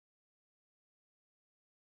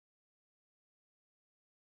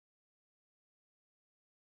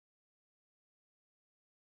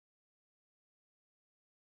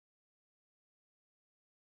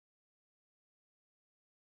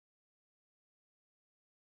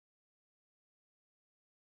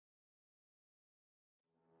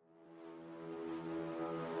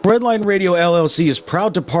Redline Radio LLC is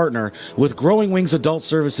proud to partner with Growing Wings Adult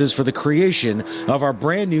Services for the creation of our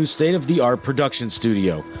brand new state-of-the-art production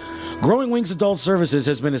studio. Growing Wings Adult Services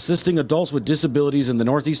has been assisting adults with disabilities in the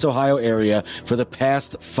Northeast Ohio area for the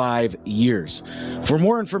past 5 years. For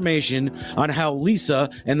more information on how Lisa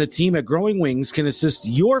and the team at Growing Wings can assist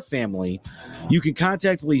your family, you can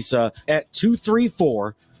contact Lisa at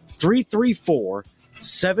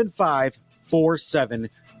 234-334-7547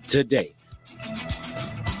 today.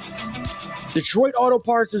 Detroit Auto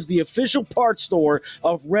Parts is the official parts store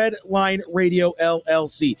of Red Line Radio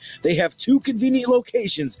LLC. They have 2 convenient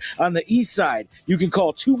locations on the east side. You can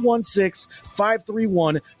call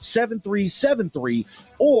 216-531-7373,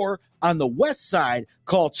 or on the west side,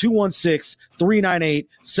 call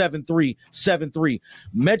 216-398-7373.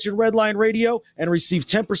 Mention Red Line Radio and receive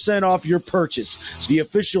 10% off your purchase. It's the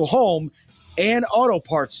official home and auto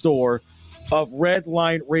parts store of Red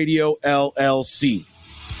Line Radio LLC.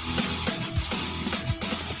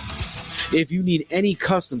 If you need any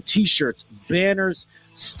custom t-shirts, banners,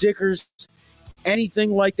 stickers,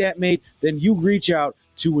 anything like that made, then you reach out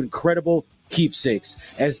to Incredible Keepsakes.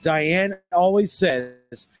 As Diane always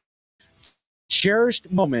says, cherished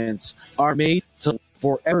moments are made to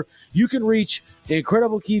forever. You can reach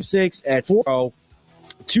Incredible Keepsakes at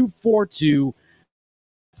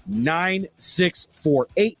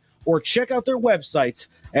 40242-9648 or check out their websites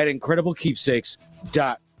at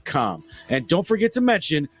incrediblekeepsakes.com. And don't forget to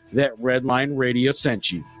mention that Redline Radio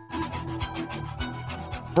sent you.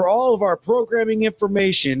 For all of our programming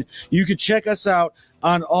information, you can check us out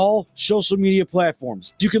on all social media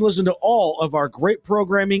platforms. You can listen to all of our great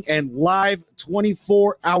programming and live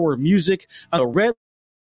 24-hour music on the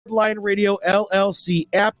Redline Radio LLC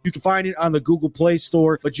app. You can find it on the Google Play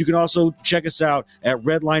Store, but you can also check us out at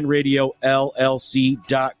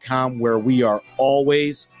redlineradiolllc.com, where we are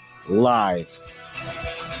always live.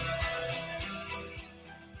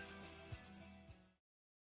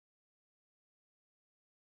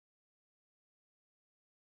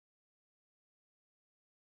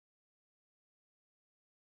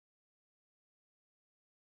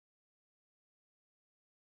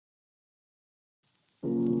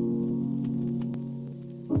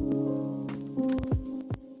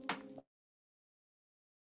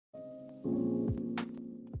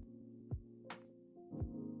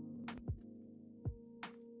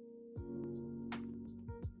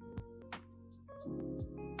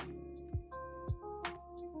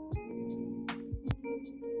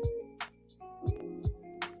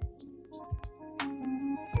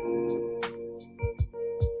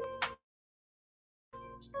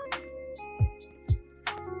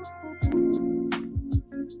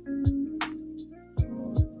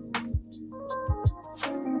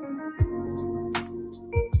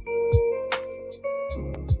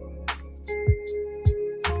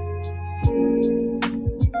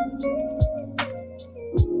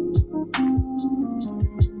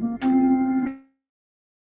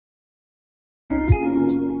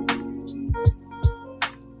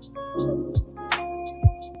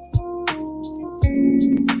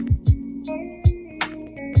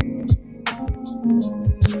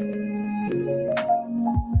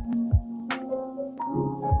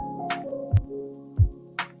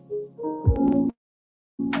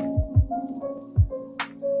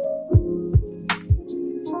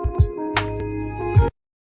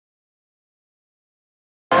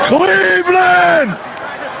 Cleveland!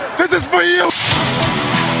 This is for you!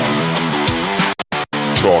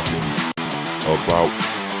 Talking about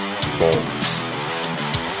balls.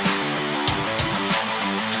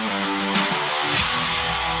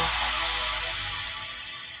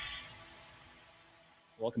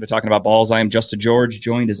 Welcome to Talking About Balls. I am Justin George,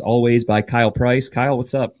 joined as always by Kyle Price. Kyle,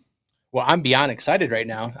 what's up? Well, I'm beyond excited right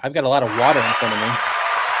now. I've got a lot of water in front of me.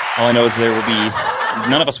 All I know is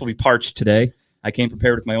none of us will be parched today. I came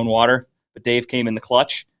prepared with my own water, but Dave came in the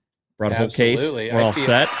clutch, brought a whole case. We're all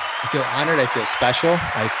set. I feel honored. I feel special.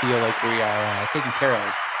 I feel like we are taken care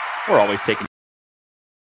of. We're always taken.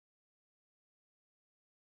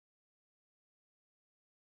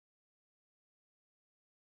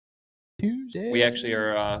 Tuesday. We actually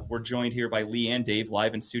are. We're joined here by Lee and Dave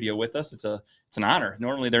live in studio with us. It's an honor.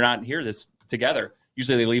 Normally they're not here together.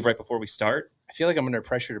 Usually they leave right before we start. I feel like I'm under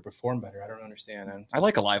pressure to perform better. I don't understand. I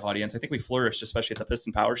like a live audience. I think we flourished, especially at the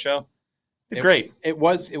Piston Power Show. Great.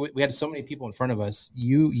 We had so many people in front of us.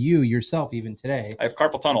 You yourself, even today. I have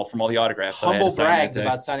carpal tunnel from all the autographs. Humble bragged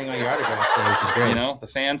about signing all your autographs today, which is great. You know, the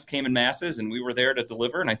fans came in masses, and we were there to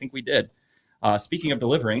deliver, and I think we did. Speaking of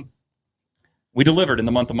delivering, we delivered in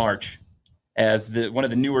the month of March as one of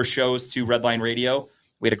the newer shows to Redline Radio.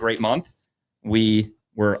 We had a great month. We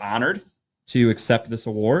were honored to accept this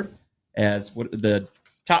award as the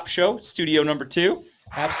top show, studio number 2.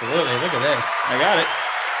 Absolutely. Look at this. I got it.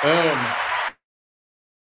 Boom.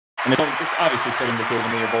 And it's obviously fitting that Dave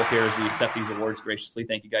and me are both here as we accept these awards graciously.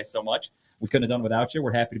 Thank you guys so much. We couldn't have done without you.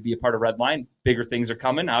 We're happy to be a part of Redline. Bigger things are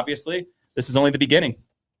coming, obviously. This is only the beginning.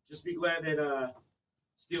 Just be glad that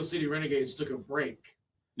Steel City Renegades took a break.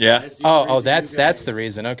 Yeah. That's the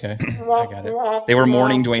reason. Okay. I got it. They were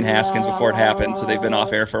mourning Dwayne Haskins before it happened, so they've been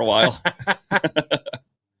off air for a while.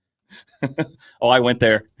 Oh, I went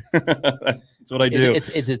there. That's what I do.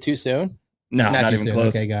 Is it too soon? No, not even soon.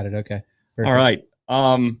 close. Okay, got it. Okay. Perfect. All right.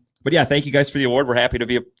 But yeah, thank you guys for the award. We're happy to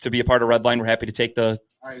be a part of Redline. We're happy to take the.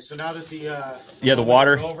 All right. So now that the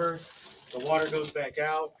water over, the water goes back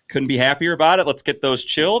out. Couldn't be happier about it. Let's get those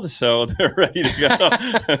chilled so they're ready to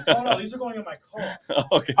go. Oh no, these are going in my car.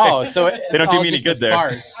 Okay. Oh, so they don't do me any good there.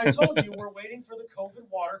 Farce. I told you we're waiting for the COVID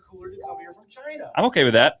water cooler to come here from China. I'm okay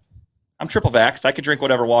with that. I'm triple vaxxed. I can drink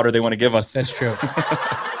whatever water they want to give us. That's true.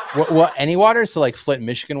 What any water? So like Flint,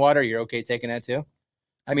 Michigan water, you're okay taking that too?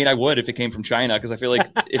 I mean, I would if it came from China because I feel like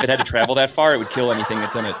if it had to travel that far, it would kill anything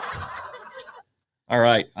that's in it. All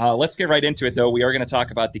right. Let's get right into it, though. We are going to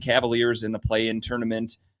talk about the Cavaliers in the play-in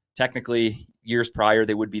tournament. Technically, years prior,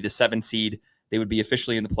 they would be the 7 seed. They would be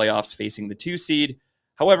officially in the playoffs facing the 2 seed.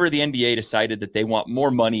 However, the NBA decided that they want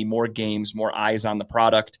more money, more games, more eyes on the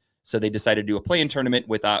product. So they decided to do a play-in tournament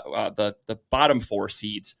with the bottom 4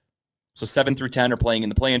 seeds. So 7 through 10 are playing in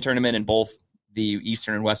the play-in tournament in both the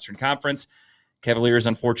Eastern and Western Conference. Cavaliers,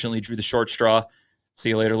 unfortunately, drew the short straw. See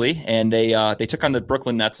you later, Lee. And they took on the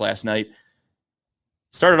Brooklyn Nets last night.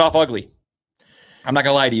 Started off ugly. I'm not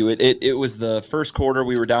going to lie to you. It was the first quarter.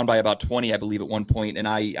 We were down by about 20, I believe, at one point. And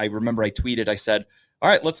I remember I tweeted, I said, all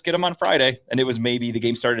right, let's get them on Friday. And it was maybe the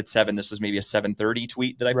game started at 7. This was maybe a 7:30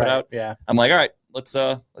 tweet that I put out. Yeah. I'm like, all right, let's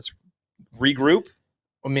regroup.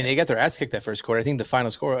 I mean, they got their ass kicked that first quarter. I think the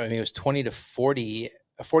final score, it was 20 to 40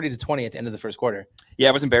 to 20 at the end of the first quarter. Yeah,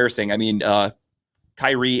 it was embarrassing. I mean,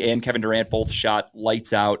 Kyrie and Kevin Durant both shot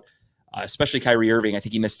lights out, especially Kyrie Irving. I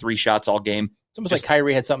think he missed 3 shots all game. It's almost like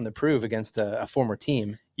Kyrie had something to prove against a former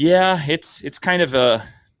team. Yeah, it's kind of the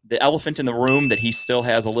elephant in the room that he still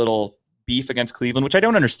has a little beef against Cleveland, which I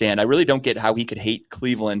don't understand. I really don't get how he could hate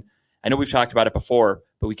Cleveland. I know we've talked about it before,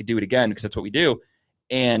 but we could do it again because that's what we do.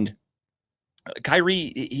 And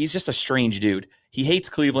Kyrie, he's just a strange dude. He hates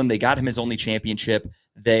Cleveland. They got him his only championship.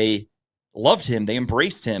 They loved him. They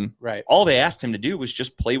embraced him. Right. All they asked him to do was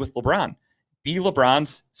just play with LeBron. Be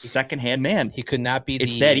LeBron's second-hand man. He could not be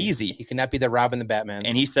It's that easy. He could not be the Robin the Batman.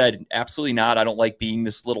 And he said, absolutely not. I don't like being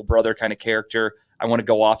this little brother kind of character. I want to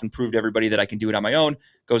go off and prove to everybody that I can do it on my own.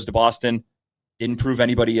 Goes to Boston. Didn't prove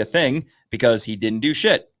anybody a thing because he didn't do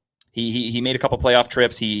shit. He made a couple playoff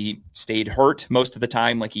trips. He stayed hurt most of the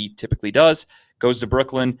time like he typically does. Goes to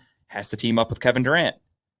Brooklyn. Has to team up with Kevin Durant.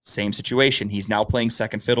 Same situation. He's now playing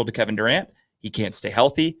second fiddle to Kevin Durant. He can't stay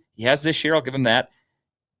healthy. He has this year. I'll give him that.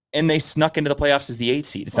 And they snuck into the playoffs as the 8th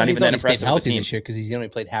seed. It's not even that impressive. He's healthy this year because he's only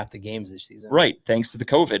played half the games this season. Right. Thanks to the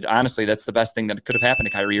COVID. Honestly, that's the best thing that could have happened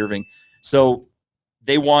to Kyrie Irving. So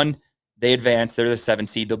they won. They advanced. They're the 7th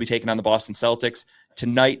seed. They'll be taking on the Boston Celtics.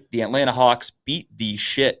 Tonight, the Atlanta Hawks beat the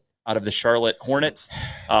shit out of the Charlotte Hornets.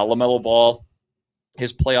 LaMelo Ball,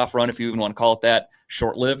 his playoff run, if you even want to call it that,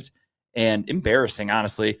 short-lived and embarrassing,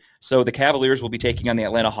 honestly. So the Cavaliers will be taking on the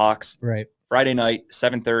Atlanta Hawks. Right. Friday night,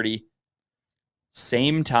 7:30.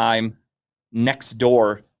 Same time, next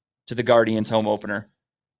door to the Guardians home opener.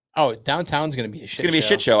 Oh, downtown's going to be a shit show. It's going to be a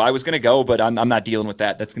shit show. I was going to go, but I'm not dealing with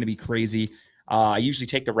that. That's going to be crazy. I usually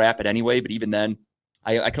take the Rapid anyway, but even then,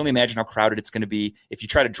 I can only imagine how crowded it's going to be. If you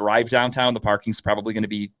try to drive downtown, the parking's probably going to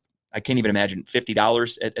be, I can't even imagine,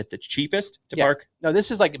 $50 at the cheapest to park. No,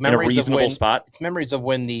 this is like in memories a reasonable spot. It's memories of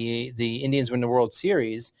when the Indians win the World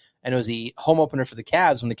Series, and it was the home opener for the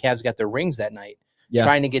Cavs when the Cavs got their rings that night. Yeah.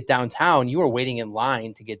 Trying to get downtown, you were waiting in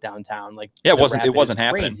line to get downtown. Like, yeah, it wasn't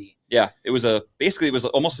happening. Crazy. Yeah, it was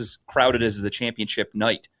almost as crowded as the championship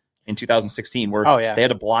night in 2016, where they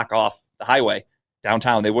had to block off the highway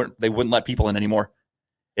downtown. They wouldn't let people in anymore.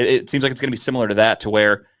 It seems like it's going to be similar to that, to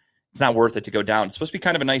where it's not worth it to go down. It's supposed to be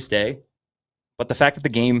kind of a nice day, but the fact that the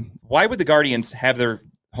game, why would the Guardians have their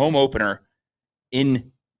home opener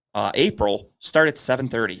in April start at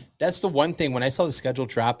 7:30? That's the one thing. When I saw the schedule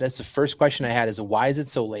drop, that's the first question I had is, why is it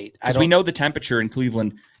so late? Because we know the temperature in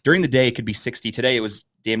Cleveland during the day, it could be 60. Today it was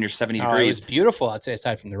damn near 70 degrees. It was beautiful. I'd say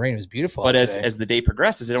aside from the rain, it was beautiful. But as the day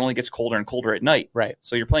progresses, it only gets colder and colder at night. Right.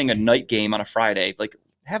 So you're playing a night game on a Friday. Like,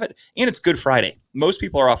 have it, and it's Good Friday. Most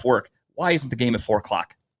people are off work. Why isn't the game at 4:00?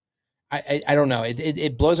 I don't know.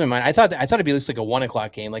 It blows my mind. I thought it'd be at least like a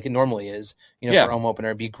 1:00 game, like it normally is. For home opener,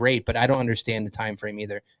 it'd be great, but I don't understand the time frame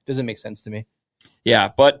either. It doesn't make sense to me. Yeah,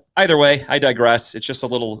 but either way, I digress. It's just a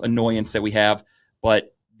little annoyance that we have.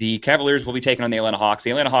 But the Cavaliers will be taking on the Atlanta Hawks.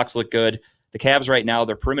 The Atlanta Hawks look good. The Cavs right now,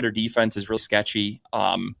 their perimeter defense is real sketchy.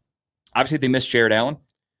 Obviously, they missed Jared Allen.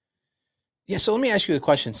 Yeah, so let me ask you a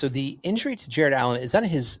question. So the injury to Jared Allen, is that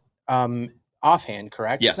his offhand,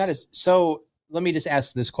 correct? Yes. It's not his, so let me just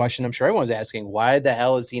ask this question. I'm sure everyone's asking, why the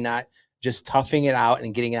hell is he not just toughing it out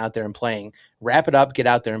and getting out there and playing? Wrap it up, get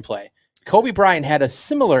out there and play. Kobe Bryant had a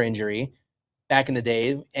similar injury back in the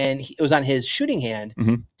day, and it was on his shooting hand.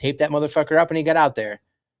 Mm-hmm. Taped that motherfucker up, and he got out there.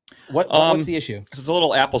 What's the issue? It's a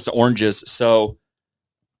little apples to oranges. So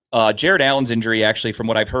Jared Allen's injury, actually, from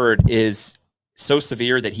what I've heard, is so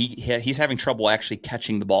severe that he's having trouble actually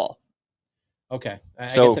catching the ball. Okay, I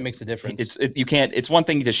guess that makes a difference. You can't. It's one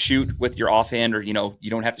thing to shoot with your offhand, or you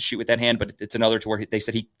don't have to shoot with that hand, but it's another to where they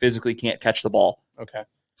said he physically can't catch the ball. Okay,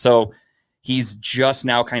 so he's just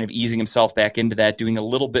now kind of easing himself back into that, doing a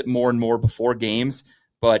little bit more and more before games.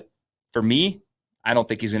 But for me, I don't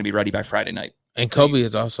think he's going to be ready by Friday night. And Kobe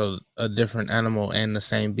is also a different animal and the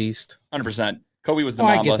same beast. 100%. Kobe was the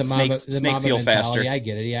Mamba. I get the Snakes Mamba heal faster. I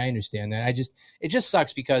get it. Yeah, I understand that. It just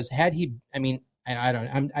sucks because had he, I mean,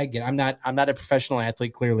 I'm not a professional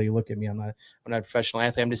athlete. Clearly, you look at me. I'm not a professional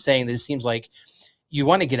athlete. I'm just saying that it seems like you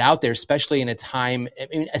want to get out there, especially in a time. I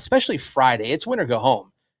mean, especially Friday. It's win or go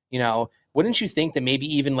home. Wouldn't you think that maybe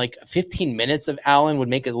even like 15 minutes of Allen would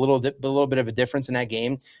make a little bit of a difference in that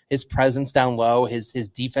game? His presence down low, his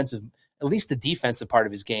defensive, at least the defensive part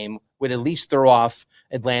of his game, would at least throw off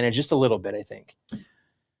Atlanta just a little bit, I think.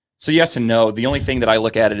 So yes and no. The only thing that I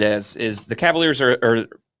look at it as is the Cavaliers are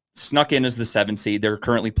snuck in as the 7th seed. They're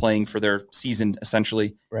currently playing for their season,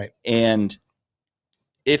 essentially. Right. And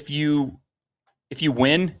if you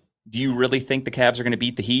win, do you really think the Cavs are going to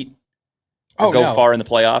beat the Heat? Go far in the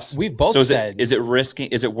playoffs? We've both said. Is it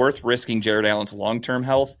worth risking Jared Allen's long-term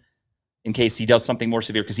health in case he does something more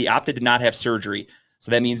severe? Because he opted to not have surgery.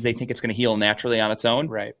 So that means they think it's going to heal naturally on its own.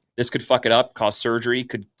 Right. This could fuck it up, cause surgery,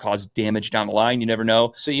 could cause damage down the line. You never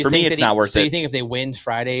know. So for me, it's not worth it. So you think if they win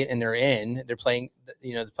Friday and they're playing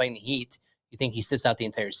the Heat, you think he sits out the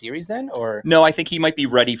entire series then? Or no, I think he might be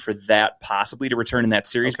ready for that, possibly to return in that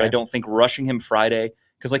series. Okay. But I don't think rushing him Friday,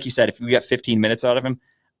 because like you said, if we got 15 minutes out of him,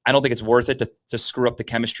 I don't think it's worth it to screw up the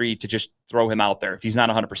chemistry to just throw him out there. If he's not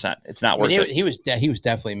 100%, it's not worth it. He was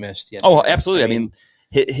definitely missed. Yesterday. Oh, absolutely. I mean,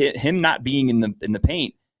 him not being in the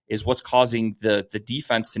paint is what's causing the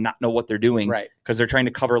defense to not know what they're doing. Right. Because they're trying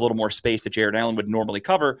to cover a little more space that Jared Allen would normally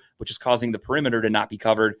cover, which is causing the perimeter to not be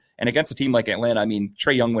covered. And against a team like Atlanta, I mean,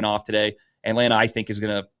 Trae Young went off today. Atlanta, I think, is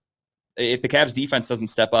going to, if the Cavs defense doesn't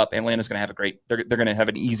step up, Atlanta's going to have they're going to have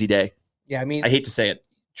an easy day. Yeah, I mean, I hate to say it.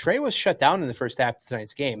 Trae was shut down in the first half of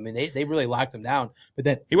tonight's game. I mean, they really locked him down. But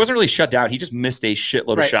then he wasn't really shut down. He just missed a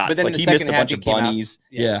shitload of shots. But then like in the he missed a second bunch half, of bunnies.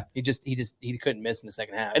 Yeah. He couldn't miss in the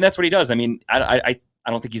second half. And that's what he does. I mean, I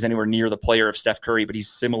don't think he's anywhere near the player of Steph Curry, but he's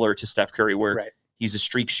similar to Steph Curry where he's a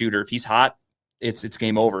streak shooter. If he's hot, it's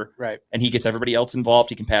game over. Right. And he gets everybody else involved.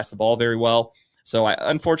 He can pass the ball very well. So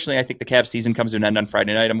unfortunately, I think the Cavs season comes to an end on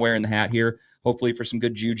Friday night. I'm wearing the hat here, hopefully for some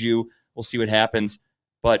good juju. We'll see what happens.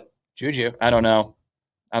 But juju, I don't know.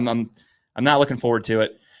 I'm not looking forward to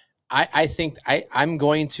it. I think I'm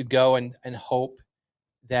going to go and hope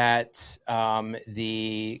that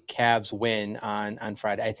the Cavs win on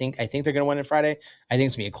Friday. I think they're going to win on Friday. I think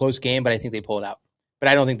it's going to be a close game, but I think they pull it out. But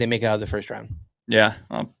I don't think they make it out of the first round. Yeah.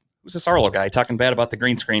 Who's this Arlo guy talking bad about the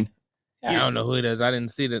green screen? I don't know who it is. I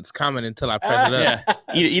didn't see this comment until I pressed it up.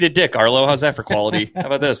 Yeah. Eat a dick, Arlo. How's that for quality? How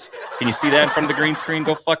about this? Can you see that in front of the green screen?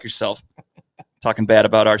 Go fuck yourself. Talking bad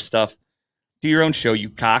about our stuff. Do your own show,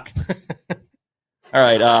 you cock. All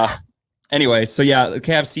right. Anyway, so yeah, the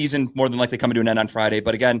Cavs season more than likely coming to an end on Friday.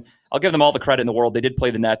 But again, I'll give them all the credit in the world. They did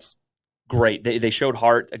play the Nets great. They showed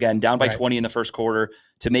heart, again, down by 20 in the first quarter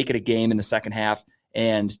to make it a game in the second half.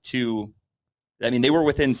 And they were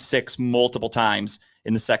within 6 multiple times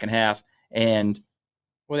in the second half. And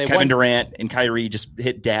Kevin Durant and Kyrie just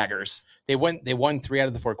hit daggers. They won 3 out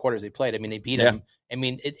of the 4 quarters they played. I mean, they beat them. I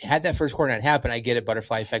mean, had that first quarter not happened, I get it,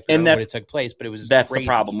 butterfly effect, and what it took place, but it was that's crazy. The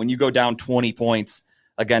problem. When you go down 20 points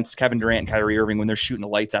against Kevin Durant and Kyrie Irving when they're shooting the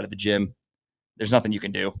lights out of the gym, there's nothing you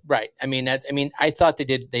can do. Right. I mean, I thought they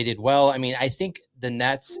did well. I mean, I think the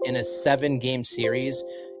Nets in a 7-game series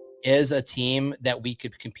is a team that we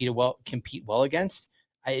could compete well against.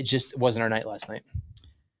 It just wasn't our night last night.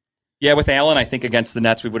 Yeah, with Allen, I think against the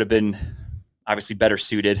Nets we would have been obviously better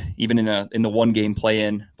suited, even in the 1-game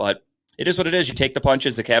play-in. But it is what it is. You take the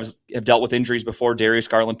punches. The Cavs have dealt with injuries before. Darius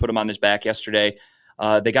Garland put him on his back yesterday.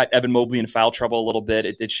 They got Evan Mobley in foul trouble a little bit.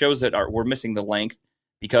 It shows that we're missing the length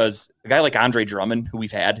because a guy like Andre Drummond, who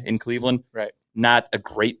we've had in Cleveland, Right. not a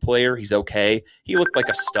great player. He's okay. He looked like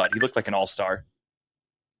a stud. He looked like an all-star.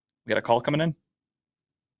 We got a call coming in?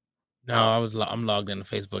 No, I'm logged into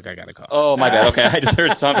Facebook. I got a call. Oh, my bad. Okay, I just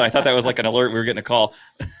heard something. I thought that was like an alert. We were getting a call.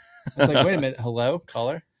 I was like, wait a minute. Hello,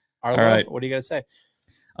 caller? Arlo? All right. What do you got to say?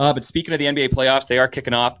 But speaking of the NBA playoffs, they are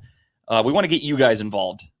kicking off. We want to get you guys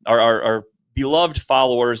involved. Our beloved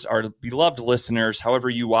followers, our beloved listeners, however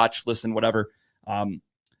you watch, listen, whatever.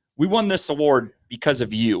 We won this award because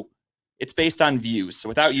of you. It's based on views. So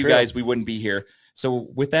without you guys, we wouldn't be here. So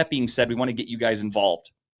with that being said, we want to get you guys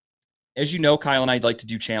involved. As you know, Kyle and I like to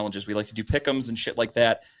do challenges. We like to do pick'ems and shit like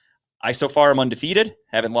that. I so far am undefeated.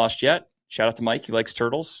 Haven't lost yet. Shout out to Mike. He likes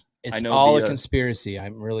turtles. It's all a conspiracy.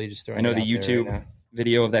 I'm really just throwing I know it the out there YouTube right now.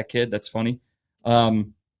 video of that kid. That's funny. But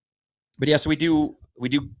yeah, so we do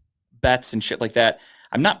bets and shit like that.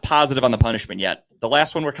 I'm not positive on the punishment yet. The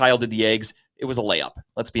last one where Kyle did the eggs, it was a layup.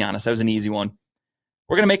 Let's be honest. That was an easy one.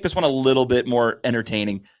 We're going to make this one a little bit more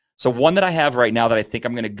entertaining. So one that I have right now that I think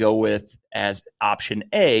I'm going to go with as option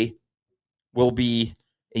A will be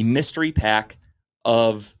a mystery pack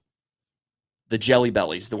of the Jelly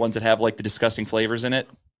Bellies, the ones that have like the disgusting flavors in it.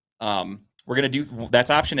 We're going to do, that's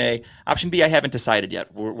option A. Option B, I haven't decided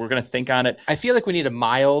yet. We're going to think on it. I feel like we need a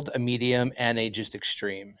mild, a medium, and a just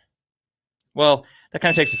extreme. Well, that kind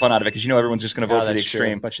of takes the fun out of it because everyone's just going to vote for the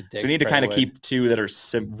extreme. Bunch of So we need to kind of keep two that are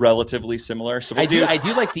relatively similar. So we'll I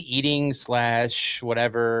do like the eating /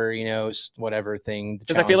 whatever, whatever thing.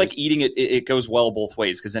 Because I feel like eating it goes well both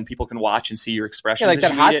ways because then people can watch and see your expressions. Yeah, like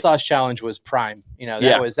that hot sauce challenge was prime.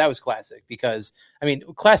 That was classic because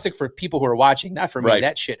classic for people who are watching, not for me. Right.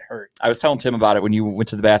 That shit hurt. I was telling Tim about it when you went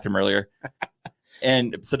to the bathroom earlier.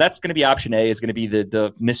 And so that's going to be option A, is going to be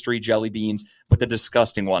the mystery jelly beans, but the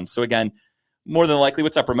disgusting ones. So again, more than likely,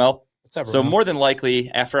 what's up, Ramel? What's up, So Ramel? more than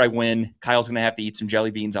likely, after I win, Kyle's going to have to eat some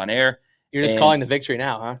jelly beans on air. You're just calling the victory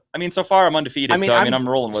now, huh? I mean, so far I'm undefeated. I'm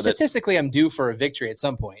rolling with it. Statistically, I'm due for a victory at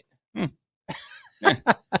some point.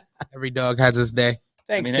 Every dog has his day.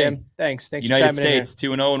 Thanks, Tim. Thanks. United States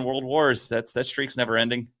 2-0 in World Wars. That streak's never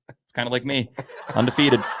ending. It's kind of like me,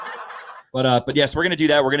 undefeated. But yes, we're going to do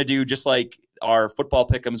that. We're going to do just like our football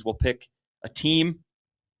pick'ems. We'll pick a team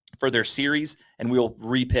for their series, and we'll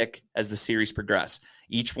repick as the series progress.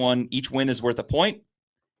 Each win is worth a point.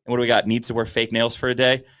 And what do we got? Needs to wear fake nails for a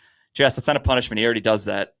day. Jess, that's not a punishment. He already does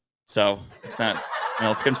that. So it's not,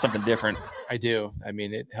 let's give him something different. I do. I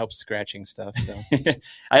mean, it helps scratching stuff. So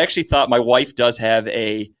I actually thought my wife does have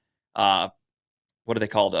a, what are they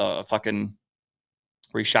called? A fucking,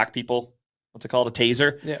 where you shock people. What's it called? A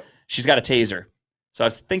taser? Yeah. She's got a taser. So I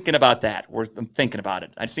was thinking about that. I'm thinking about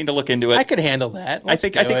it. I just need to look into it. I could handle that. I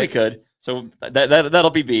think we could. So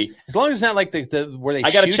that'll be B. As long as it's not like the where they.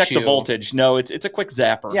 I got to check you. the voltage. No, it's a quick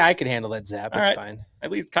zapper. Yeah, I can handle that zap. That's fine. At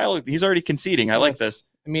least Kyle, he's already conceding. I like this.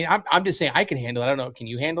 I mean, I'm just saying I can handle it. I don't know. Can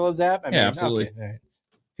you handle a zap? I mean, absolutely. Okay. All right.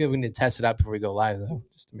 I feel we need to test it out before we go live, though,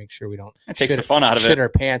 just to make sure we don't. It takes the fun out of it. Shit our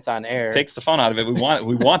pants on air. It takes the fun out of it. We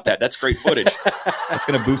want that. That's great footage. That's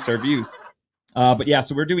going to boost our views. But yeah,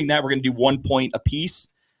 so we're doing that. We're going to do 1 point apiece.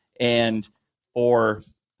 And for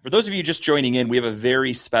those of you just joining in, we have a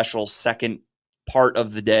very special second part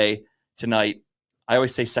of the day tonight. I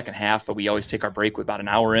always say second half, but we always take our break with about an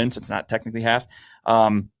hour in, so it's not technically half.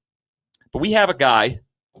 But we have a guy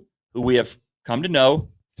who we have come to know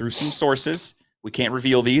through some sources. We can't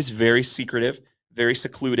reveal these. Very secretive, very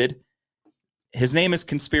secluded. His name is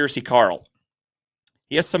Conspiracy Carl.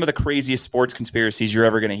 He has some of the craziest sports conspiracies you're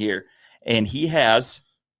ever going to hear. And he has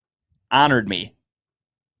honored me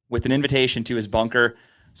with an invitation to his bunker.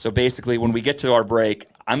 So basically, when we get to our break,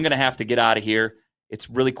 I'm going to have to get out of here. It's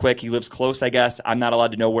really quick. He lives close, I guess. I'm not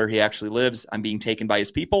allowed to know where he actually lives. I'm being taken by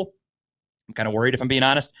his people. I'm kind of worried, if I'm being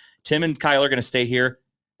honest. Tim and Kyle are going to stay here.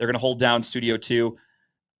 They're going to hold down Studio 2.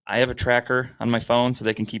 I have a tracker on my phone so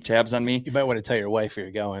they can keep tabs on me. You might want to tell your wife where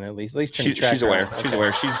you're going, at least. She's aware. Okay. She's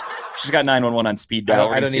aware. She's got 911 on speed dial.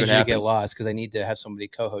 I don't need you to get lost because I need to have somebody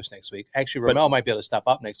co-host next week. Actually, Ramel might be able to stop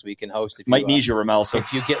up next week and host. Might need you, Ramel. So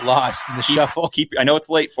if you get lost in the shuffle, I know it's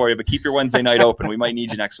late for you, but keep your Wednesday night open. We might need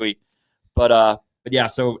you next week. But yeah,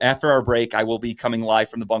 so after our break, I will be coming live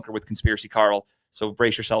from the bunker with Conspiracy Carl. So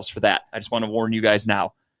brace yourselves for that. I just want to warn you guys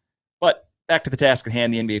now. But back to the task at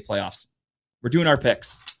hand, the NBA playoffs. We're doing our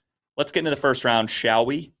picks. Let's get into the first round, shall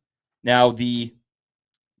we? Now, the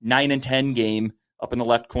 9 and 10 game up in the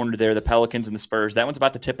left corner there, the Pelicans and the Spurs, that one's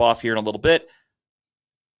about to tip off here in a little bit.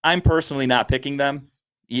 I'm personally not picking them,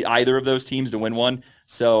 either of those teams to win one.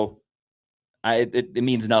 So it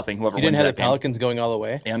means nothing. Whoever wins that game. You didn't have the Pelicans going all the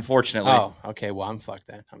way? Unfortunately. Oh, okay. Well, I'm fucked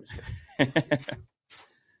then. I'm just kidding.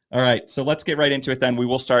 All right, so let's get right into it then. We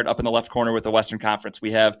will start up in the left corner with the Western Conference.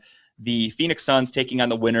 We have the Phoenix Suns taking on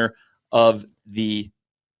the winner of the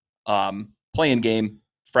play-in game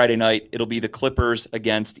Friday night. It'll be the Clippers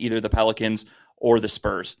against either the Pelicans or the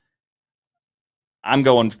Spurs. I'm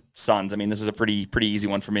going Suns. I mean, this is a pretty easy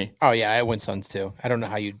one for me. Oh, yeah, I went Suns too. I don't know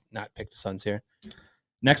how you'd not pick the Suns here.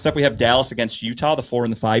 Next up, we have Dallas against Utah, the 4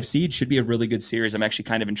 and the 5 seed. Should be a really good series. I'm actually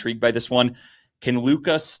kind of intrigued by this one. Can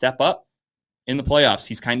Luka step up in the playoffs?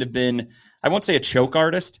 He's kind of been, I won't say a choke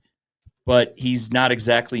artist, but he's not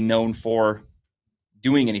exactly known for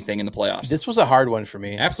doing anything in the playoffs. This was a hard one for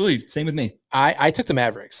me. Absolutely. Same with me. I took the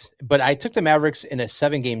Mavericks, but I took the Mavericks in a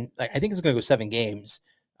 7-game. I think it's going to go 7 games.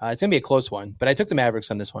 It's going to be a close one, but I took the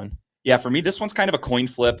Mavericks on this one. Yeah, for me, this one's kind of a coin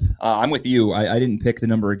flip. I'm with you. I didn't pick the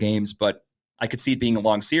number of games, but I could see it being a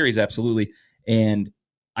long series, absolutely. And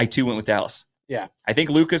I, too, went with Dallas. Yeah. I think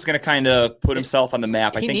Luka's going to kind of put himself on the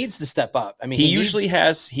map. He think needs to step up. I mean, he usually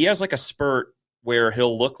has like a spurt where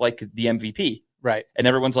he'll look like the MVP. Right. And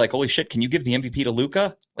everyone's like, holy shit, can you give the MVP to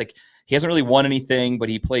Luka? Like, he hasn't really won anything, but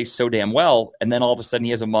he plays so damn well. And then all of a sudden he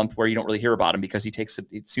has a month where you don't really hear about him because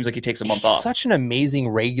it seems like he takes a month off. Such an amazing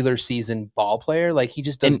regular season ball player. Like, he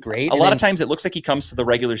just does great. A lot of times it looks like he comes to the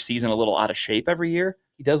regular season a little out of shape every year.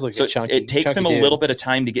 He does look chunky. It takes him a little bit of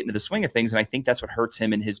time to get into the swing of things. And I think that's what hurts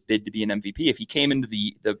him in his bid to be an MVP. If he came into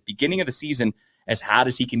the beginning of the season as hot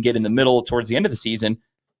as he can get in the middle towards the end of the season,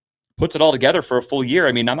 puts it all together for a full year.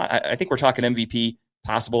 I mean, I think we're talking MVP,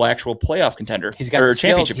 possible actual playoff contender. He's got the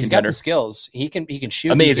skills. He's got the skills. He can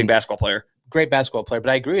shoot. Amazing basketball player. Great basketball player.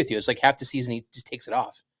 But I agree with you. It's like half the season he just takes it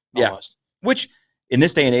off. Almost. Yeah. Which in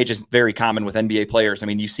this day and age is very common with NBA players. I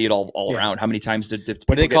mean, you see it all around. How many times did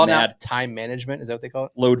what do they call it now? Time management? Is that what they call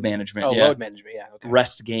it? Load management. Oh, yeah. Load management. Yeah. Okay.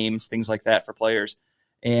 Rest games, things like that for players.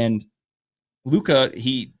 And Luka,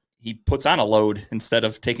 he puts on a load instead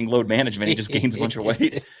of taking load management. He just gains a bunch of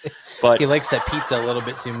weight. But he likes that pizza a little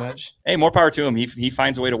bit too much. Hey, more power to him. He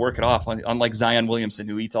finds a way to work it off, unlike Zion Williamson,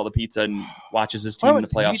 who eats all the pizza and watches his team in the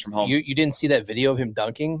playoffs from home. You didn't see that video of him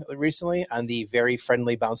dunking recently on the very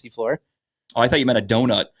friendly, bouncy floor? Oh, I thought you meant a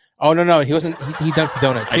donut. Oh, no, he wasn't. He dunked the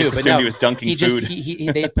donut too. I just assumed he was dunking food.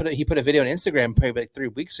 He put a video on Instagram probably like 3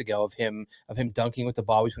 weeks ago of him dunking with the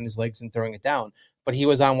ball between his legs and throwing it down. But he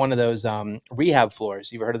was on one of those rehab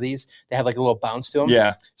floors. You've heard of these? They have like a little bounce to them.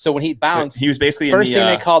 Yeah. So when he bounced, so he was basically first thing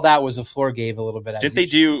they called out was the floor gave a little bit. Didn't they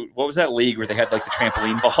do what was that league where they had like the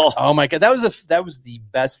trampoline ball? Oh my god, that was the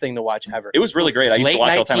best thing to watch ever. It was really great. I used to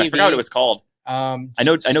watch it all the time. I forgot what it was called. I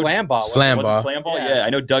know Slam Ball. Slam Was Ball. it Slam Ball? Yeah.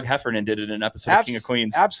 I know Doug Heffernan did it in an episode of King of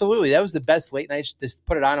Queens. Absolutely. That was the best late night. Just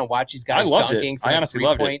put it on and watch these guys dunking. I honestly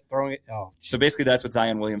loved it. Throwing it. Oh. So basically that's what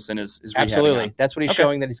Zion Williamson is Absolutely. on. That's what he's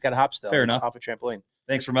showing, that he's got a hop still. Fair enough. Off a trampoline.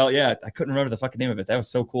 Thanks, Ramel. Yeah, I couldn't remember the fucking name of it. That was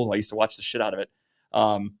so cool. I used to watch the shit out of it.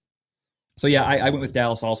 So yeah, I went with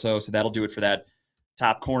Dallas also. So that'll do it for that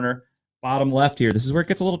top corner. Bottom left here. This is where it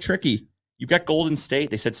gets a little tricky. You've got Golden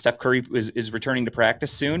State. They said Steph Curry is returning to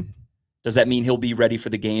practice soon. Does that mean he'll be ready for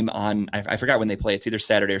the game on, I forgot when they play. It's either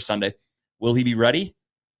Saturday or Sunday. Will he be ready?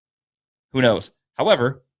 Who knows?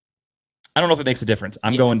 However, I don't know if it makes a difference.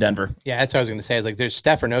 I'm going Denver. Yeah, that's what I was going to say. It's like there's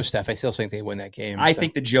Steph or no Steph. I still think they win that game. I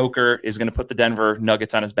think the Joker is going to put the Denver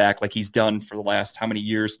Nuggets on his back like he's done for the last how many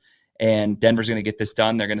years. And Denver's going to get this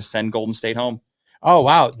done. They're going to send Golden State home. Oh,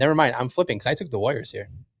 wow. Never mind. I'm flipping because I took the Warriors here.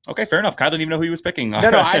 Okay, fair enough. Kyle didn't even know who he was picking. No,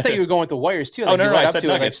 I thought you were going with the Warriors too. Like, no, I said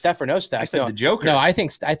Nuggets. Like Steph or no Steph. I said the Joker. No, I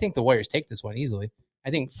think the Warriors take this one easily. I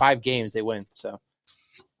think 5 games they win. So,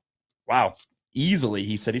 wow, easily.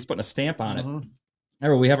 He said he's putting a stamp on it. All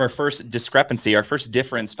right, we have our first discrepancy, our first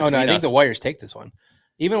difference. I think the Warriors take this one.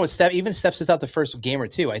 Even Steph sits out the first game or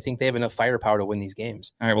two. I think they have enough firepower to win these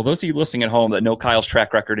games. All right. Well, those of you listening at home that know Kyle's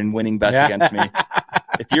track record in winning bets against me,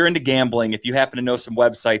 if you're into gambling, if you happen to know some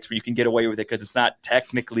websites where you can get away with it because it's not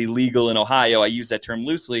technically legal in Ohio, I use that term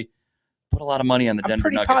loosely, put a lot of money on the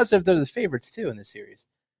Denver Nuggets. I'm pretty positive they're the favorites too in this series.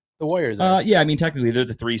 The Warriors are. Yeah, I mean, technically they're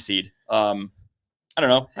the 3 seed. I don't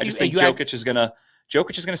know. I just think Jokic is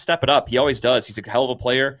gonna step it up. He always does. He's a hell of a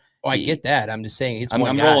player. Oh, I get that. I'm just saying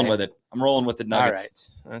I'm rolling with it. I'm rolling with the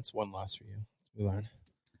Nuggets. All right. That's one loss for you. Let's move on.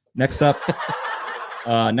 Next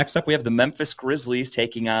up, we have the Memphis Grizzlies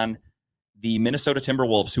taking on the Minnesota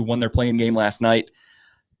Timberwolves, who won their play-in game last night.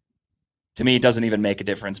 To me, it doesn't even make a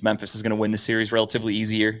difference. Memphis is going to win the series relatively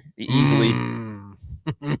easily. You're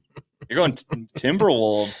going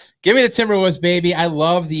Timberwolves. Give me the Timberwolves, baby. I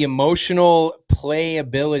love the emotional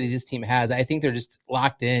playability this team has. I think they're just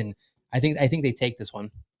locked in. I think they take this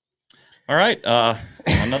one. All right.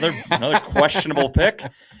 Another questionable pick.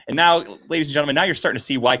 And now, ladies and gentlemen, now you're starting to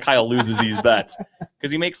see why Kyle loses these bets,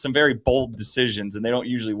 because he makes some very bold decisions and they don't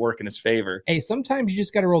usually work in his favor. Hey, sometimes you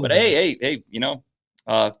just got to roll the dice. Hey,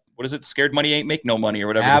 What is it? Scared money ain't make no money, or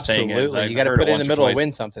whatever the saying is. Absolutely. You got to heard put it in once the or middle and twice.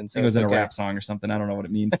 win something. I So think it was in a okay. rap song or something. I don't know what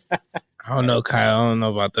it means. I don't know, Kyle. I don't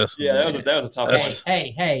know about this. Yeah, that was a tough one.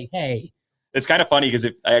 Hey. It's kind of funny because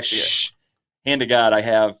if I actually, hand to God, I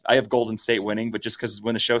have Golden State winning, but just because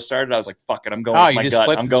when the show started, I was like, fuck it, I'm going with my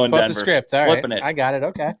gut. I'm going flipped Denver. the script. All right. Flipping it. I got it.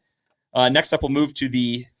 Okay. Next up, we'll move to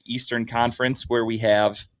the Eastern Conference, where we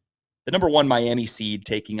have the number 1 Miami seed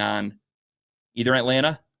taking on either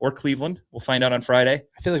Atlanta or Cleveland. We'll find out on Friday.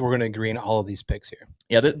 I feel like we're going to agree on all of these picks here.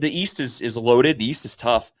 Yeah, the East is loaded. The East is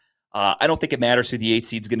tough. I don't think it matters who the 8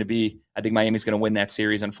 seed's going to be. I think Miami's going to win that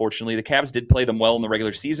series, unfortunately. The Cavs did play them well in the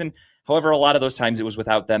regular season. However, a lot of those times it was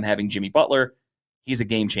without them having Jimmy Butler. He's a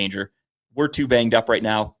game changer. We're too banged up right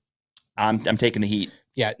now. I'm taking the Heat.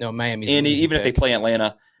 Yeah, no, Miami's And an easy even if they pick. play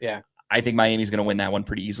Atlanta, Yeah. I think Miami's going to win that one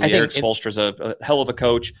pretty easily. I think Eric Spoelstra's a hell of a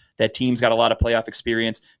coach. That team's got a lot of playoff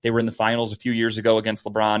experience. They were in the finals a few years ago against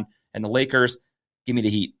LeBron and the Lakers. Give me the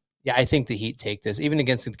Heat. Yeah, I think the Heat take this. Even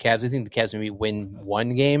against the Cavs, I think the Cavs maybe win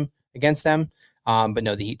one game against them. But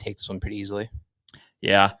no, the Heat take this one pretty easily.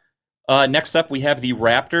 Yeah. Next up, we have the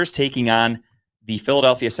Raptors taking on the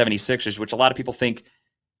Philadelphia 76ers, which a lot of people think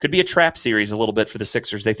could be a trap series a little bit for the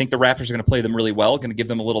Sixers. They think the Raptors are going to play them really well, going to give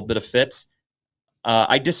them a little bit of fits.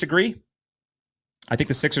 I disagree. I think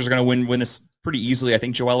the Sixers are going to win this pretty easily. I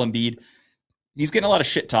think Joel Embiid, he's getting a lot of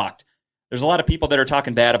shit talked. There's a lot of people that are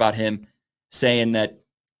talking bad about him, saying that,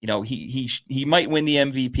 you know, he might win the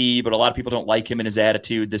MVP, but a lot of people don't like him and his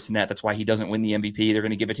attitude, this and that. That's why he doesn't win the MVP. They're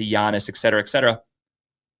going to give it to Giannis, et cetera, et cetera.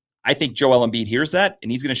 I think Joel Embiid hears that,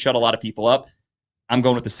 and he's going to shut a lot of people up. I'm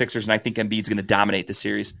going with the Sixers, and I think Embiid's going to dominate the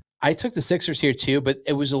series. I took the Sixers here too, but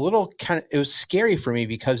it was a little it was scary for me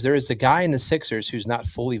because there is a guy in the Sixers who's not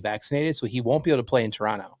fully vaccinated, so he won't be able to play in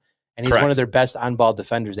Toronto. And he's Correct. one of their best on-ball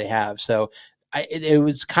defenders they have. So it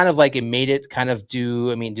was kind of like it made it kind of is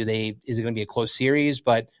it going to be a close series?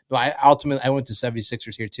 But I went to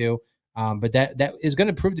 76ers here too. But that is going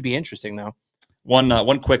to prove to be interesting though.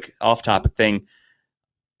 One quick off-topic thing.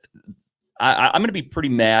 I'm going to be pretty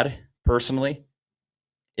mad personally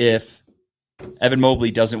if Evan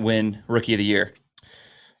Mobley doesn't win Rookie of the Year.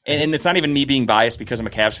 And it's not even me being biased because I'm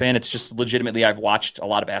a Cavs fan. It's just legitimately I've watched a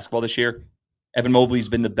lot of basketball this year. Evan Mobley's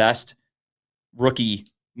been the best rookie,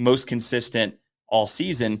 most consistent all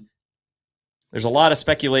season. There's a lot of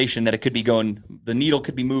speculation that it could be the needle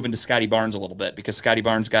could be moving to Scotty Barnes a little bit because Scotty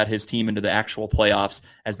Barnes got his team into the actual playoffs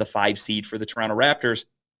as the 5 seed for the Toronto Raptors.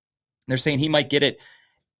 They're saying he might get it,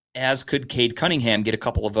 as could Cade Cunningham get a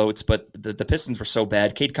couple of votes, but the Pistons were so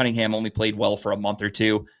bad. Cade Cunningham only played well for a month or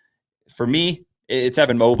two. For me, it's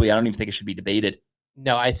Evan Mobley. I don't even think it should be debated.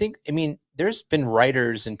 No, there's been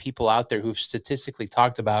writers and people out there who've statistically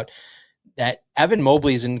talked about that Evan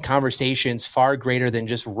Mobley is in conversations far greater than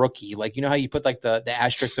just rookie. Like, you know how you put like the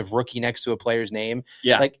asterisk of rookie next to a player's name?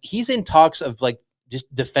 Yeah. Like he's in talks of like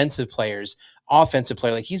just defensive players, offensive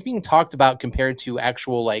player. Like he's being talked about compared to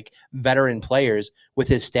actual like veteran players with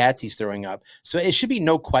his stats he's throwing up. So it should be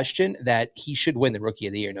no question that he should win the Rookie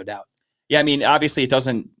of the Year, no doubt. Yeah, I mean, obviously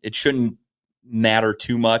it shouldn't matter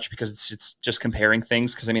too much because it's just comparing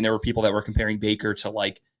things. Because I mean, there were people that were comparing Baker to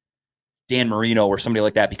like Dan Marino or somebody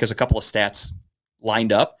like that because a couple of stats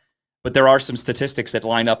lined up. But there are some statistics that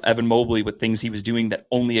line up Evan Mobley with things he was doing that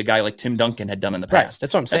only a guy like Tim Duncan had done in the past. Right,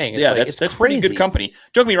 that's what I'm saying. That's pretty good company.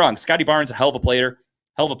 Don't get me wrong. Scotty Barnes, a hell of a player,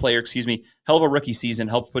 hell of a rookie season,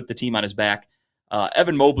 helped put the team on his back.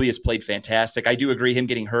 Evan Mobley has played fantastic. I do agree him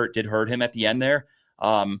getting hurt did hurt him at the end there.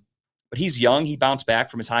 But he's young. He bounced back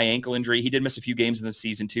from his high ankle injury. He did miss a few games in the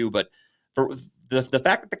season too. But for the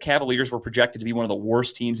fact that the Cavaliers were projected to be one of the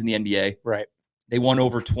worst teams in the NBA, right? They won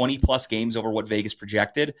over 20 plus games over what Vegas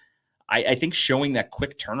projected. I think showing that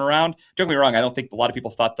quick turnaround, don't get me wrong, I don't think a lot of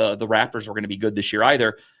people thought the Raptors were going to be good this year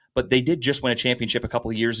either, but they did just win a championship a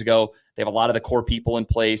couple of years ago. They have a lot of the core people in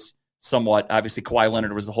place somewhat. Obviously, Kawhi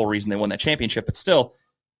Leonard was the whole reason they won that championship, but still,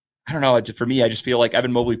 I don't know. For me, I just feel like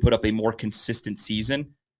Evan Mobley put up a more consistent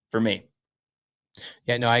season for me.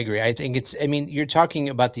 Yeah, no, I agree. I think you're talking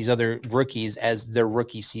about these other rookies as their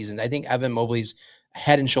rookie seasons. I think Evan Mobley's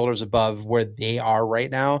head and shoulders above where they are right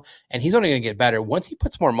now, and he's only going to get better once he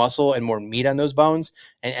puts more muscle and more meat on those bones,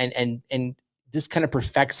 and just kind of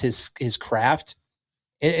perfects his craft.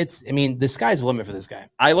 The sky's the limit for this guy.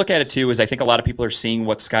 I look at it too as I think a lot of people are seeing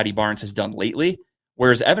what Scotty Barnes has done lately,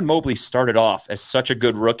 whereas Evan Mobley started off as such a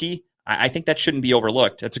good rookie. I think that shouldn't be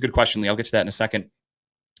overlooked. That's a good question, Lee. I'll get to that in a second.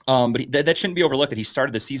 But that shouldn't be overlooked that he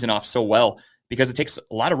started the season off so well because it takes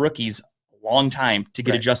a lot of rookies a long time to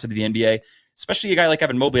get adjusted to the NBA. Especially a guy like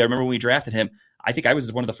Evan Mobley. I remember when we drafted him, I think I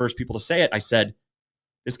was one of the first people to say it. I said,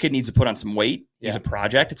 this kid needs to put on some weight. He's a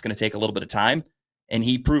project. It's going to take a little bit of time. And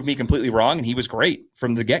he proved me completely wrong, and he was great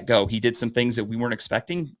from the get-go. He did some things that we weren't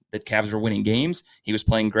expecting, that Cavs were winning games. He was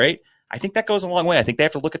playing great. I think that goes a long way. I think they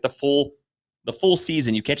have to look at the full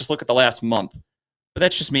season. You can't just look at the last month. But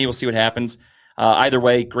that's just me. We'll see what happens. Either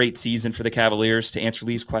way, great season for the Cavaliers. To answer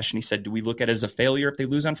Lee's question, he said, do we look at it as a failure if they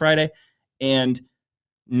lose on Friday? And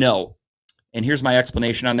no. And here's my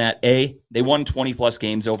explanation on that. A, they won 20-plus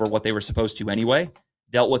games over what they were supposed to anyway,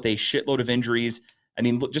 dealt with a shitload of injuries. I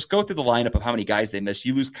mean, look, just go through the lineup of how many guys they missed.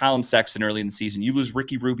 You lose Colin Sexton early in the season. You lose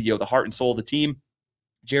Ricky Rubio, the heart and soul of the team.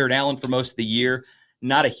 Jared Allen for most of the year.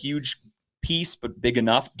 Not a huge piece, but big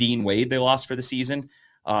enough. Dean Wade they lost for the season.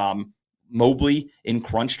 Mobley in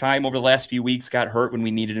crunch time over the last few weeks got hurt when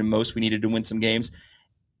we needed him most. We needed to win some games.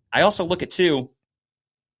 I also look at, too,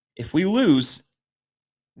 if we lose,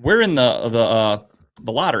 we're in the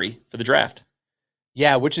lottery for the draft.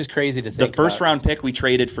 Yeah, which is crazy to think. The first round pick we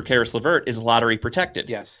traded for Karis LeVert is lottery protected.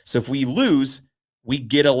 Yes. So if we lose, we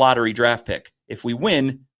get a lottery draft pick. If we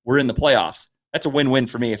win, we're in the playoffs. That's a win-win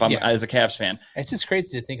for me if I'm as a Cavs fan. It's just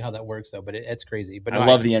crazy to think how that works, though. But it's crazy. But I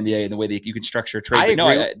love the NBA and the way that you can structure a trade.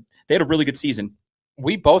 They had a really good season.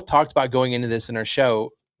 We both talked about going into this in our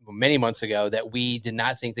show many months ago that we did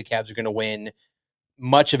not think the Cavs were going to win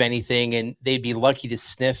much of anything, and they'd be lucky to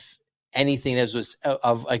sniff anything that was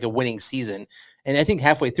of like a winning season. And I think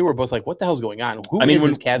halfway through, we're both like, what the hell's going on?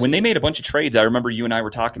 This Cavs when they made a bunch of trades, I remember you and I were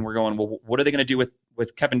talking, we're going, well, what are they going to do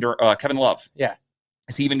with Kevin Love? Yeah.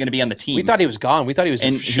 Is he even going to be on the team? We thought he was gone. We thought he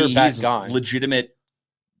was gone. Legitimate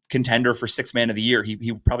contender for sixth man of the year.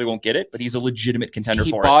 He probably won't get it, but he's a legitimate contender for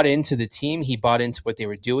it. He bought into the team. He bought into what they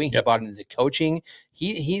were doing. He bought into the coaching.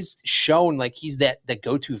 He's shown like he's that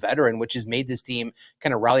go-to veteran, which has made this team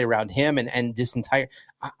kind of rally around him and this entire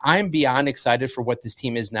 – I'm beyond excited for what this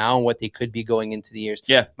team is now and what they could be going into the years.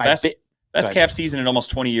 Yeah, best Cavs season in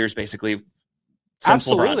almost 20 years, basically, since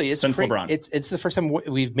Absolutely. LeBron. It's the first time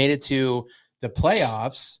we've made it to the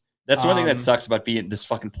playoffs. That's one thing that sucks about being this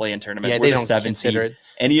fucking play-in tournament. Yeah, we're they the don't 7th consider seed. it.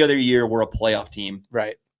 Any other year, we're a playoff team.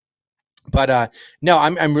 Right. But no,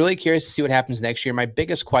 I'm really curious to see what happens next year. My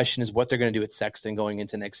biggest question is what they're going to do with Sexton going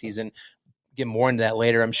into next season. Get more into that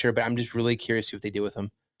later, I'm sure, but I'm just really curious to see what they do with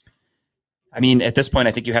him. I mean, at this point,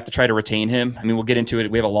 I think you have to try to retain him. I mean, we'll get into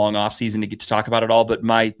it. We have a long offseason to get to talk about it all, but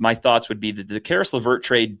my thoughts would be that the Karis LeVert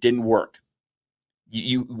trade didn't work.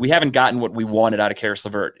 We haven't gotten what we wanted out of Karis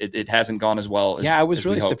LeVert. It hasn't gone as well as I was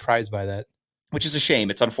really hoped. surprised by that. Which is a shame.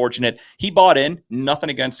 It's unfortunate. He bought in. Nothing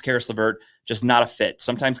against Karis LeVert, just not a fit.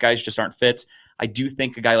 Sometimes guys just aren't fits. I do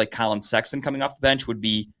think a guy like Colin Sexton coming off the bench would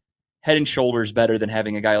be head and shoulders better than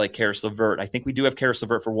having a guy like Karis LeVert. I think we do have Karis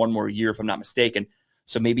LeVert for one more year, if I'm not mistaken.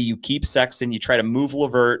 So maybe you keep Sexton, you try to move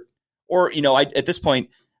LeVert, or at this point,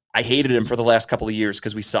 I hated him for the last couple of years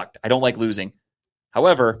because we sucked. I don't like losing.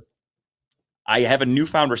 However, I have a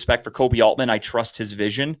newfound respect for Kobe Altman. I trust his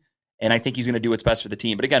vision, and I think he's going to do what's best for the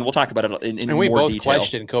team. But again, we'll talk about it in more detail. And we both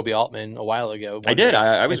questioned Kobe Altman a while ago. I did.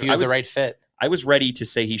 I was the right fit. I was ready to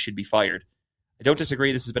say he should be fired. I don't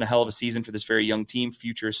disagree. This has been a hell of a season for this very young team.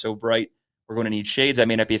 Future is so bright. We're going to need shades. I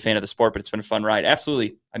may not be a fan of the sport, but it's been a fun ride.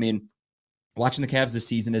 Absolutely. I mean, watching the Cavs this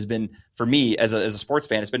season has been, for me as a sports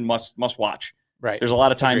fan, it's been must watch. Right. There's a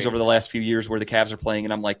lot of times over the last few years where the Cavs are playing,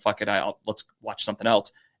 and I'm like, fuck it, let's watch something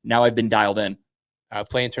else. Now I've been dialed in.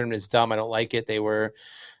 Playing tournament is dumb. I don't like it. They weren't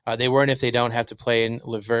if they don't have to play, and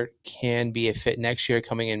LeVert can be a fit next year.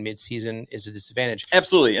 Coming in midseason is a disadvantage.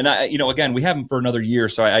 Absolutely. And again, we have him for another year,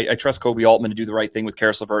 so I trust Kobe Altman to do the right thing with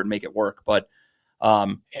Karis LeVert and make it work. But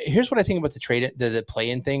here's what I think about the trade, the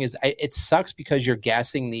play-in thing is it sucks because you're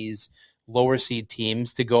gassing these lower seed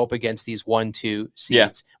teams to go up against these 1-2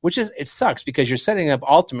 seeds, which it sucks because you're setting up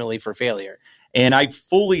ultimately for failure. And I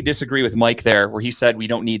fully disagree with Mike there, where he said we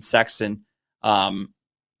don't need Sexton.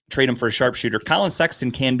 Trade him for a sharpshooter. Colin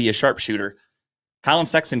Sexton can be a sharpshooter. Colin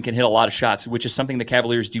Sexton can hit a lot of shots, which is something the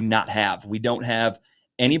Cavaliers do not have. We don't have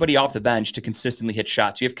anybody off the bench to consistently hit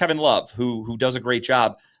shots. You have Kevin Love, who does a great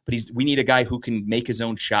job, but we need a guy who can make his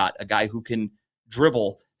own shot, a guy who can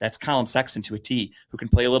dribble. That's Colin Sexton to a T, who can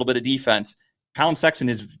play a little bit of defense. Colin Sexton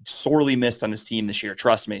is sorely missed on this team this year.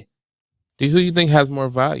 Trust me. Who do you think has more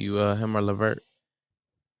value, him or LeVert?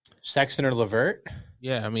 Sexton or LeVert?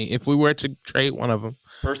 Yeah, I mean, if we were to trade one of them.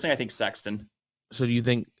 Personally, I think Sexton. So do you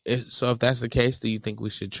think, if that's the case, do you think we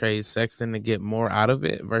should trade Sexton to get more out of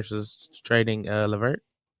it versus trading LeVert?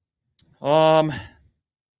 We only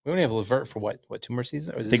have LeVert for what 2 more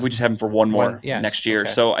seasons? I think we just have him for one more next year. Okay.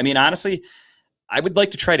 So, I mean, honestly, I would like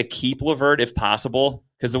to try to keep LeVert if possible,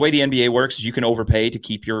 because the way the NBA works is you can overpay to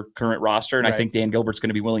keep your current roster, and I think Dan Gilbert's going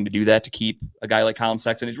to be willing to do that to keep a guy like Colin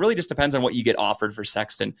Sexton. It really just depends on what you get offered for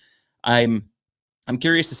Sexton. I'm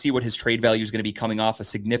curious to see what his trade value is going to be coming off a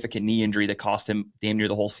significant knee injury that cost him damn near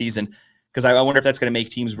the whole season. Because I wonder if that's going to make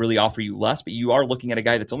teams really offer you less. But you are looking at a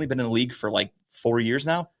guy that's only been in the league for like 4 years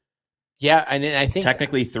now. Yeah, and I think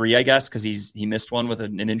technically 3, I guess, because he missed one with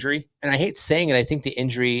an injury. And I hate saying it, I think the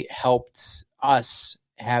injury helped us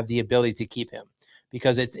have the ability to keep him,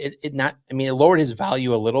 because it lowered his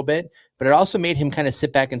value a little bit, but it also made him kind of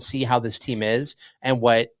sit back and see how this team is and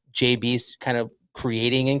what JB's kind of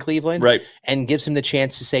creating in Cleveland, right? And gives him the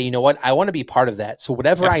chance to say, you know what, I want to be part of that. So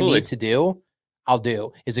whatever Absolutely. I need to do, I'll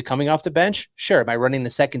do. Is it coming off the bench? Sure. Am I running the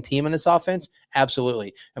second team on this offense?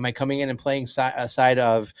 Absolutely. Am I coming in and playing side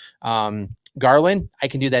of Garland? I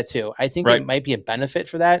can do that too. I think it might be a benefit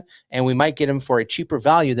for that, and we might get him for a cheaper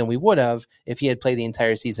value than we would have if he had played the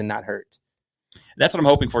entire season not hurt. That's what I'm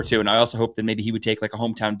hoping for too, and I also hope that maybe he would take like a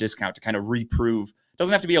hometown discount to kind of reprove. It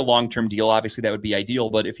doesn't have to be a long-term deal. Obviously, that would be ideal,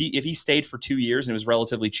 but if he stayed for 2 years and it was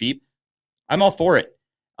relatively cheap, I'm all for it.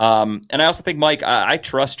 And I also think, Mike, I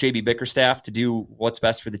trust JB Bickerstaff to do what's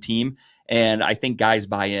best for the team. And I think guys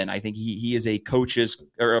buy in. I think he is a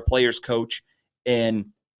player's coach. And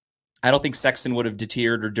I don't think Sexton would have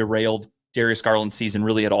deterred or derailed Darius Garland's season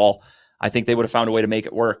really at all. I think they would have found a way to make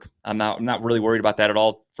it work. I'm not really worried about that at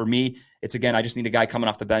all. For me, it's, again, I just need a guy coming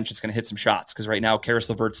off the bench that's going to hit some shots, because right now Karis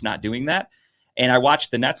LeVert's not doing that. And I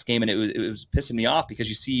watched the Nets game, and it was pissing me off, because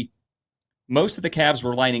you see most of the Cavs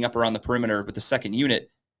were lining up around the perimeter with the second unit,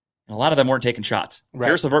 and a lot of them weren't taking shots.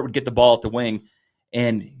 Right. Karis LeVert would get the ball at the wing,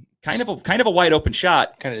 and kind of a wide open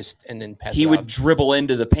shot, and then pass he would dribble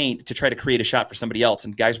into the paint to try to create a shot for somebody else,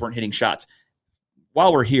 and guys weren't hitting shots.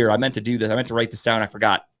 While we're here, I meant to do this. I meant to write this down. I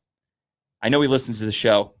forgot. I know he listens to the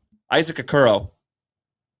show. Isaac Okoro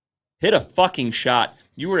hit a fucking shot.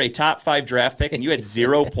 You were a top 5 draft pick, and you had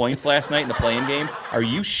 0 points last night in the play-in game. Are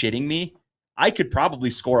you shitting me? I could probably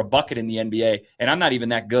score a bucket in the NBA, and I'm not even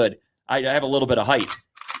that good. I have a little bit of height.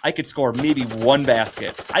 I could score maybe 1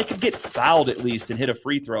 basket. I could get fouled at least and hit a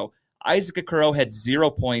free throw. Isaac Okoro had 0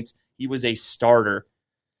 points. He was a starter.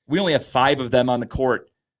 We only have 5 of them on the court.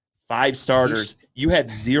 5 starters. You had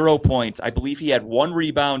 0 points. I believe he had 1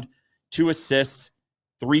 rebound, 2 assists,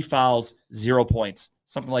 3 fouls, 0 points.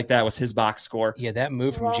 Something like that was his box score. Yeah, that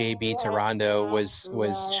move from JB to Rondo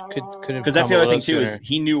could have, because that's the other thing too, is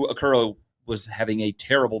he knew Okoro was having a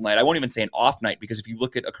terrible night. I won't even say an off night, because if you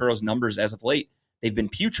look at Okoro's numbers as of late, they've been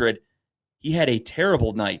putrid. He had a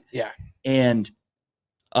terrible night. Yeah. And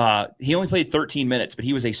he only played 13 minutes, but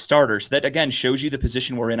he was a starter. So that, again, shows you the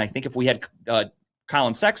position we're in. I think if we had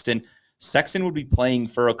Colin Sexton would be playing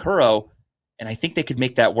for Okoro, and I think they could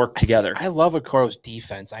make that work together. I love Okoro's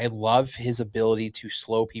defense. I love his ability to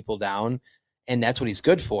slow people down, and that's what he's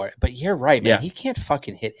good for. But you're right, man. Yeah. He can't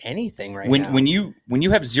fucking hit anything now. When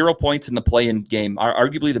you have 0 points in the play-in game,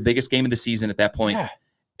 arguably the biggest game of the season at that point,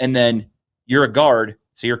 and then you're a guard,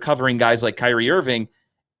 so you're covering guys like Kyrie Irving,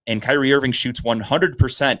 and Kyrie Irving shoots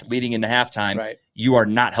 100% leading into halftime. Right. You are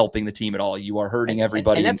not helping the team at all. You are hurting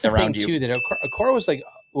everybody and that's around the thing you. Too, that Okoro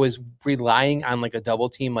was relying on like a double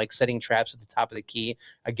team, like setting traps at the top of the key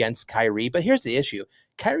against Kyrie. But here's the issue: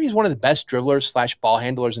 Kyrie's one of the best dribblers / ball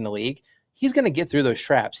handlers in the league. He's going to get through those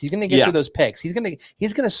traps. He's going to get through those picks. He's going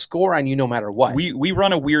to score on you no matter what. We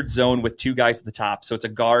run a weird zone with 2 guys at the top, so it's a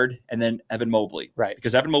guard and then Evan Mobley, right?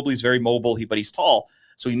 Because Evan Mobley is very mobile, but he's tall,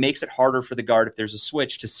 so he makes it harder for the guard if there's a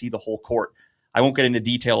switch to see the whole court. I won't get into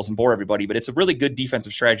details and bore everybody, but it's a really good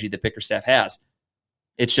defensive strategy that Bickerstaff has.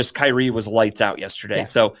 It's just Kyrie was lights out yesterday. Yeah.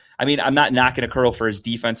 So, I mean, I'm not knocking Okoro for his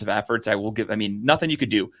defensive efforts. Nothing you could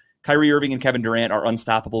do. Kyrie Irving and Kevin Durant are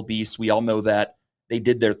unstoppable beasts. We all know that. They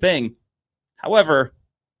did their thing. However,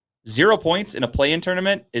 0 points in a play-in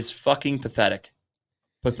tournament is fucking pathetic.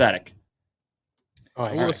 Pathetic.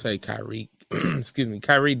 I will say Kyrie,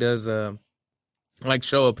 Kyrie does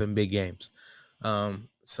show up in big games.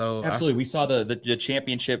 So absolutely, we saw the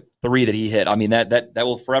championship 3 that he hit. I mean, that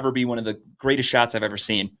will forever be one of the greatest shots I've ever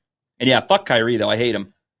seen. And yeah, fuck Kyrie though. I hate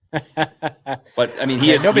him. But I mean,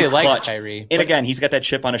 nobody likes clutch. Kyrie. And again, he's got that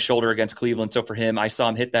chip on his shoulder against Cleveland. So for him, I saw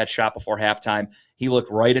him hit that shot before halftime. He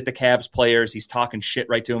looked right at the Cavs players. He's talking shit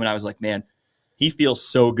right to him, and I was like, man, he feels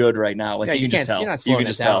so good right now. Like you can just tell. You're not slowing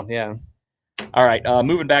it down. Yeah. All right,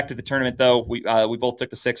 moving back to the tournament though, we both took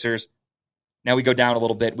the Sixers. Now we go down a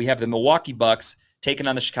little bit. We have the Milwaukee Bucks taking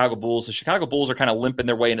on the Chicago Bulls. The Chicago Bulls are kind of limping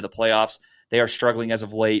their way into the playoffs. They are struggling as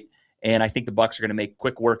of late, and I think the Bucks are going to make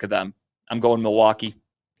quick work of them. I'm going Milwaukee.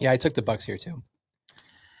 Yeah, I took the Bucks here too.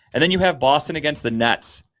 And then you have Boston against the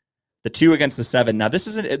Nets, the 2 against the 7. Now this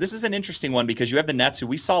is an interesting one, because you have the Nets, who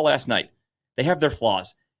we saw last night. They have their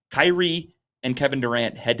flaws. Kyrie and Kevin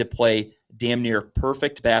Durant had to play damn near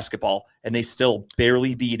perfect basketball, and they still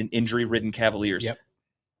barely beat an injury-ridden Cavaliers. Yep.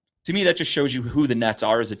 to me, that just shows you who the Nets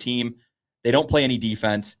are as a team. They don't play any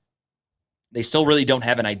defense. They still really don't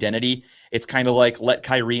have an identity. It's kind of like let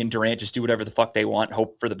Kyrie and Durant just do whatever the fuck they want,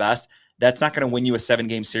 hope for the best. That's not going to win you a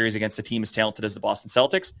 7-game series against a team as talented as the Boston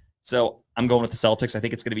Celtics. So I'm going with the Celtics. I don't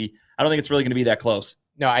think it's really going to be that close.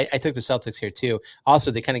 No, I took the Celtics here too.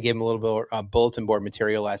 Also, they kind of gave him a little bit of bulletin board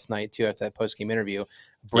material last night too after that post-game interview.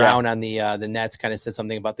 Brown on the Nets kind of said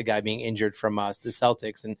something about the guy being injured from the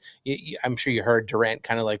Celtics, and I'm sure you heard Durant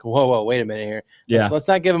kind of like, whoa, wait a minute here. Let's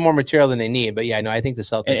not give him more material than they need. But yeah, no, I think the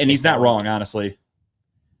Celtics. And he's not wrong, honestly.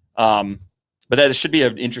 But that should be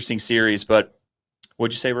an interesting series. But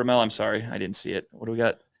what'd you say, Ramel? I'm sorry, I didn't see it. What do we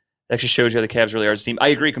got? That actually shows you how the Cavs really are as a team. I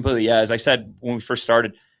agree completely. Yeah, as I said when we first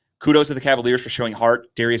started, kudos to the Cavaliers for showing heart.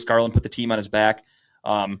 Darius Garland put the team on his back.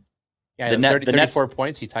 The 34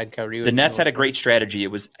 points. He tied Kyrie. The Nets had a great strategy.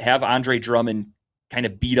 It was have Andre Drummond kind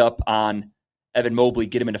of beat up on Evan Mobley,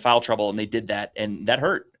 get him into foul trouble, and they did that, and that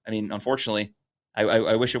hurt. I mean, unfortunately,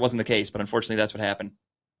 I wish it wasn't the case, but unfortunately, that's what happened.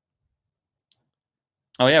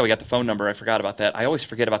 Oh, yeah, we got the phone number. I forgot about that. I always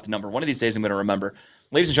forget about the number. One of these days I'm going to remember.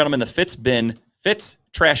 Ladies and gentlemen, the Fitz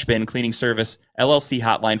Trash Bin Cleaning Service, LLC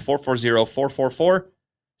hotline,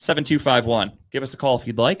 440-444-7251. Give us a call if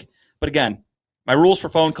you'd like. But again, my rules for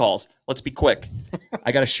phone calls. Let's be quick.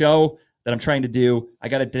 I got a show that I'm trying to do. I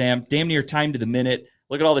got a damn near time to the minute.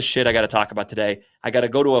 Look at all the shit I got to talk about today. I got to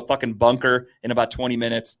go to a fucking bunker in about 20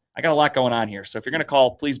 minutes. I got a lot going on here. So if you're going to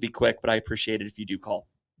call, please be quick, but I appreciate it if you do call.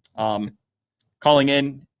 Calling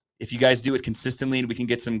in, if you guys do it consistently and we can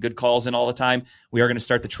get some good calls in all the time, we are going to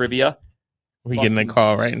start the trivia. We're getting a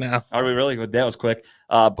call right now. Are we really? That was quick.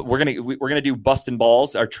 But we're gonna do Bustin'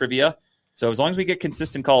 Balls, our trivia. So as long as we get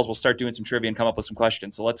consistent calls, we'll start doing some trivia and come up with some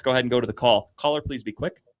questions. So let's go ahead and go to the call. Caller, please be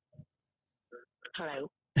quick. Hello.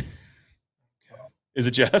 Is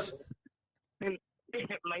it Jess? It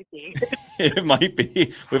might be. It might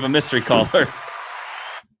be. We have a mystery caller.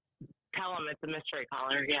 Tell him it's a mystery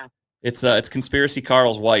caller. Yeah. It's Conspiracy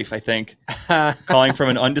Carl's wife, I think, calling from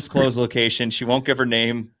an undisclosed location. She won't give her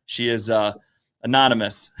name. She is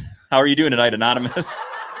anonymous. How are you doing tonight, Anonymous?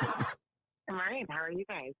 All right. How are you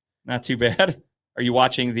guys? Not too bad. Are you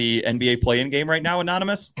watching the NBA play-in game right now,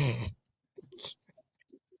 Anonymous?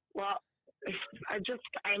 Well, I'm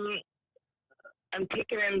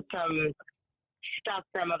taking in some stuff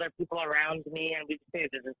from other people around me, and we just need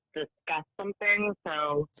to discuss something.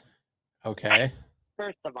 So, okay.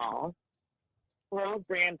 First of all, Terrell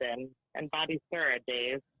Brandon and Bobby Sura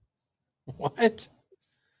days. What?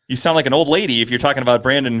 You sound like an old lady if you're talking about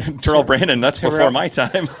Terrell Brandon. That's before my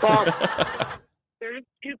time. Well, there's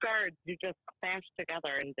two guards who just clashed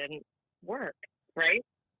together and didn't work, right?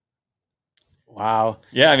 Wow.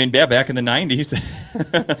 Yeah, I mean, back in the 90s.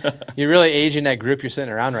 You're really aging that group you're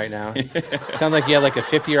sitting around right now. Sounds like you have like a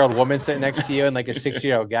 50-year-old woman sitting next to you and like a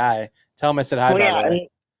 60-year-old guy. Tell him I said hi, by the way.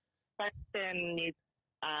 Sexton needs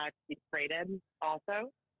to be traded also.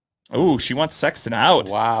 Oh, she wants Sexton out.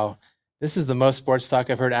 Wow. This is the most sports talk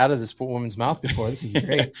I've heard out of this woman's mouth before. This is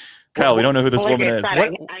great. Kyle, we don't know who this woman is. I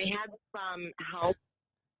had some help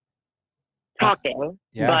talking,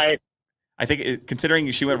 but I think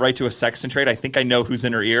considering she went right to a Sexton trade, I think I know who's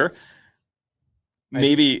in her ear.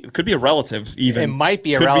 Maybe it could be a relative. Even it might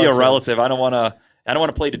be a relative. I don't want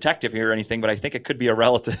to play detective here or anything, but I think it could be a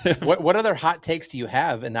relative. What other hot takes do you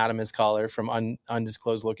have, anonymous caller from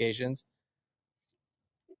undisclosed locations?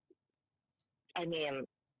 I mean,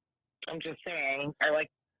 I'm just saying, I like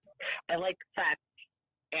sex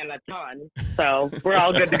and a ton, so we're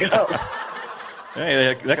all good to go.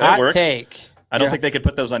 Hey, that hot works. Take. I don't think they could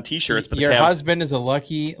put those on T-shirts. But your husband is a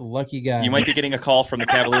lucky guy. You might be getting a call from the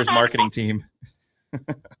Cavaliers marketing team.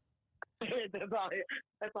 That's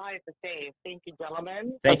all I have to say. Thank you,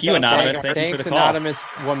 gentlemen. Thank you, Anonymous. Thanks, you for the call. Anonymous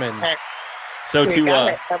woman. So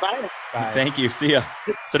Bye-bye. Thank you. See ya.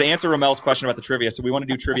 So to answer Romel's question about the trivia, so we want to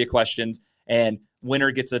do trivia questions, and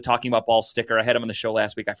winner gets a Talking About Ball sticker. I had him on the show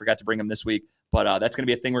last week. I forgot to bring him this week, but that's going to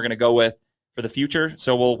be a thing we're going to go with for the future.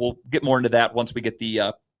 So we'll get more into that once we get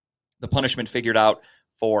the punishment figured out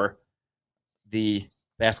for the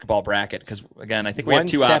basketball bracket. Because again, I think we have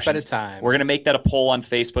two options. One step at a time. We're going to make that a poll on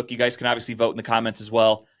Facebook. You guys can obviously vote in the comments as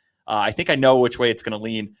well. I think I know which way it's going to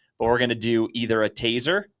lean, but we're going to do either a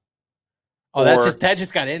taser. Oh, that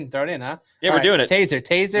just got thrown in, huh? Yeah, we're doing it.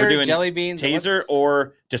 Taser, jelly beans. Taser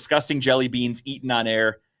or disgusting jelly beans eaten on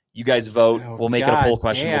air. You guys vote. We'll make it a poll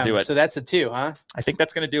question. Damn. We'll do it. So that's a 2, huh? I think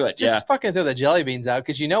that's going to do it. Just fucking throw the jelly beans out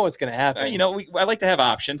because you know what's going to happen. I like to have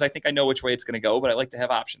options. I think I know which way it's going to go, but I like to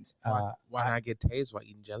have options. Why not get tased while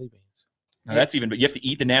eating jelly beans? No, that's even. But you have to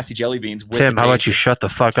eat the nasty jelly beans. With Tim, the how about you shut the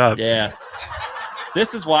fuck up? Yeah.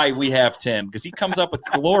 This is why we have Tim, because he comes up with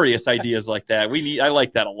glorious ideas like that. I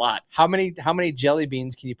like that a lot. How many jelly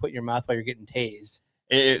beans can you put in your mouth while you're getting tased?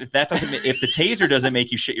 If the taser doesn't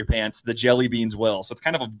make you shit your pants, the jelly beans will. So it's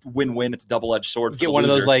kind of a win-win. It's a double-edged sword. Get one of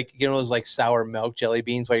those like sour milk jelly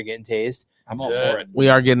beans while you're getting tased. I'm all for it. We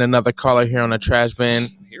are getting another caller here on the trash bin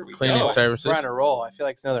cleaning services. We're on a roll. I feel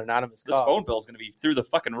like it's another anonymous call. This phone bill is going to be through the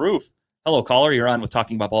fucking roof. Hello, caller. You're on with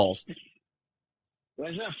Talking About Balls.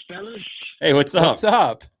 What's up, fellas? Hey, what's up? What's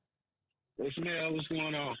up? What's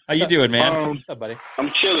going on? How you doing, man? What's up, buddy?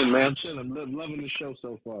 I'm chilling, man. I'm chilling. Loving the show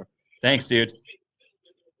so far. Thanks, dude.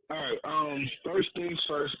 All right. First things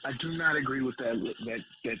first. I do not agree with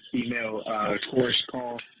that female chorus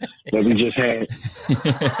call that we just had.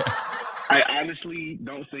 I honestly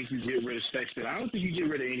don't think you get rid of Sexton. I don't think you get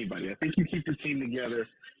rid of anybody. I think you keep the team together.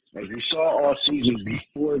 As we saw all season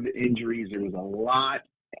before the injuries, there was a lot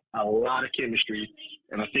of chemistry,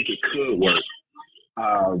 and I think it could work.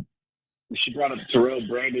 She brought up Terrell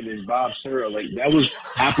Brandon and Bob Sura. Like, that was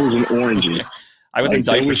apples and oranges. I was in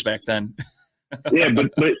diapers back then. Yeah, but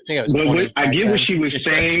I get what she was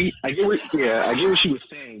saying. I get what she was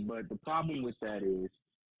saying. But the problem with that is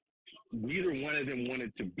neither one of them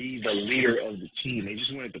wanted to be the leader of the team. They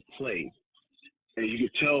just wanted to play. And you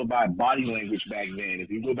could tell by body language back then. If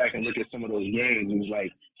you go back and look at some of those games, it was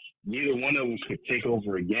like neither one of them could take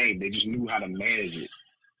over a game. They just knew how to manage it.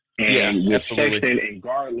 And with Sexton and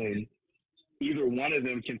Garland, either one of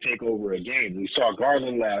them can take over a game. We saw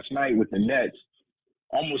Garland last night with the Nets.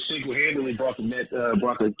 Almost single-handedly brought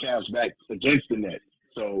the Cavs back against the Nets.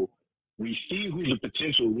 So we see who the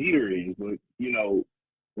potential leader is, but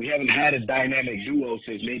we haven't had a dynamic duo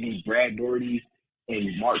since maybe Brad Daugherty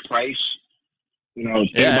and Mark Price.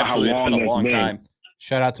 Absolutely. It's been a long time.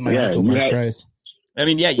 Shout out to my uncle, Mark Price. I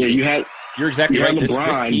mean, you're exactly right. LeBron,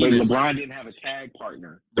 this team but is LeBron didn't have a tag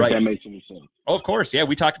partner. If right. That makes any sense. Oh, of course. Yeah,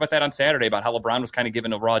 we talked about that on Saturday about how LeBron was kind of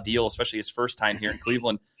given a raw deal, especially his first time here in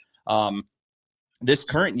Cleveland. This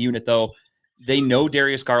current unit, though, they know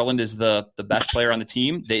Darius Garland is the best player on the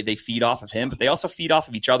team. They feed off of him, but they also feed off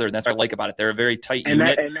of each other, and that's what I like about it. They're a very tight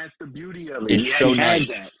unit. And that's the beauty of it. It's so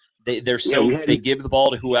nice. They give the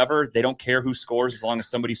ball to whoever. They don't care who scores as long as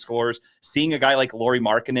somebody scores. Seeing a guy like Lauri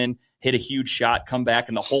Markkanen hit a huge shot, come back,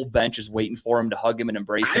 and the whole bench is waiting for him to hug him and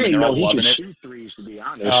embrace him, and they're all loving it. Shoot threes, to be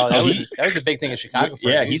honest. Oh, that was a big thing in Chicago.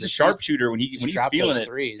 Yeah, he's a sharpshooter when he's feeling it.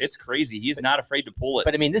 Threes. It's crazy. He's not afraid to pull it.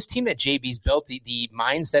 But I mean, this team that JB's built, the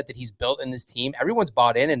mindset that he's built in this team, everyone's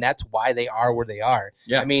bought in, and that's why they are where they are.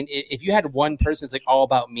 Yeah. I mean, if you had one person that's like all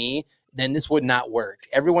about me, then this would not work.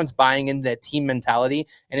 Everyone's buying into that team mentality,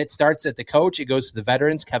 and it starts at the coach. It goes to the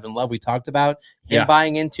veterans. Kevin Love, we talked about him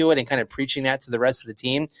buying into it and kind of preaching that to the rest of the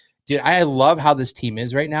team. Dude, I love how this team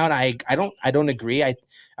is right now, and I don't agree. I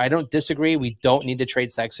don't disagree. We don't need to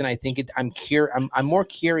trade Sexton. I think I'm more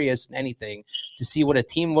curious than anything to see what a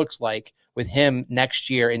team looks like with him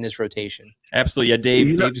next year in this rotation. Absolutely, yeah.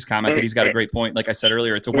 Dave just commented. He's got a great point. Like I said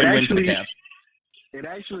earlier, it's a win-win for the Cavs. It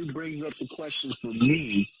actually brings up the question for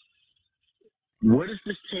me. What does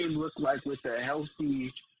this team look like with a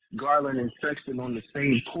healthy Garland and Sexton on the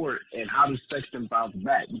same court, and how does Sexton bounce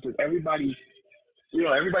back? Because everybody's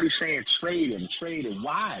saying trade him.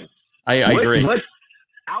 Why? I agree. What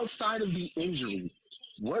outside of the injury,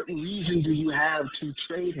 what reason do you have to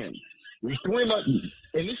trade him? We threw him up,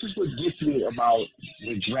 and this is what gets me about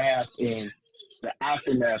the draft and the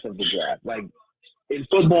aftermath of the draft. Like in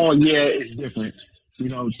football, it's different.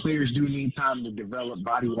 Players do need time to develop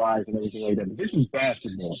body-wise and everything like that. But this is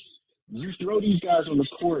basketball. You throw these guys on the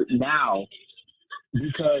court now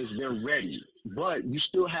because they're ready. But you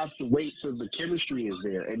still have to wait till the chemistry is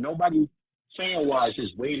there. And nobody, fan-wise, has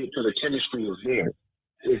waited till the chemistry is there.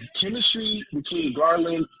 If chemistry between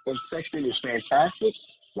Garland and Sexton is fantastic,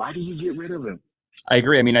 why do you get rid of him? I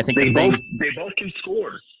agree. I mean, I think they both can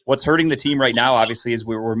score. What's hurting the team right now, obviously, is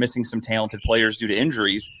we're missing some talented players due to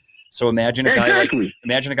injuries. So imagine a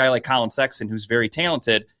guy like Colin Sexton, who's very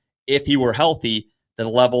talented. If he were healthy, the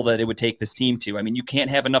level that it would take this team to. I mean, you can't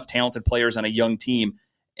have enough talented players on a young team.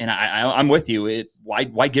 And I'm with you. Why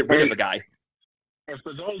get rid of a guy? And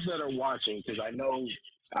for those that are watching, because I know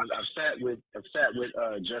I've sat with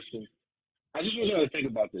Justin, I just want you to think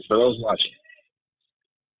about this. For those watching,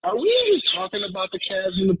 are we even talking about the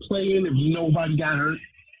Cavs in the play-in if nobody got hurt?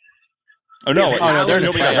 Oh no! They're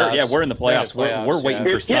nobody got hurt. Yeah, we're in the playoffs. We're waiting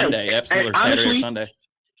for Sunday, absolutely, Saturday or Sunday.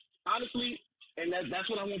 Honestly, and that's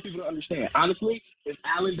what I want people to understand. Honestly, if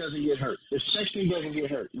Allen doesn't get hurt, if Sexton doesn't get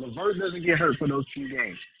hurt, LeVert doesn't get hurt for those 2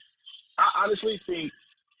 games, I honestly think,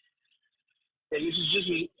 and this is just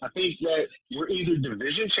me, I think that we're either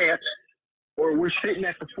division champs or we're sitting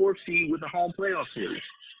at the 4th seed with the home playoff series.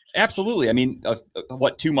 Absolutely. I mean,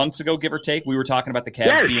 2 months ago, give or take, we were talking about the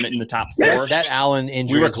Cavs being in the top 4. That Allen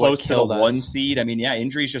injury, we were close to the us. 1 seed. I mean, yeah,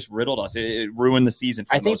 injuries just riddled us. It ruined the season.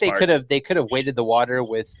 For I the think most they part. could have weighted the water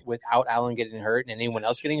without Allen getting hurt and anyone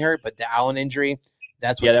else getting hurt, but the Allen injury,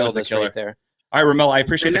 that's what killed us right there. All right, Ramel, I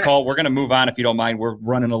appreciate the call. We're going to move on if you don't mind. We're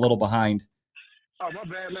running a little behind. Oh, my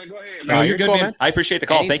bad, man. Go ahead, man. No, you're good, cool, man. I appreciate the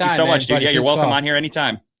call. Anytime, thank you so much, dude. buddy, Yeah, you're welcome call. on here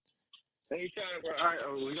anytime. Anytime. All right,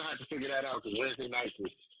 we're going to have to figure that out because Wednesday nights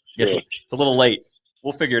is... It's a little late.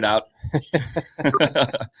 We'll figure it out.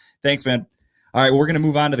 Thanks, man. All right, we're going to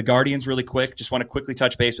move on to the Guardians really quick. Just want to quickly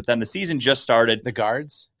touch base with them. The season just started. The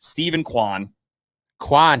guards? Steven Kwan.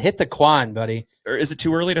 Hit the Quan, buddy. Or is it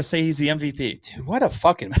too early to say he's the MVP? Dude, what a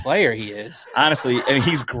fucking player he is. Honestly, I mean,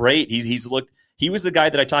 he's great. He was the guy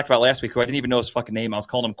that I talked about last week who I didn't even know his fucking name. I was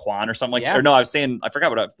calling him Quan or something like that. Or no, I was saying, I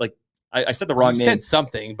forgot what I was like. I said the wrong name. Said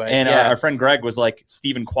something, but and our friend Greg was like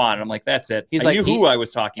Steven Kwan, and I'm like, that's it. I knew who I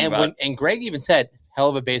was talking about. And Greg even said, "Hell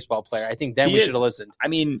of a baseball player." I think then we should have listened. I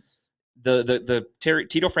mean, the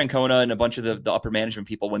Tito Francona and a bunch of the upper management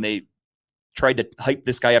people, when they tried to hype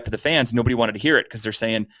this guy up to the fans, nobody wanted to hear it because they're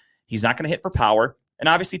saying he's not going to hit for power. And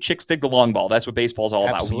obviously, chicks dig the long ball. That's what baseball's all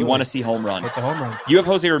about. You want to see home runs. Hit the home run. You have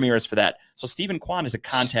Jose Ramirez for that. So Steven Kwan is a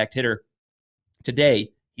contact hitter. Today,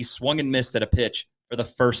 he swung and missed at a pitch for the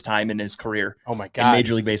first time in his career. Oh my God! In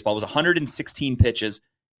Major League Baseball, it was 116 pitches.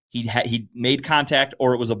 He made contact,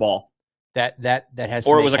 or it was a ball. That has,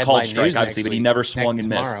 or it was a called strike, obviously, but he never swung and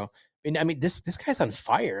missed. I mean, this guy's on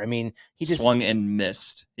fire. I mean, he just swung and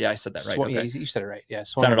missed. Yeah, I said that right. Okay. Yeah, you said it right. Yeah,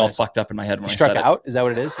 sounded all fucked up in my head when I struck said it. out. Is that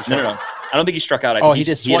what it is? No. I don't think he struck out. He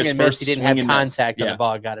just swung and missed. He didn't have contact on the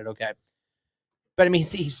ball. Got it. Okay. But I mean,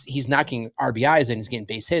 he's knocking RBIs and he's getting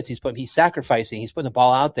base hits. He's sacrificing. He's putting the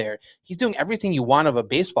ball out there. He's doing everything you want of a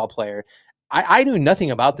baseball player. I knew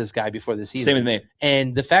nothing about this guy before the season. Same with me.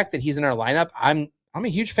 And the fact that he's in our lineup, I'm a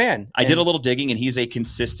huge fan. I did a little digging, and he's a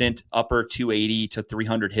consistent upper 280 to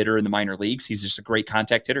 300 hitter in the minor leagues. He's just a great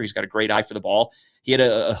contact hitter. He's got a great eye for the ball. He had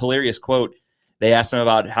a hilarious quote. They asked him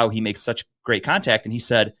about how he makes such great contact, and he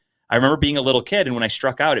said, "I remember being a little kid, and when I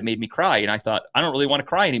struck out, it made me cry. And I thought, I don't really want to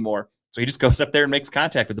cry anymore." So he just goes up there and makes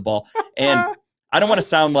contact with the ball. And I don't want to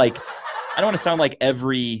sound like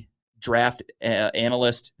every draft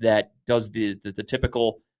analyst that does the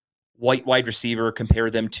typical white wide receiver, compare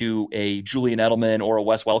them to a Julian Edelman or a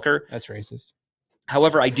Wes Welker. That's racist.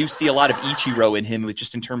 However, I do see a lot of Ichiro in him,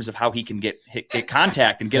 just in terms of how he can get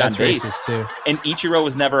contact and get on base. Too. And Ichiro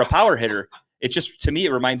was never a power hitter. It just, to me,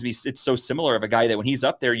 it reminds me, it's so similar of a guy that when he's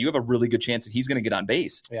up there, you have a really good chance that he's going to get on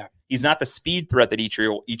base. Yeah. He's not the speed threat that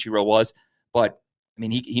Ichiro was, but I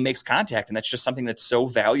mean, he makes contact, and that's just something that's so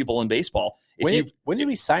valuable in baseball. When did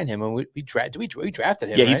we sign him? When we drafted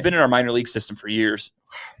him? Yeah, he's been in our minor league system for years.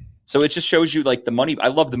 So it just shows you like the money. I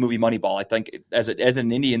love the movie Moneyball. I think as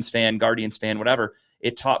an Indians fan, Guardians fan, whatever,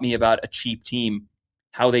 it taught me about a cheap team,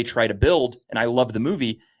 how they try to build. And I love the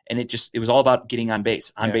movie. And it was all about getting on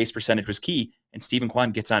base. On base percentage was key. And Steven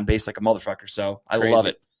Kwan gets on base like a motherfucker. So I love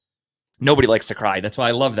it. Nobody likes to cry. That's why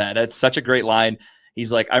I love that. That's such a great line.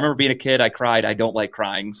 He's like, I remember being a kid, I cried. I don't like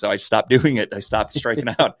crying. So I stopped doing it. I stopped striking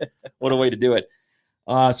out. What a way to do it.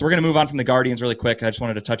 So we're going to move on from the Guardians really quick. I just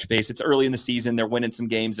wanted to touch base. It's early in the season. They're winning some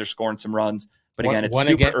games. They're scoring some runs. But again, it's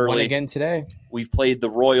super early. One again today. We've played the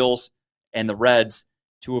Royals and the Reds,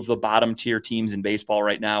 two of the bottom tier teams in baseball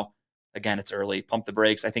right now. Again, it's early. Pump the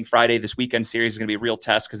brakes. I think Friday, this weekend series is going to be a real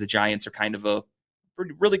test because the Giants are kind of a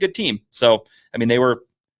really good team. So, I mean, they were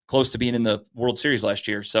close to being in the World Series last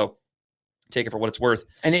year. So take it for what it's worth.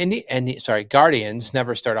 And Guardians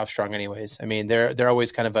never start off strong anyways. I mean, they're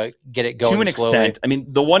always kind of a get it going to an slowly. extent. I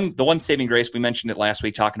mean, the one saving grace, we mentioned it last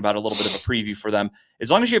week, talking about a little bit of a preview for them.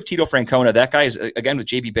 As long as you have Tito Francona, that guy is, again, with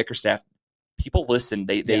JB Bickerstaff, people listen.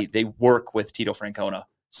 They work with Tito Francona.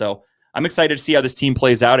 So I'm excited to see how this team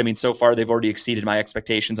plays out. I mean, so far they've already exceeded my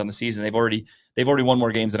expectations on the season. They've already won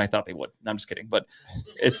more games than I thought they would. No, I'm just kidding, but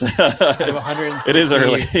it's it is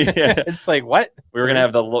early. Yeah. It's like, what? We were going to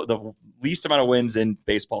have the least amount of wins in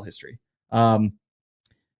baseball history. And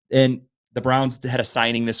the Browns had a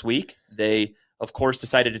signing this week. They, of course,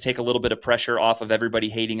 decided to take a little bit of pressure off of everybody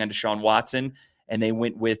hating on Deshaun Watson, and they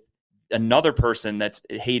went with another person that's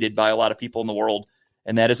hated by a lot of people in the world,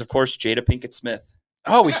 and that is, of course, Jada Pinkett Smith.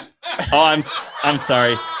 Oh, I'm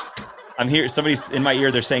sorry. I'm here. Somebody's in my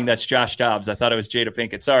ear. They're saying that's Josh Dobbs. I thought it was Jada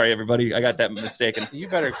Pinkett. Sorry, everybody. I got that mistaken. You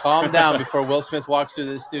better calm down before Will Smith walks through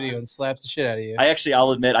the studio and slaps the shit out of you.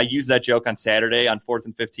 I'll admit, I used that joke on Saturday on 4th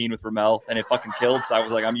and 15 with Ramel, and it fucking killed. So I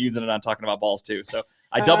was like, I'm using it on talking about balls too. So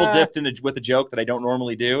I double dipped with a joke that I don't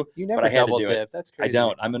normally do. You never but I had double to do dip. It. That's crazy. I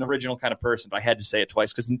don't. I'm an original kind of person, but I had to say it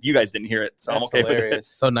twice because you guys didn't hear it, so That's I'm okay hilarious. with it.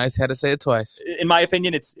 So Nice had to say it twice. In my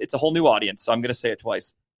opinion, it's a whole new audience, so I'm going to say it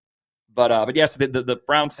twice. But yes, the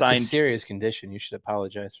Browns signed. It's a serious condition. You should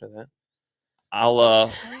apologize for that. I'll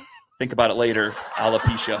think about it later.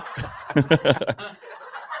 Alopecia.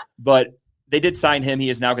 But they did sign him. He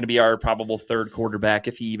is now going to be our probable third quarterback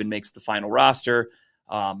if he even makes the final roster.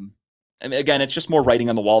 And again, it's just more writing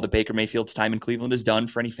on the wall that Baker Mayfield's time in Cleveland is done.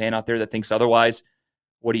 For any fan out there that thinks otherwise,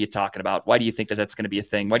 what are you talking about? Why do you think that that's going to be a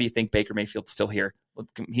thing? Why do you think Baker Mayfield's still here?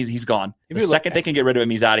 He's gone. The second they can get rid of him,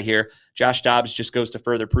 he's out of here. Josh Dobbs just goes to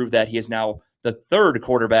further prove that he is now the third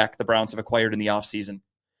quarterback the Browns have acquired in the offseason.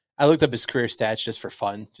 I looked up his career stats just for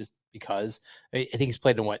fun, just because. I think he's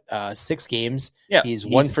played in 6 games. Yeah, he's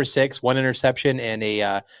 1 for 6, 1 interception, and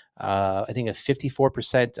I think a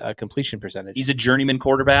 54% completion percentage. He's a journeyman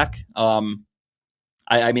quarterback.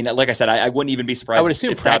 I mean, like I said, I wouldn't even be surprised. I would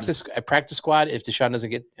assume practice squad if Deshaun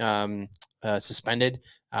doesn't get suspended.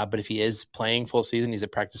 But if he is playing full season, he's a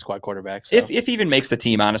practice squad quarterback. So. If he even makes the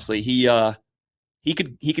team, honestly, he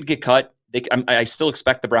could get cut. I still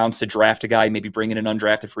expect the Browns to draft a guy, maybe bring in an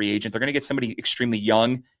undrafted free agent. They're going to get somebody extremely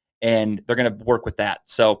young, and they're going to work with that.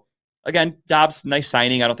 So, again, Dobbs, nice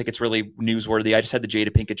signing. I don't think it's really newsworthy. I just had the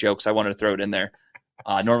Jada Pinkett joke, so I wanted to throw it in there.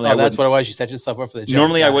 Normally, that's what it was. You set yourself up for the joke.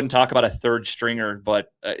 Normally, I wouldn't talk about a third stringer,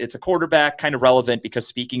 but it's a quarterback, kind of relevant because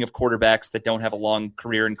speaking of quarterbacks that don't have a long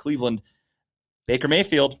career in Cleveland, Baker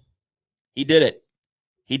Mayfield, he did it.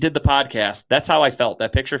 He did the podcast. That's how I felt.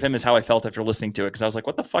 That picture of him is how I felt after listening to it because I was like,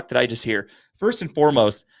 what the fuck did I just hear? First and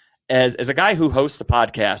foremost, as a guy who hosts the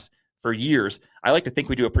podcast for years, I like to think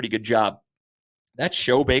we do a pretty good job. That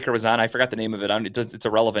show Baker was on, I forgot the name of it. It's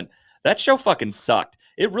irrelevant. That show fucking sucked.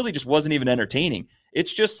 It really just wasn't even entertaining.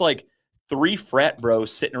 It's just like 3 frat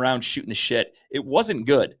bros sitting around shooting the shit. It wasn't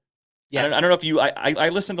good. Yeah. I don't know if you, I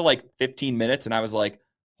listened to like 15 minutes and I was like,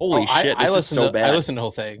 holy shit, this is so bad. I listened to the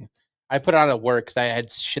whole thing. I put it on at work because I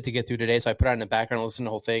had shit to get through today. So I put it on in the background and listened to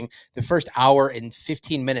the whole thing. The first hour and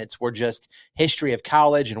 15 minutes were just history of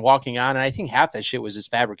college and walking on. And I think half that shit was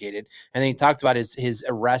just fabricated. And then he talked about his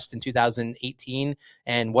arrest in 2018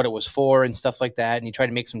 and what it was for and stuff like that. And he tried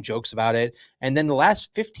to make some jokes about it. And then the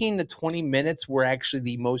last 15 to 20 minutes were actually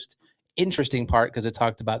the most interesting part because it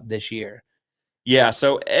talked about this year. Yeah.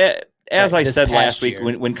 So as I said last week,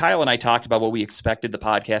 when Kyle and I talked about what we expected the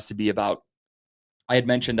podcast to be about, I had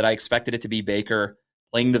mentioned that I expected it to be Baker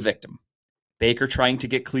playing the victim, Baker trying to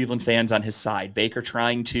get Cleveland fans on his side, Baker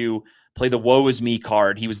trying to play the woe is me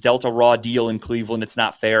card. He was dealt a raw deal in Cleveland. It's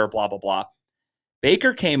not fair, blah, blah, blah.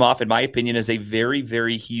 Baker came off, in my opinion, as a very,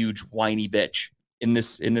 very huge whiny bitch in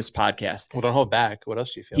this podcast. Well, don't hold back. What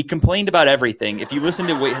else do you feel? He complained about everything. If you listen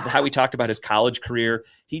to how he talked about his college career,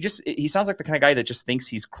 he sounds like the kind of guy that just thinks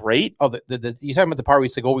he's great. Oh, you talking about the part where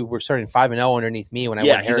he's like, oh, we were starting 5-0 underneath me when I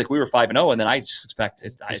went. He's like, we were 5-0, and then I just expect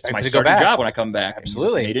it's my starting job when I come back.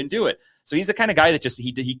 Absolutely, they didn't do it. So he's the kind of guy that just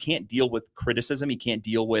he can't deal with criticism. He can't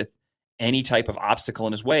deal with any type of obstacle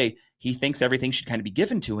in his way. He thinks everything should kind of be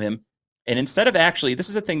given to him. And instead of actually, this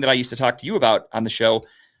is a thing that I used to talk to you about on the show.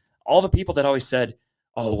 All the people that always said,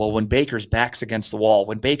 oh, well, when Baker's back's against the wall,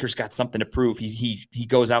 when Baker's got something to prove, he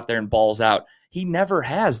goes out there and balls out. He never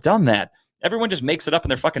has done that. Everyone just makes it up in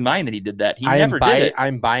their fucking mind that he did that. He never did it.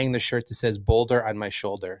 I'm buying the shirt that says Boulder on my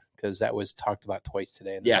shoulder because that was talked about twice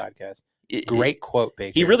today in the podcast. Great quote,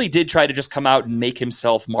 Baker. He really did try to just come out and make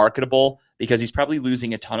himself marketable because he's probably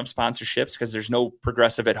losing a ton of sponsorships because there's no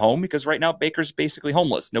progressive at home because right now Baker's basically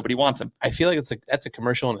homeless. Nobody wants him. I feel like that's a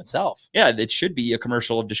commercial in itself. Yeah, it should be a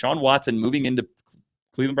commercial of Deshaun Watson moving into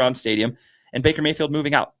Cleveland Browns Stadium and Baker Mayfield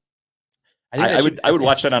moving out. I would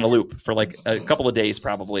watch that on a loop for like a couple of days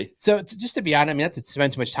probably. So just to be honest, I mean, not to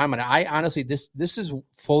spend too much time on it. I honestly, this is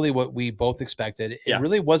fully what we both expected. It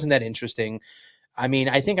really wasn't that interesting. I mean,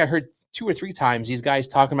 I think I heard 2 or 3 times these guys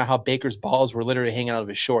talking about how Baker's balls were literally hanging out of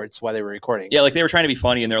his shorts while they were recording. Yeah, like they were trying to be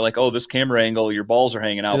funny, and they're like, "Oh, this camera angle, your balls are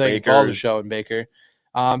hanging out, Baker." Balls are showing, Baker.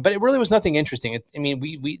 But it really was nothing interesting. I mean,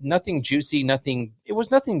 we nothing juicy, nothing. It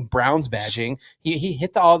was nothing Browns bashing. He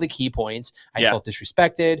hit all the key points. I felt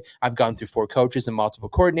disrespected. I've gone through 4 coaches and multiple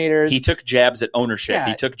coordinators. He took jabs at ownership. Yeah.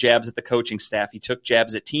 He took jabs at the coaching staff. He took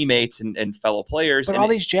jabs at teammates and fellow players. But all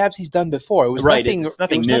these jabs he's done before. It was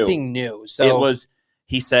nothing new. So it was.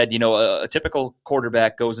 He said, a typical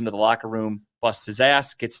quarterback goes into the locker room, busts his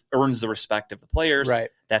ass, earns the respect of the players. Right.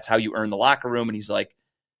 That's how you earn the locker room. And he's like,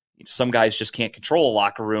 some guys just can't control a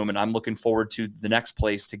locker room, and I'm looking forward to the next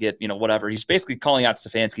place to get, whatever. He's basically calling out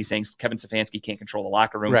Stefanski, saying Kevin Stefanski can't control the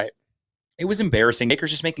locker room. Right. It was embarrassing.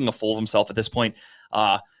 Baker's just making a fool of himself at this point.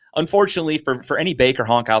 Unfortunately, for any Baker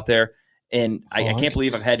honk out there, And I can't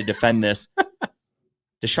believe I've had to defend this.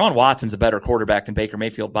 Deshaun Watson's a better quarterback than Baker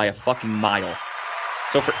Mayfield by a fucking mile.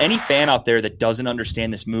 So for any fan out there that doesn't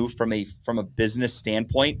understand this move from a business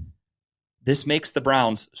standpoint, this makes the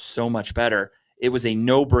Browns so much better. It was a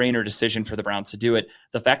no-brainer decision for the Browns to do it.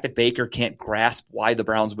 The fact that Baker can't grasp why the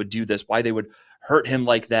Browns would do this, why they would hurt him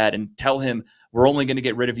like that and tell him, we're only going to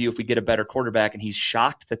get rid of you if we get a better quarterback, and he's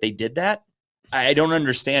shocked that they did that. I don't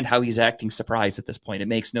understand how he's acting surprised at this point. It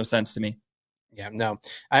makes no sense to me. Yeah, no,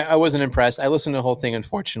 I wasn't impressed. I listened to the whole thing,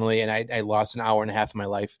 unfortunately, and I lost an hour and a half of my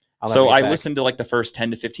life. So I listened to like the first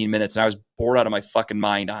 10 to 15 minutes, and I was bored out of my fucking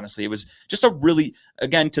mind, honestly. It was just a really,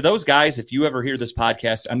 again, to those guys, if you ever hear this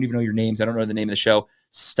podcast, I don't even know your names. I don't know the name of the show.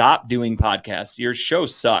 Stop doing podcasts. Your show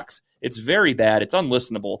sucks. It's very bad. It's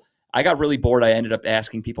unlistenable. I got really bored. I ended up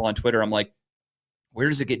asking people on Twitter, I'm like, where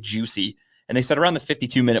does it get juicy? And they said around the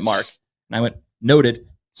 52-minute mark. And I went, noted.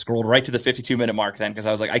 Scrolled right to the 52-minute mark then because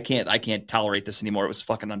I was like, I can't tolerate this anymore. It was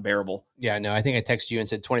fucking unbearable. Yeah, no, I think I texted you and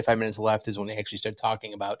said 25 minutes left is when they actually started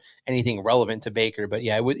talking about anything relevant to Baker. But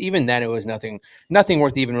yeah, even then it was nothing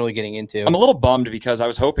worth even really getting into. I'm a little bummed because I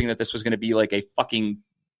was hoping that this was going to be like a fucking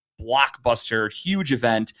blockbuster, huge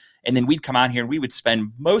event. And then we'd come on here and we would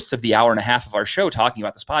spend most of the hour and a half of our show talking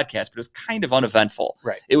about this podcast, but it was kind of uneventful.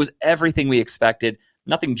 Right. It was everything we expected.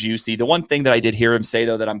 Nothing juicy. The one thing that I did hear him say,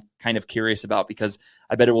 though, that I'm kind of curious about because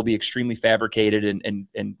I bet it will be extremely fabricated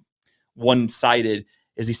and one-sided,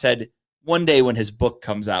 is he said one day when his book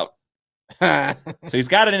comes out. So he's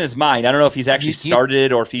got it in his mind. I don't know if he's actually started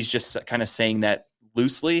it or if he's just kind of saying that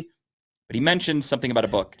loosely, but he mentioned something about a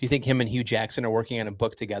book. Do you think him and Hugh Jackson are working on a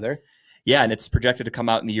book together? Yeah, and it's projected to come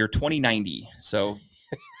out in the year 2090. So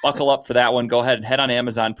buckle up for that one. Go ahead and head on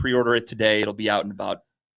Amazon, pre-order it today. It'll be out in about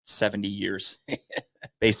 70 years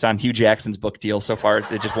based on Hugh Jackson's book deal. So far,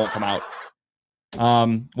 it just won't come out.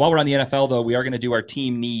 While we're on the NFL, though, we are going to do our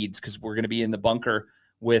team needs because we're going to be in the bunker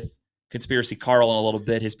with Conspiracy Carl in a little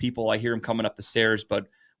bit. His people, I hear him coming up the stairs, but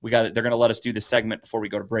they're going to let us do the segment before we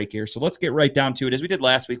go to break here. So let's get right down to it. As we did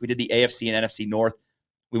last week, we did the AFC and NFC North.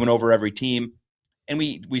 We went over every team, and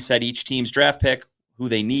we said each team's draft pick, who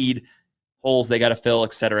they need, holes they got to fill,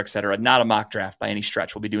 et cetera, et cetera. Not a mock draft by any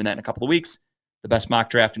stretch. We'll be doing that in a couple of weeks. The best mock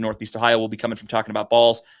draft in Northeast Ohio will be coming from Talking About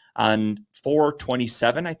Balls on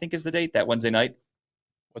 4/27, I think is the date, that Wednesday night.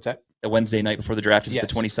 What's that? The Wednesday night before the draft is the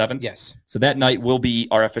 27th? Yes. So that night will be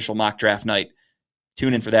our official mock draft night.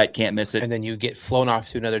 Tune in for that. Can't miss it. And then you get flown off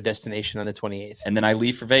to another destination on the 28th. And then I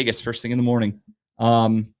leave for Vegas first thing in the morning.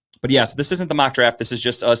 But yeah, so this isn't the mock draft. This is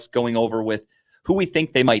just us going over with who we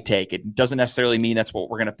think they might take. It doesn't necessarily mean that's what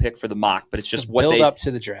we're going to pick for the mock, but it's just build up to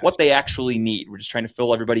the draft. What they actually need. We're just trying to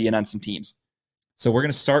fill everybody in on some teams. So we're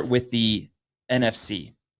going to start with the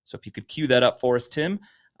NFC. So if you could cue that up for us, Tim,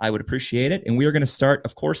 I would appreciate it. And we are going to start,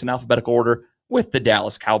 of course, in alphabetical order with the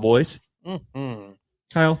Dallas Cowboys. Mm-hmm.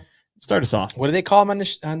 Kyle, start us off. What do they call them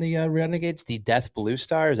on the Renegades? The Death Blue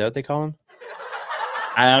Star? Is that what they call them?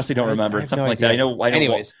 I honestly don't remember. It's something like that. I know.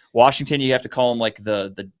 Anyways, Washington, you have to call them like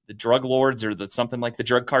the drug lords or something like the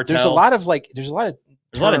drug cartel. There's a lot of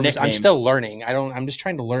nicknames. I'm still learning. I'm just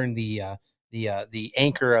trying to learn the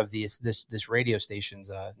anchor of this radio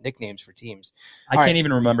station's nicknames for teams. I can't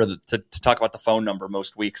even remember to talk about the phone number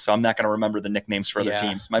most weeks, so I'm not going to remember the nicknames for other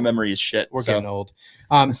teams. My memory is shit. We're getting old.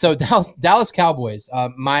 So Dallas Cowboys.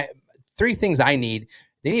 My three things I need.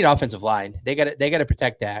 They need offensive line. They got to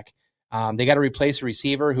protect Dak. They got to replace a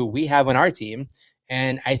receiver who we have on our team.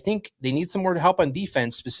 And I think they need some more help on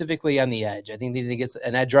defense, specifically on the edge. I think they need to get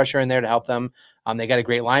an edge rusher in there to help them. They got a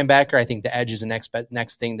great linebacker. I think the edge is the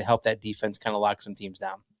next thing to help that defense kind of lock some teams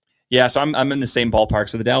down. Yeah, so I'm in the same ballpark.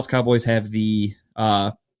 So the Dallas Cowboys have the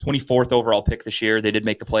 24th overall pick this year. They did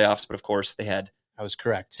make the playoffs, but of course they had. I was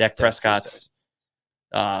correct. Dak Prescott's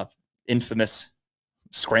infamous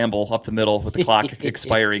scramble up the middle with the clock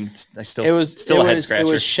expiring. It was a head scratcher. It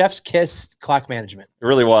was chef's kiss clock management. It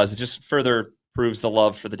really was. It just further proves the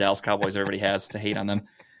love for the Dallas Cowboys everybody has to hate on them.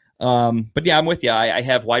 But yeah, I'm with you. I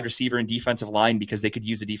have wide receiver and defensive line because they could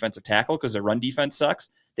use a defensive tackle because their run defense sucks.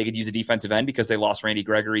 They could use a defensive end because they lost Randy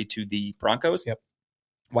Gregory to the Broncos. Yep.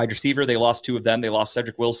 Wide receiver, they lost two of them. They lost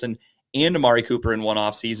Cedric Wilson and Amari Cooper in one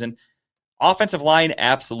offseason. Offensive line,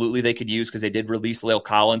 absolutely they could use because they did release La'el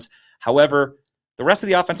Collins. However, the rest of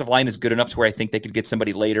the offensive line is good enough to where I think they could get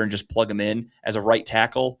somebody later and just plug them in as a right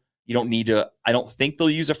tackle. You don't need to. I don't think they'll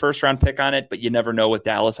use a first-round pick on it, but you never know with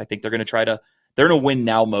Dallas. I think they're going to they're in a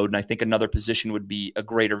win-now mode, and I think another position would be a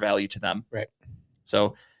greater value to them. Right.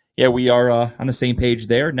 So, yeah, we are on the same page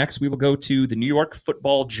there. Next, we will go to the New York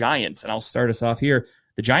Football Giants, and I'll start us off here.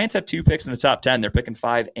 The Giants have 2 picks in the top 10. They're picking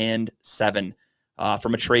 5 and 7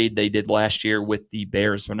 from a trade they did last year with the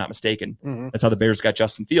Bears, if I'm not mistaken. Mm-hmm. That's how the Bears got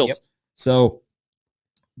Justin Fields. So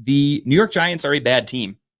the New York Giants are a bad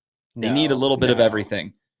team. They need a little bit of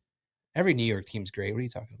everything. Every New York team's great. What are you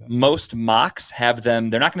talking about? Most mocks have them.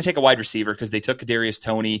 They're not going to take a wide receiver because they took Kadarius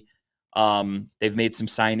Toney. They've made some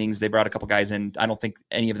signings. They brought a couple guys in. I don't think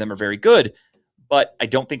any of them are very good, but I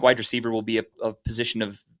don't think wide receiver will be a position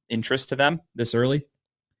of interest to them this early.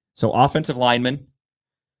 So offensive lineman,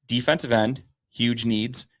 defensive end, huge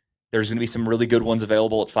needs. There's going to be some really good ones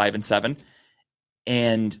available at 5 and 7.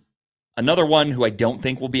 And another one who I don't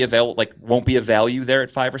think will be available, won't be a value there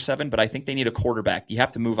at 5 or 7, but I think they need a quarterback. You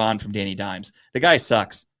have to move on from Danny Dimes. The guy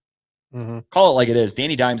sucks. Mm-hmm. Call it like it is.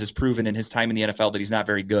 Danny Dimes has proven in his time in the NFL that he's not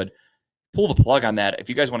very good. Pull the plug on that if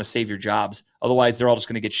you guys want to save your jobs. Otherwise, they're all just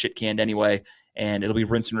going to get shit canned anyway, and it'll be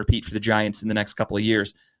rinse and repeat for the Giants in the next couple of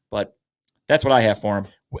years. But that's what I have for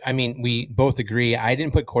them. I mean, we both agree. I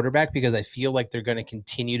didn't put quarterback because I feel like they're going to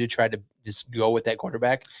continue to try to just go with that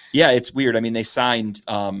quarterback. Yeah, it's weird. I mean, they signed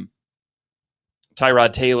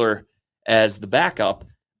Tyrod Taylor as the backup,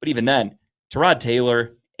 but even then, Tyrod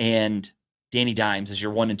Taylor and Danny Dimes as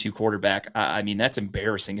your 1 and 2 quarterback. I mean, that's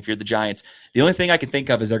embarrassing if you're the Giants. The only thing I can think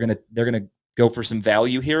of is they're gonna go for some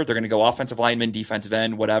value here. They're gonna go offensive lineman, defensive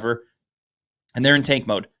end, whatever, and they're in tank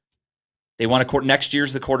mode. They want to next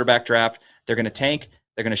year's the quarterback draft. They're gonna tank.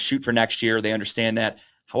 They're gonna shoot for next year. They understand that.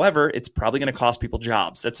 However, it's probably going to cost people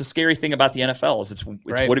jobs. That's the scary thing about the NFL is it's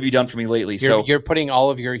right. What have you done for me lately? You're putting all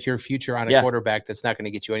of your future on a quarterback that's not going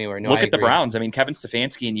to get you anywhere. No, Look at the Browns. I mean, Kevin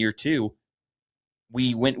Stefanski in year 2,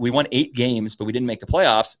 we won 8 games, but we didn't make the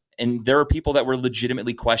playoffs. And there are people that were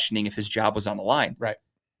legitimately questioning if his job was on the line. Right.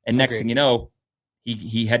 And next thing you know,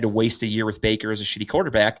 he had to waste a year with Baker as a shitty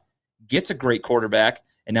quarterback, gets a great quarterback,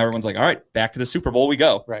 and now everyone's like, all right, back to the Super Bowl we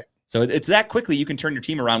go. Right. So it's that quickly you can turn your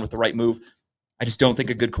team around with the right move. I just don't think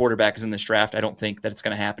a good quarterback is in this draft. I don't think that it's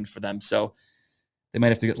going to happen for them. So they might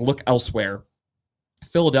have to look elsewhere.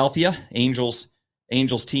 Philadelphia, Angels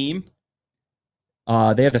team.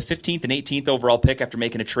 They have the 15th and 18th overall pick after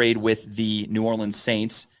making a trade with the New Orleans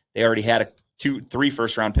Saints. They already had 3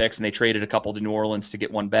 first-round picks, and they traded a couple to New Orleans to get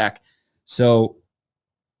one back. So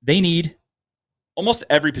they need almost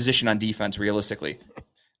every position on defense, realistically.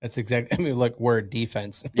 That's exactly. I mean, look, word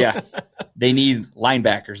defense. Yeah. They need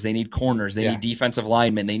linebackers. They need corners. They need defensive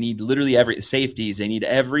linemen. They need literally every safeties. They need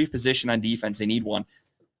every position on defense. They need one.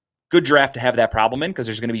 Good draft to have that problem in because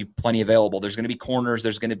there's going to be plenty available. There's going to be corners.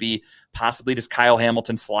 There's going to be possibly does Kyle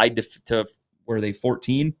Hamilton slide to where are they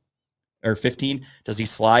 14 or 15? Does he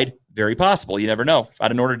slide? Very possible. You never know. Out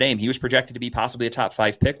of Notre Dame, he was projected to be possibly a top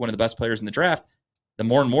 5 pick, one of the best players in the draft. The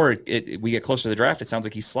more and more we get closer to the draft, it sounds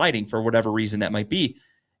like he's sliding for whatever reason that might be.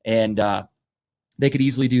 And they could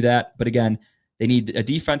easily do that. But again, they need a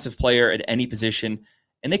defensive player at any position,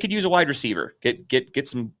 and they could use a wide receiver. Get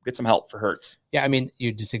some help for Hurts. Yeah, I mean,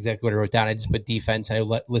 you just exactly what I wrote down. I just put defense. I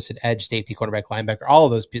listed edge, safety, cornerback, linebacker, all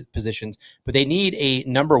of those positions. But they need a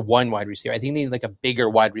number 1 wide receiver. I think they need like a bigger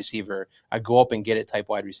wide receiver, a go up and get it type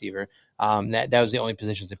wide receiver. That was the only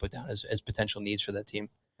positions they put down as potential needs for that team.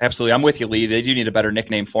 Absolutely. I'm with you, Lee. They do need a better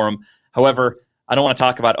nickname for him. However, I don't want to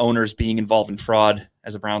talk about owners being involved in fraud.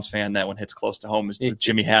 As a Browns fan, that one hits close to home is with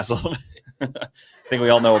Jimmy Haslam. I think we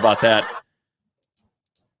all know about that.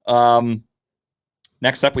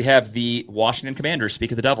 Next up, we have the Washington Commanders.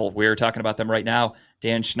 Speak of the devil. We're talking about them right now.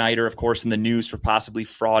 Dan Snyder, of course, in the news for possibly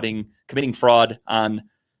committing fraud on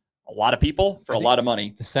a lot of people for a lot of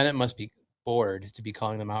money. The Senate must be bored to be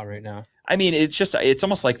calling them out right now. I mean, it's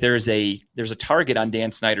almost like there's a target on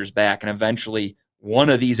Dan Snyder's back, and eventually one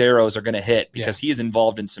of these arrows are going to hit because he is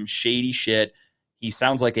involved in some shady shit. He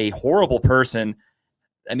sounds like a horrible person.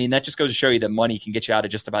 I mean, that just goes to show you that money can get you out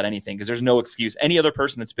of just about anything because there's no excuse. Any other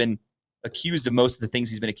person that's been accused of most of the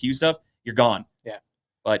things he's been accused of, you're gone. Yeah.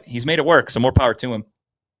 But he's made it work, so more power to him.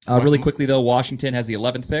 Really quickly, though, Washington has the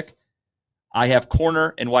 11th pick. I have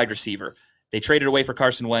corner and wide receiver. They traded away for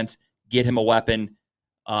Carson Wentz. Get him a weapon.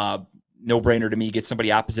 No-brainer to me. Get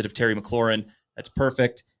somebody opposite of Terry McLaurin. That's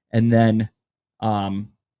perfect. And then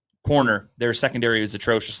corner, their secondary was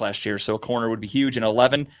atrocious last year, so a corner would be huge. And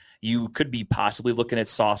 11, you could be possibly looking at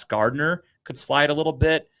Sauce Gardner, could slide a little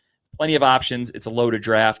bit. Plenty of options. It's a loaded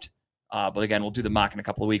draft. But again, we'll do the mock in a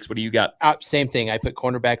couple of weeks. What do you got? Same thing. I put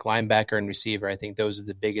cornerback, linebacker, and receiver. I think those are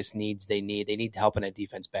the biggest needs they need. They need help in a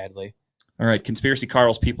defense badly. All right, Conspiracy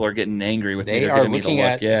Carl's people are getting angry with me. They are looking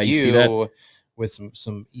at you see that? With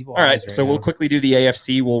some evil eyes. All right, so we'll quickly do the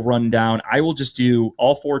AFC. We'll run down. I will just do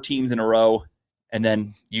all 4 teams in a row, and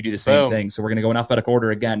then you do the same thing. So we're going to go in alphabetical order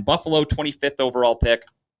again. Buffalo, 25th overall pick.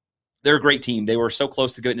 They're a great team. They were so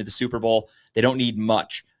close to getting to the Super Bowl. They don't need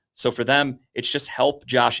much. So for them, it's just help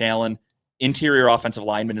Josh Allen. Interior offensive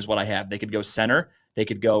lineman is what I have. They could go center. They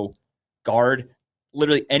could go guard.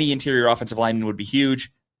 literally any interior offensive lineman would be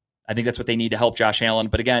huge. I think that's what they need to help Josh Allen.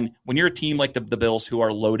 But again, when you're a team like the Bills who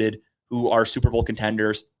are loaded, who are Super Bowl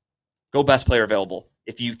contenders, go best player available.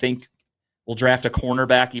 If you think we'll draft a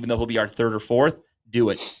cornerback, even though he'll be our third or fourth, do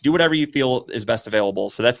it. Do whatever you feel is best available.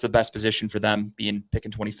 So that's the best position for them, being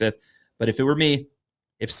picking 25th. But if it were me,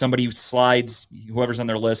 if somebody slides, whoever's on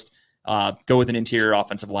their list, go with an interior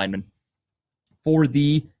offensive lineman. For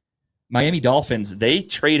the Miami Dolphins, they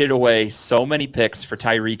traded away so many picks for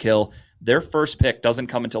Tyreek Hill. Their first pick doesn't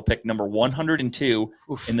come until pick number 102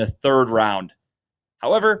 in the third round.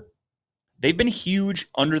 However, they've been huge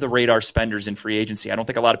under-the-radar spenders in free agency. I don't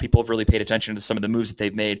think a lot of people have really paid attention to some of the moves that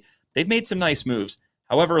they've made. They've made some nice moves.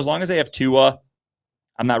 However, as long as they have Tua,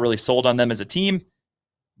 I'm not really sold on them as a team.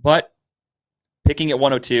 But picking at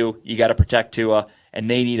 102, you got to protect Tua, and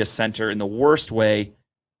they need a center in the worst way,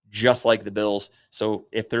 just like the Bills. So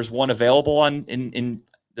if there's one available in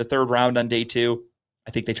the third round on day 2,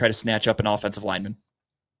 I think they try to snatch up an offensive lineman.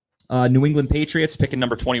 New England Patriots picking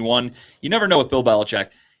number 21. You never know with Bill Belichick.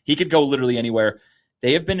 He could go literally anywhere.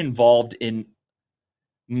 They have been involved in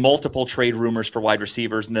multiple trade rumors for wide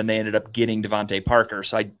receivers, and then they ended up getting Devontae Parker.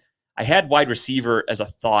 So I had wide receiver as a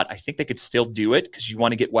thought. I think they could still do it because you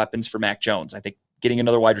want to get weapons for Mac Jones. I think getting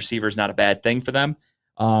another wide receiver is not a bad thing for them.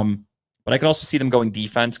 But I could also see them going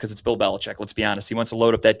defense because it's Bill Belichick. Let's be honest. He wants to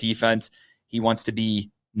load up that defense. He wants to be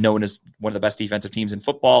known as one of the best defensive teams in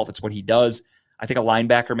football. That's what he does. I think a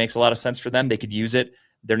linebacker makes a lot of sense for them. They could use it.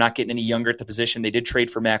 They're not getting any younger at the position. They did trade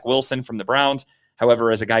for Mac Wilson from the Browns.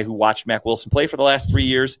 However, as a guy who watched Mac Wilson play for the last 3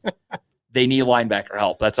 years, they need linebacker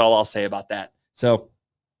help. That's all I'll say about that. So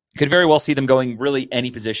could very well see them going really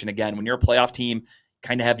any position again. When you're a playoff team,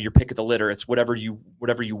 kind of have your pick of the litter. It's whatever you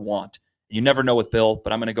want. You never know with Bill,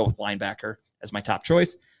 but I'm going to go with linebacker as my top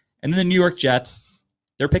choice. And then the New York Jets,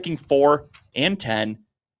 they're picking 4 and 10.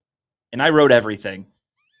 And I wrote everything.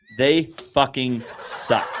 They fucking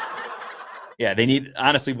suck. Yeah, they need,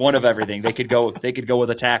 honestly, one of everything. They could go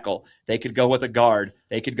with a tackle. They could go with a guard.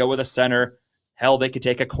 They could go with a center. Hell, they could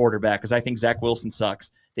take a quarterback because I think Zach Wilson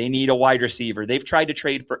sucks. They need a wide receiver. They've tried to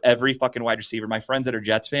trade for every fucking wide receiver. My friends that are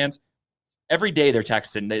Jets fans, every day they're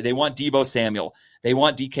texting. They want Deebo Samuel. They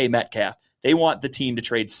want DK Metcalf. They want the team to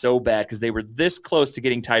trade so bad because they were this close to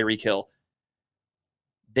getting Tyreek Hill.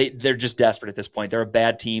 They're just desperate at this point. They're a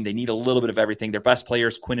bad team. They need a little bit of everything. Their best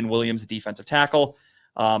players, Quinnen Williams, defensive tackle.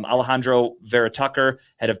 Alejandro Vera-Tucker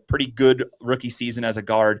had a pretty good rookie season as a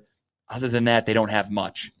guard. Other than that, they don't have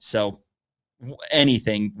much. So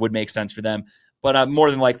anything would make sense for them. But more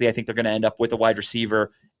than likely, I think they're going to end up with a wide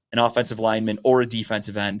receiver, an offensive lineman, or a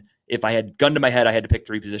defensive end. If I had gun to my head, I had to pick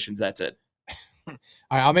 3 positions. That's it. All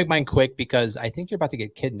right, I'll make mine quick because I think you're about to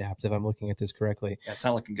get kidnapped if I'm looking at this correctly. That's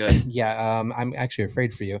not looking good. Yeah, I'm actually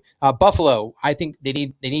afraid for you. Buffalo, I think they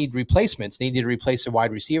need replacements. They need to replace a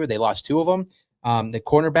wide receiver. They lost 2 of them. The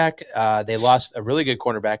cornerback, they lost a really good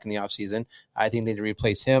cornerback in the offseason. I think they need to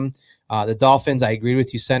replace him. The Dolphins, I agree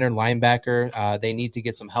with you, center and linebacker. They need to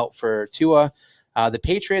get some help for Tua. The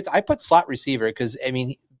Patriots, I put slot receiver because, I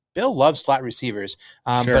mean, Bill loves slot receivers,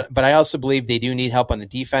 Sure. but I also believe they do need help on the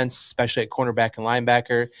defense, especially at cornerback and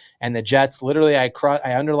linebacker. And the Jets, literally, I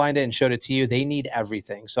underlined it and showed it to you. They need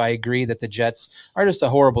everything. So I agree that the Jets are just a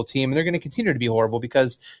horrible team, and they're going to continue to be horrible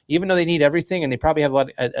because even though they need everything and they probably have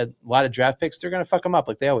a lot of draft picks, they're going to fuck them up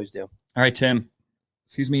like they always do. All right, Tim.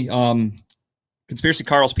 Excuse me. Conspiracy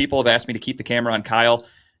Carl's people have asked me to keep the camera on Kyle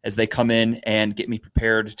as they come in and get me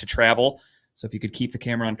prepared to travel. So if you could keep the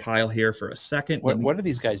camera on Kyle here for a second. What are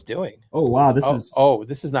these guys doing? Oh, wow. This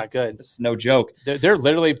is not good. This is no joke. They're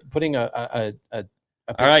literally putting a all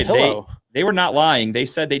right, pillow. They were not lying. They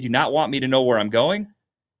said they do not want me to know where I'm going.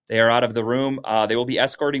 They are out of the room. They will be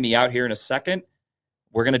escorting me out here in a second.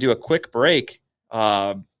 We're going to do a quick break.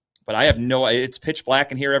 But I have it's pitch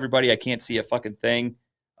black in here, everybody. I can't see a fucking thing.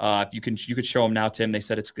 If you could show them now, Tim. They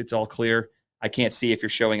said it's all clear. I can't see if you're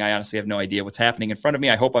showing. I honestly have no idea what's happening in front of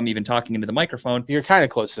me. I hope I'm even talking into the microphone. You're kind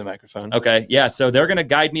of close to the microphone. Okay. Yeah. So they're going to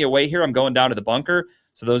guide me away here. I'm going down to the bunker.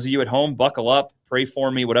 So those of you at home, buckle up, pray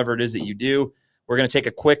for me, whatever it is that you do. We're going to take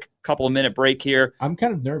a quick couple of minute break here. I'm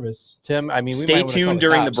kind of nervous, Tim. I mean, stay tuned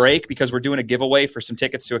during the break because we're doing a giveaway for some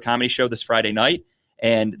tickets to a comedy show this Friday night.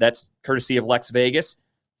 And that's courtesy of Lex Vegas,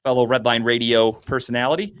 fellow Redline Radio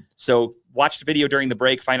personality. So watch the video during the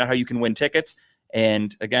break, find out how you can win tickets.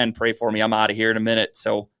 And again, pray for me. I'm out of here in a minute.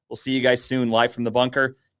 So we'll see you guys soon live from the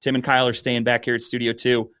bunker. Tim and Kyle are staying back here at Studio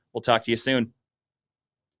 2. We'll talk to you soon.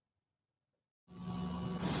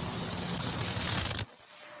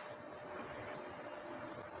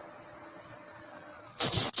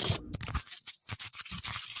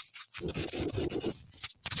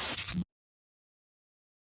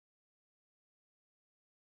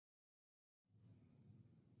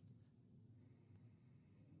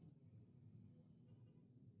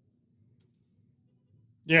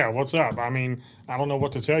 Yeah, what's up? I mean, I don't know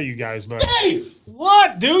what to tell you guys, but Dave,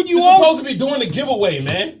 what, dude? You're supposed to be doing the giveaway,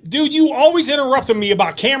 man. Dude, you always interrupting me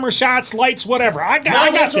about camera shots, lights, whatever. I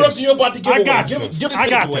got interrupting you about the giveaway. I got give this. the I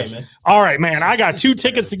got away, this. Man. All right, man. I got 2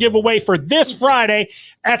 tickets to give away for this Friday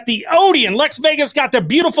at the Odeon. Lex Vegas got the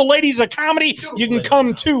beautiful ladies of comedy. You can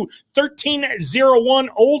come to 1301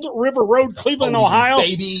 Old River Road, Cleveland, Ohio,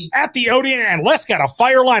 baby. At the Odeon. And Les got a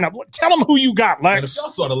fire lineup. Tell them who you got, Lex. Man, if y'all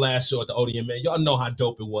saw the last show at the Odeon, man, y'all know how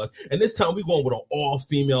dope it was. And this time we going with an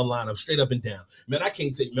all-female lineup, straight up and down. Man, I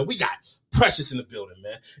can't take, man, we got Precious in the building,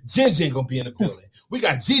 man. Jen gonna be in the building. We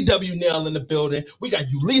got GW Nail in the building. We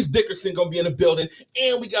got Ulysses Dickerson gonna be in the building.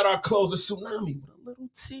 And we got our closer, Tsunami, with a little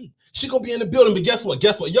T. She gonna be in the building, but guess what?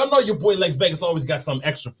 Y'all know your boy Lex Vegas always got something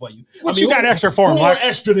extra for you. What you got extra for him, Who Lex? more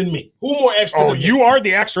extra than me? Who more extra than me? You are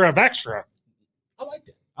the extra of extra. I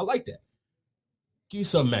like that. Give you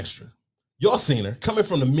something extra. Y'all seen her coming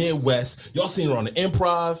from the Midwest. Y'all seen her on the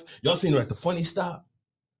Improv. Y'all seen her at the Funny Stop.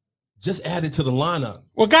 Just add it to the lineup.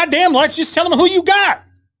 Well, goddamn, let's just tell them who you got.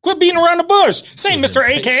 Quit beating around the bush. Same Mr.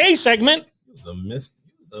 AKA segment. It was a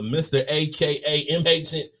Mr. AKA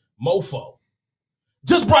impatient mofo.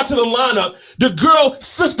 Just brought to the lineup, the girl,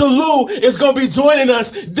 Sister Lou, is going to be joining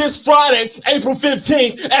us this Friday, April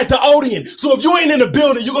 15th at the Odeon. So if you ain't in the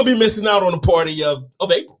building, you're going to be missing out on the party of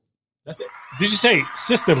April. That's it. Did you say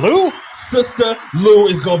Sister Lou? Sister Lou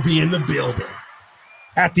is going to be in the building.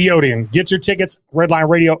 At the Odeon. Get your tickets, Redline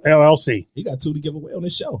Radio LLC. He got 2 to give away on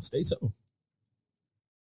this show. Stay tuned.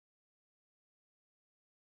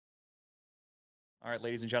 All right,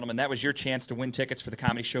 ladies and gentlemen, that was your chance to win tickets for the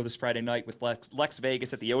comedy show this Friday night with Lex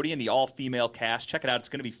Vegas at the Odeon, the all-female cast. Check it out. It's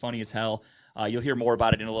going to be funny as hell. You'll hear more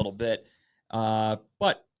about it in a little bit.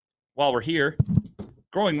 But while we're here,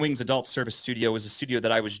 Growing Wings Adult Service Studio is a studio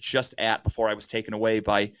that I was just at before I was taken away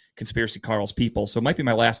by Conspiracy Carl's people. So it might be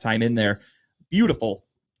my last time in there. Beautiful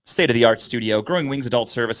state-of-the-art studio. Growing Wings Adult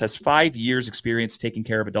Service has 5 years experience taking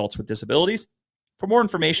care of adults with disabilities. For more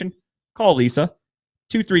information, call Lisa,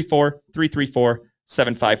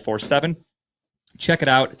 234-334-7547. Check it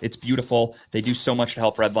out. It's beautiful. They do so much to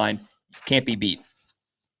help Redline. Can't be beat.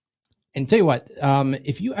 And tell you what,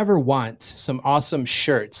 if you ever want some awesome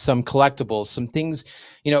shirts, some collectibles, some things,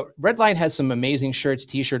 Redline has some amazing shirts,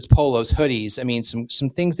 t-shirts, polos, hoodies. I mean, some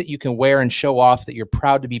things that you can wear and show off that you're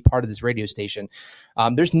proud to be part of this radio station.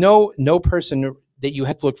 There's no person that you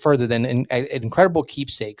have to look further than Incredible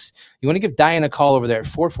Keepsakes. You want to give Diane a call over there at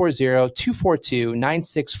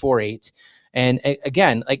 440-242-9648. And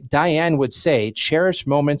again, like Diane would say, cherished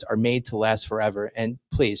moments are made to last forever. And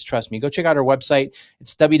please, trust me, go check out our website.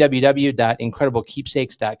 It's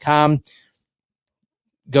www.incrediblekeepsakes.com.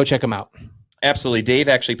 Go check them out. Absolutely. Dave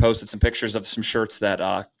actually posted some pictures of some shirts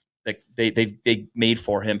that they made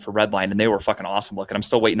for him for Redline, and they were fucking awesome looking. I'm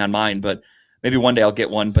still waiting on mine, but maybe one day I'll get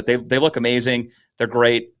one. But they look amazing. They're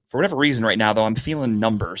great. For whatever reason right now, though, I'm feeling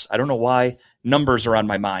numbers. I don't know why. Numbers are on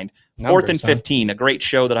my mind. Numbers, 4th and 15, a great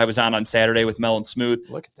show that I was on Saturday with Mel and Smooth.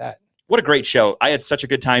 Look at that. What a great show. I had such a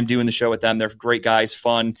good time doing the show with them. They're great guys,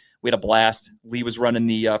 fun. We had a blast. Lee was running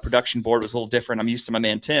the production board. It was a little different. I'm used to my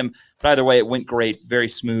man Tim. But either way, it went great. Very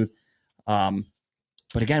smooth. But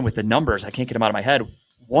again, with the numbers, I can't get them out of my head.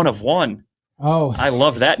 1 of 1. Oh. I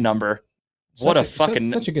love that number.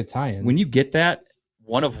 Such a good tie-in. When you get that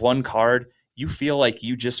 1 of 1 card, you feel like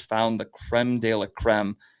you just found the creme de la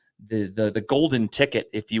creme, the golden ticket,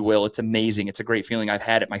 if you will. It's amazing. It's a great feeling. I've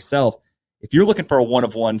had it myself. If you're looking for a 1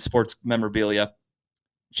 of 1 sports memorabilia,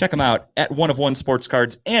 check them out at 1 of 1 Sports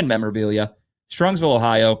Cards and Memorabilia, Strongsville,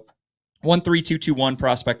 Ohio, 13221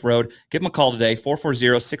 Prospect Road. Give them a call today,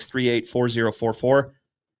 440-638-4044.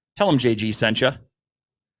 Tell them JG sent you.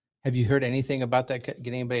 Have you heard anything about that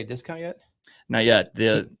getting anybody a discount yet? Not yet.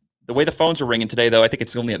 The way the phones are ringing today, though, I think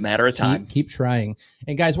it's only a matter of time. Keep trying.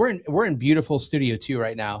 And guys, we're in beautiful Studio 2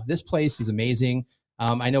 right now. This place is amazing.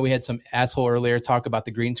 I know we had some asshole earlier talk about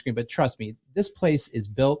the green screen, but trust me, this place is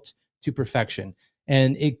built to perfection.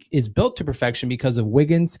 And it is built to perfection because of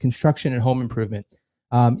Wiggins Construction and Home Improvement.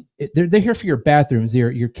 They're here for your bathrooms,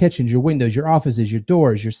 your kitchens, your windows, your offices, your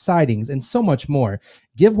doors, your sidings, and so much more.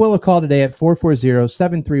 Give Will a call today at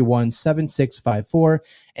 440-731-7654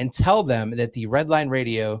 and tell them that the Redline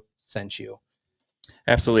Radio sent you.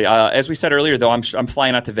 Absolutely. As we said earlier, though, I'm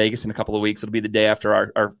flying out to Vegas in a couple of weeks. It'll be the day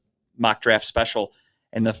after our mock draft special.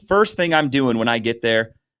 And the first thing I'm doing when I get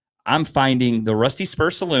there, I'm finding the Rusty Spur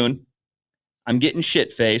Saloon. I'm getting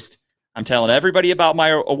shit-faced. I'm telling everybody about my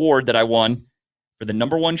award that I won for the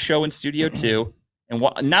 #1 show in Studio 2. And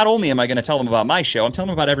not only am I going to tell them about my show, I'm telling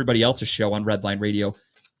them about everybody else's show on Redline Radio.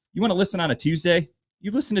 You want to listen on a Tuesday?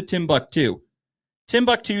 You listen to Tim Buck 2. Tim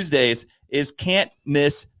Buck Tuesdays is can't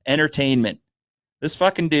miss entertainment. This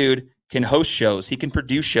fucking dude can host shows. He can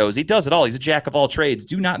produce shows. He does it all. He's a jack of all trades.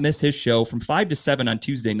 Do not miss his show from 5 to 7 on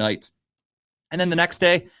Tuesday nights. And then the next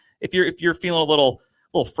day, if you're feeling a little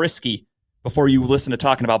frisky before you listen to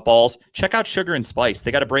Talking About Balls, check out Sugar and Spice.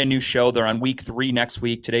 They got a brand new show. They're on week 3 next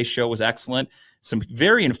week. Today's show was excellent. Some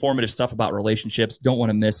very informative stuff about relationships. Don't want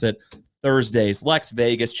to miss it. Thursdays, Lex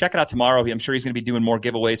Vegas. Check it out tomorrow. I'm sure he's going to be doing more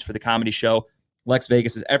giveaways for the comedy show. Lex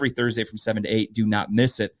Vegas is every Thursday from 7 to 8. Do not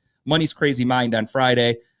miss it. Money's Crazy Mind on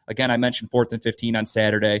Friday. Again, I mentioned 4th and 15 on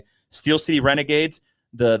Saturday. Steel City Renegades,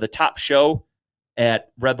 the top show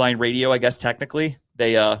at Redline Radio, I guess technically.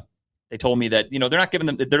 They told me that, they're not giving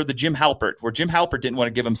them, they're the Jim Halpert, where Jim Halpert didn't want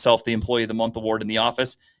to give himself the Employee of the Month award in the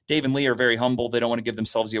office. Dave and Lee are very humble. They don't want to give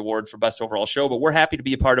themselves the award for best overall show, but we're happy to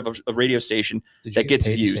be a part of a radio station that gets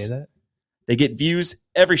views. That? They get views.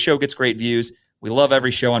 Every show gets great views. We love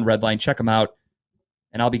every show on Redline. Check them out.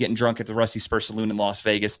 And I'll be getting drunk at the Rusty Spur Saloon in Las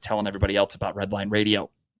Vegas, telling everybody else about Redline Radio.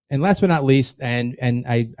 And last but not least, and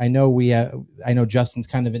I know Justin's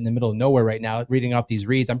kind of in the middle of nowhere right now reading off these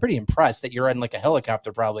reads. I'm pretty impressed that you're on like a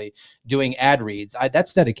helicopter probably doing ad reads.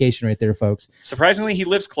 That's dedication right there, folks. Surprisingly, he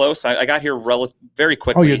lives close. I got here very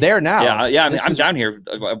quickly. Oh, you're there now? Yeah. I'm down here.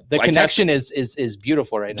 The connection is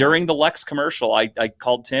beautiful right now. During the Lex commercial, I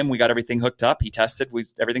called Tim. We got everything hooked up. He tested.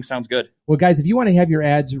 Everything sounds good. Well, guys, if you want to have your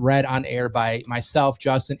ads read on air by myself,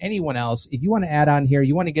 Justin, anyone else, if you want to add on here,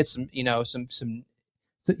 you want to get some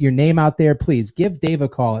your name out there, please give Dave a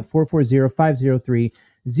call at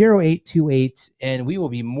 440-503-0828, and we will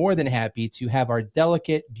be more than happy to have our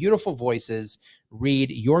delicate, beautiful voices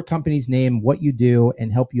read your company's name, what you do,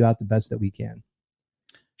 and help you out the best that we can.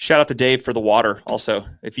 Shout out to Dave for the water also.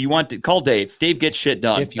 If you want to, call Dave. Dave gets shit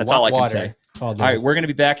done. That's all I can say. All right, we're going to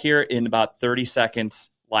be back here in about 30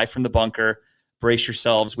 seconds, live from the bunker. Brace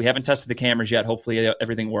yourselves. We haven't tested the cameras yet. Hopefully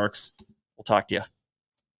everything works. We'll talk to you.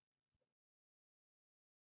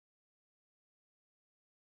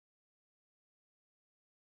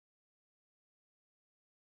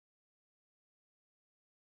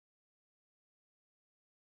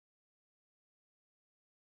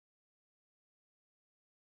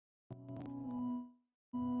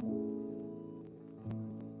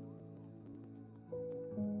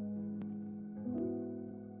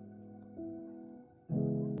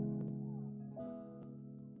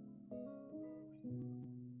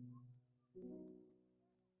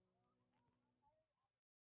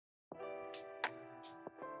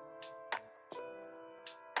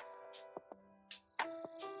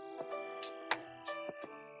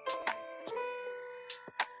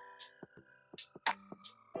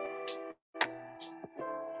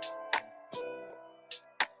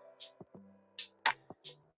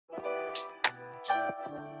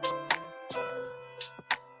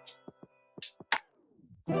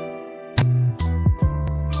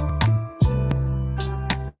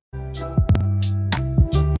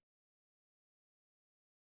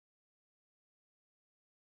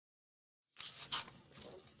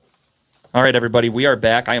 All right, everybody, we are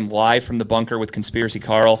back. I am live from the bunker with Conspiracy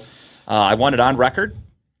Carl. I want it on record.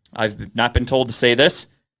 I've not been told to say this.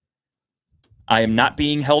 I am not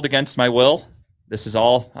being held against my will. This is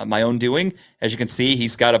all my own doing. As you can see,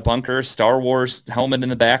 he's got a bunker, Star Wars helmet in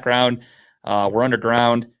the background. We're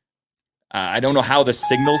underground. I don't know how the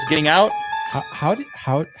signal's getting out. How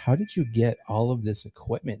did you get all of this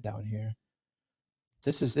equipment down here?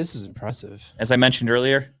 This is impressive. As I mentioned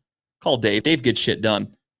earlier, call Dave. Dave gets shit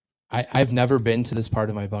done. I've never been to this part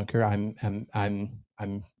of my bunker. I'm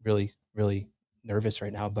really, really nervous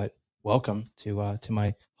right now, but welcome to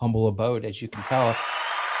my humble abode. As you can tell,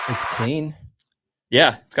 it's clean.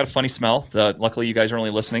 Yeah, it's got a funny smell. Luckily, you guys are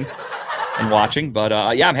only listening and watching,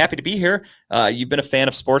 but yeah, I'm happy to be here. You've been a fan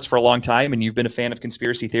of sports for a long time, and you've been a fan of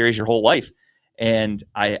conspiracy theories your whole life. And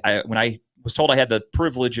when I was told I had the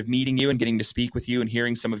privilege of meeting you and getting to speak with you and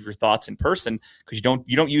hearing some of your thoughts in person, because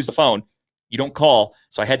you don't use the phone. You don't call,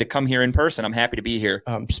 so I had to come here in person. I'm happy to be here.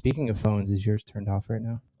 Speaking of phones, is yours turned off right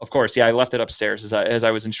now? Of course, yeah. I left it upstairs as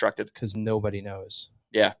I was instructed. Because nobody knows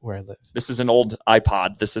where I live. This is an old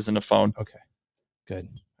iPod. This isn't a phone. Okay, good.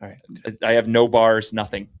 All right. I have no bars,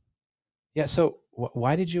 nothing. Yeah, so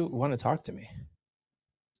why did you want to talk to me?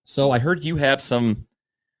 So I heard you have some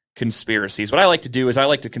conspiracies. What I like to do is I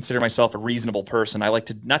like to consider myself a reasonable person. I like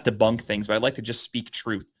to not debunk things, but I like to just speak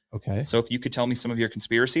truth. Okay. So if you could tell me some of your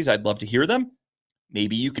conspiracies, I'd love to hear them.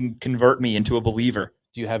 Maybe you can convert me into a believer.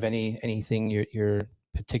 Do you have anything you're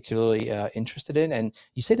particularly interested in? And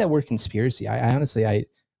you say that word conspiracy. I honestly, I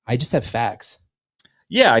just have facts.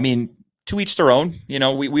 Yeah, I mean, to each their own. You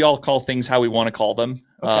know, we all call things how we want to call them.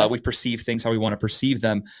 Okay. We perceive things how we want to perceive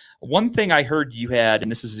them. One thing I heard you had,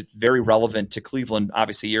 and this is very relevant to Cleveland.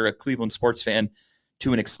 Obviously, you're a Cleveland sports fan.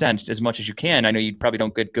 to an extent as much as you can. I know you probably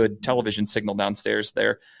don't get good television signal downstairs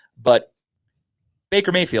there, but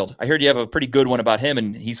Baker Mayfield, I heard you have a pretty good one about him,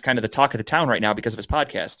 and he's kind of the talk of the town right now because of his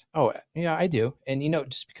podcast. Oh, yeah, I do. And,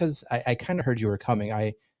 just because I kind of heard you were coming,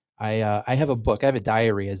 I have a book. I have a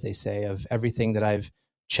diary, as they say, of everything that I've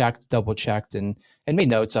checked, double checked, and made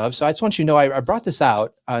notes of. So I just want you to know I brought this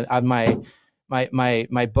out on my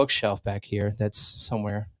bookshelf back here. That's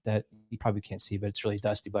somewhere that you probably can't see, but it's really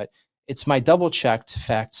dusty. But it's my double checked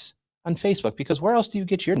facts on Facebook, because where else do you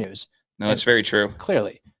get your news? No, that's very true.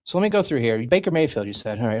 Clearly. So let me go through here. Baker Mayfield, you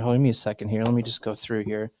said. All right, hold me a second here. Let me just go through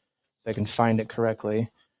here if I can find it correctly.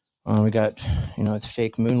 We got, it's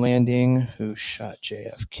fake moon landing. Who shot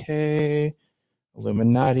JFK?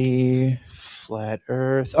 Illuminati, flat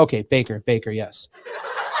Earth. Okay, Baker, yes.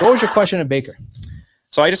 So what was your question of Baker?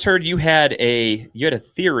 So I just heard you had a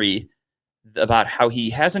theory about how he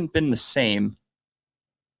hasn't been the same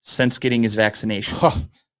since getting his vaccination.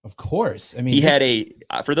 Of course. I mean, he had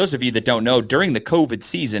for those of you that don't know, during the COVID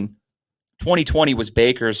season, 2020 was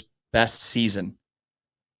Baker's best season.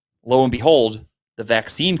 Lo and behold, the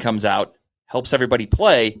vaccine comes out, helps everybody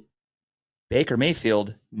play. Baker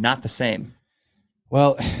Mayfield, not the same.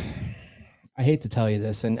 Well, I hate to tell you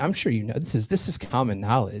this, and I'm sure this is common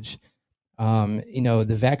knowledge. The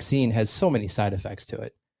vaccine has so many side effects to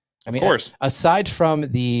it. I mean, of course, aside from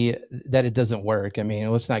that it doesn't work. I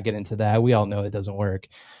mean, let's not get into that. We all know it doesn't work.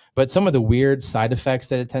 But some of the weird side effects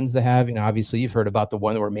that it tends to have, obviously you've heard about the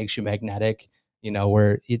one where it makes you magnetic,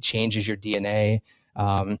 where it changes your DNA.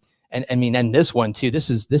 And I mean, and this one too,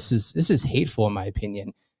 this is hateful in my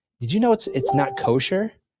opinion. Did you know it's not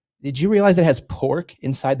kosher? Did you realize it has pork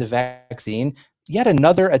inside the vaccine? Yet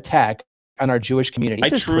another attack on our Jewish community. I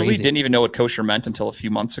truly didn't even know what kosher meant until a few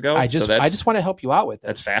months ago. I just want to help you out with this.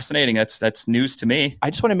 That's fascinating. That's news to me. I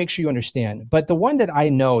just want to make sure you understand. But the one that I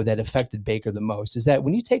know that affected Baker the most is that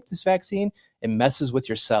when you take this vaccine, it messes with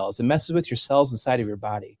your cells. It messes with your cells inside of your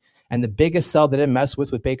body. And the biggest cell that it messed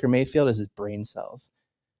with Baker Mayfield is his brain cells.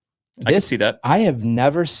 I can see that. I have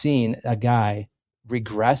never seen a guy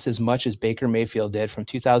regress as much as Baker Mayfield did from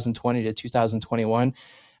 2020 to 2021.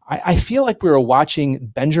 I feel like we were watching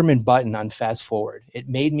Benjamin Button on Fast Forward. It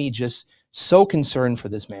made me just so concerned for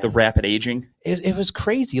this man. The rapid aging. It was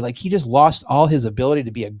crazy. Like, he just lost all his ability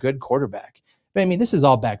to be a good quarterback. But I mean, this is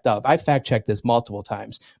all backed up. I fact checked this multiple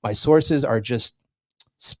times. My sources are just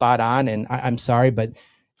spot on, and I'm sorry, but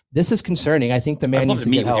this is concerning. I think the man needs to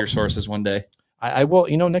meet with your sources one day. I will.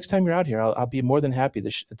 Next time you're out here, I'll be more than happy to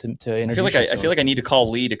introduce. I feel like I need to call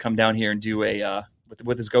Lee to come down here and do a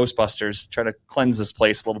with his Ghostbusters, try to cleanse this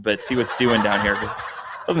place a little bit, see what's doing down here, because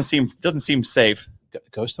it doesn't seem safe.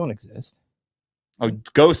 Ghosts don't exist. Oh,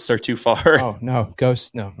 ghosts are too far. Oh no,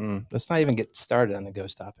 ghosts no. Let's not even get started on the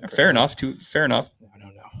ghost topic. Fair enough. Fair enough. No,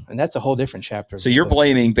 and that's a whole different chapter. So you're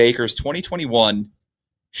blaming Baker's 2021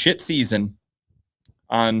 shit season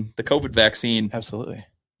on the COVID vaccine? Absolutely.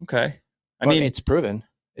 Okay. I mean, it's proven.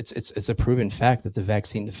 It's a proven fact that the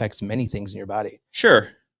vaccine affects many things in your body. Sure,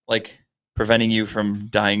 like preventing you from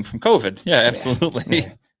dying from COVID. Yeah, absolutely.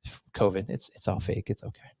 Yeah. COVID, it's all fake. It's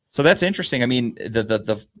okay. So that's interesting. I mean,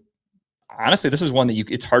 the honestly, this is one that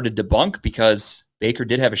it's hard to debunk, because Baker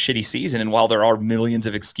did have a shitty season, and while there are millions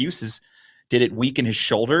of excuses, did it weaken his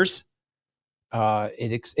shoulders?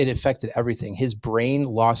 It affected everything. His brain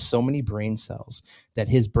lost so many brain cells that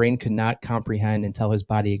his brain could not comprehend and tell his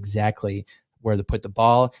body exactly where to put the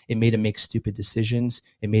ball. It made him make stupid decisions.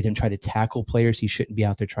 It made him try to tackle players he shouldn't be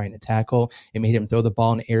out there trying to tackle. It made him throw the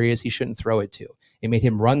ball in areas he shouldn't throw it to. It made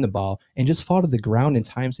him run the ball and just fall to the ground in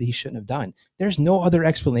times that he shouldn't have done. There's no other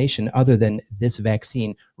explanation other than this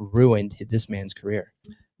vaccine ruined this man's career.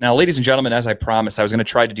 Now, ladies and gentlemen, as I promised, I was going to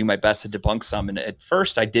try to do my best to debunk some. And at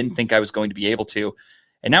first, I didn't think I was going to be able to.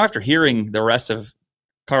 And now, after hearing the rest of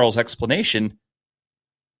Carl's explanation,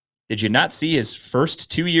 did you not see his first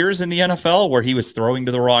 2 years in the NFL where he was throwing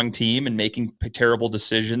to the wrong team and making terrible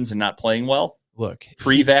decisions and not playing well? Look,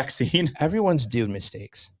 pre-vaccine. Everyone's doing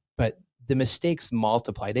mistakes, but the mistakes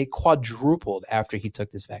multiplied. They quadrupled after he took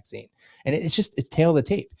this vaccine. And it's tail of the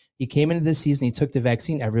tape. He came into this season, he took the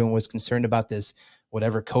vaccine. Everyone was concerned about this,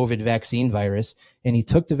 whatever COVID vaccine virus. And he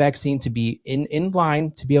took the vaccine to be in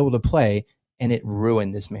line to be able to play. And it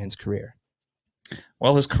ruined this man's career.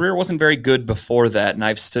 Well, his career wasn't very good before that, and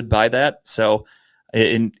I've stood by that. So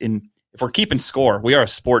if we're keeping score, we are a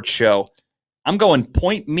sports show. I'm going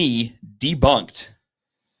point me debunked.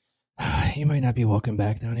 You might not be welcome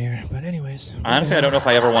back down here, but anyways. Honestly, I don't know if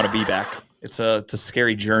I ever want to be back. It's a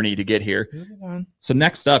scary journey to get here. So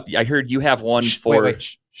next up, I heard you have one for. Wait.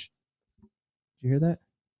 Shh. Did you hear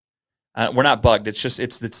that? We're not bugged. It's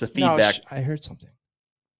the feedback. No, I heard something.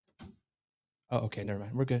 Oh, okay, never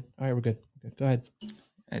mind. We're good. All right, we're good. Go ahead.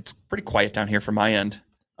 It's pretty quiet down here from my end.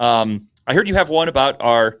 I heard you have one about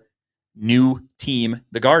our new team,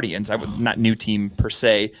 the Guardians. Not new team per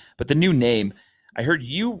se, but the new name. I heard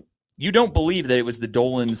you don't believe that it was the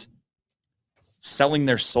Dolans selling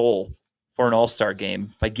their soul for an all-star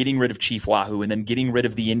game by getting rid of Chief Wahoo and then getting rid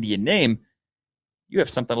of the Indian name. You have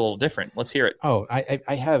something a little different. Let's hear it. Oh,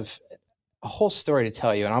 I have a whole story to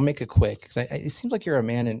tell you, and I'll make it quick because it seems like you're a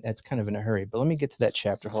man that's kind of in a hurry. But let me get to that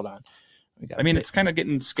chapter. Hold on. It's kind of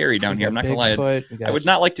getting scary down here. I'm not going to lie. I would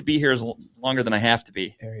not like to be here longer than I have to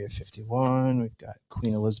be. Area 51. We've got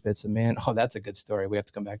Queen Elizabeth's a man. Oh, that's a good story. We have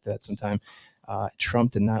to come back to that sometime.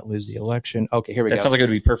 Trump did not lose the election. Okay, here we go. That sounds like it would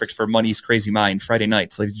be perfect for Money's Crazy Mind Friday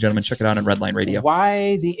nights. Ladies and gentlemen, check it out on Redline Radio.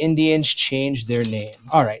 Why the Indians changed their name.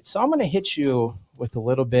 All right, so I'm going to hit you with a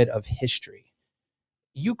little bit of history.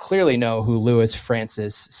 You clearly know who Louis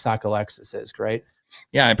Francis Sockalexis is, right?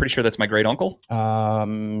 Yeah, I'm pretty sure that's my great uncle.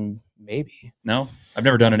 Maybe. No, I've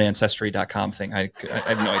never done an Ancestry.com thing. I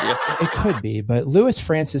have no idea. It could be, but Louis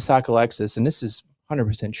Francis Sockalexis, and this is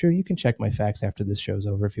 100% true. You can check my facts after this show's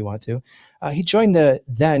over if you want to. He joined the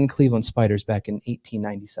then Cleveland Spiders back in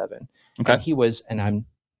 1897. Okay. And he was, and I'm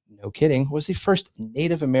no kidding, was the first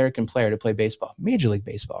Native American player to play baseball, Major League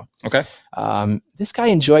Baseball. Okay. This guy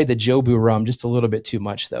enjoyed the Jobu rum just a little bit too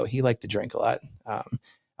much, though. He liked to drink a lot.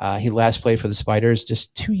 He last played for the Spiders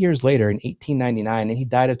just 2 years later in 1899, and he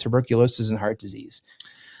died of tuberculosis and heart disease.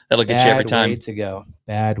 That'll get you every time.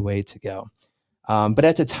 Bad way to go. But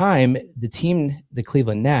at the time, the team, the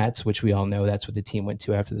Cleveland Nats, which we all know that's what the team went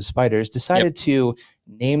to after the Spiders, decided to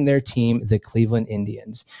name their team the Cleveland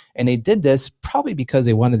Indians. And they did this probably because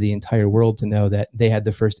they wanted the entire world to know that they had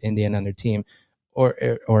the first Indian on their team, or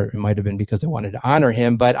it might have been because they wanted to honor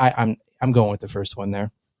him. But I'm going with the first one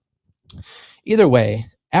there. Either way,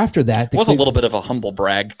 after that, it was a little bit of a humble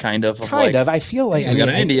brag, kind of. I feel like we got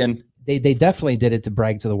an Indian. They definitely did it to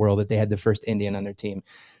brag to the world that they had the first Indian on their team.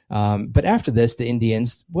 But after this, the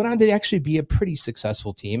Indians went on to actually be a pretty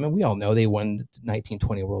successful team. And we all know they won the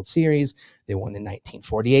 1920 World Series. They won the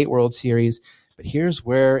 1948 World Series. But here's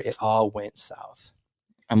where it all went south.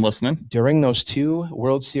 I'm listening. During those two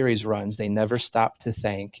World Series runs, they never stopped to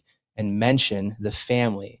thank and mention the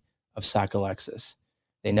family of Sockalexis.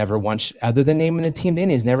 They never once, other than naming the team, the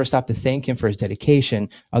Indians never stopped to thank him for his dedication.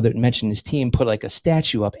 Other than mention his team, put like a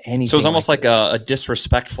statue up. Anything. So it was almost like a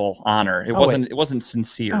disrespectful honor. It wasn't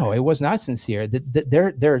sincere. No, it was not sincere.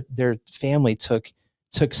 Their family took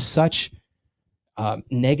such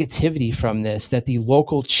negativity from this that the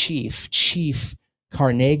local chief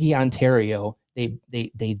Carnegie, Ontario,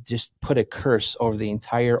 they just put a curse over the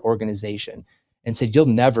entire organization and said, "You'll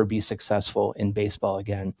never be successful in baseball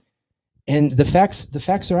again." And the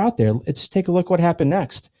facts are out there. Let's just take a look what happened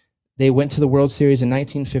next. They went to the World Series in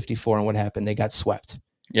 1954, and what happened? They got swept.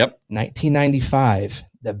 Yep. 1995,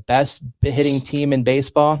 the best hitting team in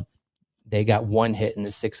baseball, they got one hit in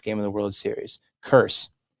the sixth game of the World Series. Curse.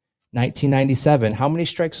 1997, how many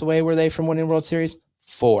strikes away were they from winning World Series?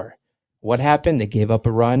 4. What happened? They gave up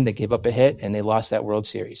a run, they gave up a hit, and they lost that World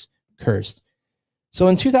Series. Cursed. So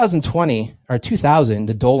in 2000,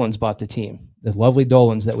 the Dolans bought the team. The lovely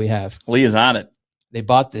Dolans that we have. Lee is on it. They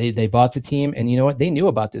bought the team, and you know what? They knew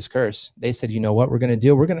about this curse. They said, you know what we're going to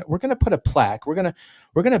do? We're going to put a plaque. We're going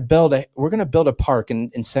to build a park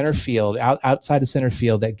in center field, outside of center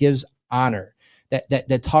field, that gives honor,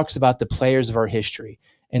 that talks about the players of our history.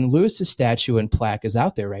 And Lewis's statue and plaque is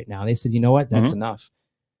out there right now. They said, you know what? That's enough.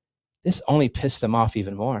 This only pissed them off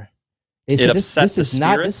even more. They said they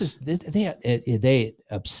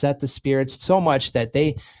upset the spirits so much that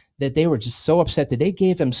they were just so upset that they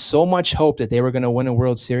gave them so much hope that they were going to win a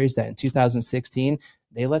World Series that in 2016,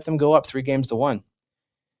 they let them go up 3-1.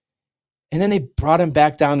 And then they brought them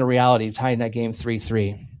back down to reality, tying that game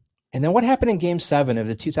 3-3. And then what happened in Game 7 of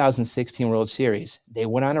the 2016 World Series? They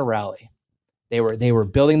went on a rally. They were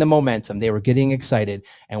building the momentum. They were getting excited.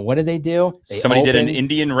 And what did they do? Somebody did an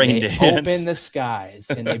Indian rain dance. They opened the skies,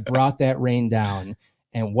 and they brought that rain down.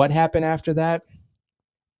 And what happened after that?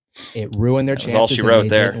 It ruined their chances. All she wrote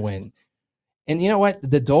there. Didn't win. And you know what?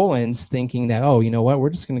 The Dolans thinking that, oh, you know what?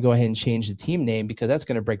 We're just going to go ahead and change the team name because that's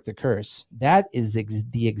going to break the curse. That is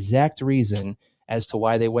the exact reason as to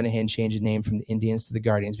why they went ahead and changed the name from the Indians to the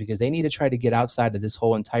Guardians, because they need to try to get outside of this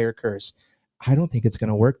whole entire curse. I don't think it's going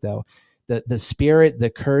to work, though. The spirit, the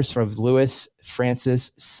curse of Louis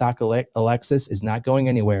Francis Sockalexis is not going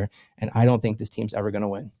anywhere, and I don't think this team's ever going to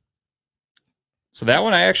win. So that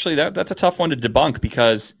one, that's a tough one to debunk,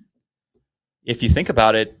 because if you think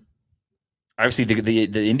about it, obviously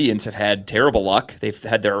the Indians have had terrible luck.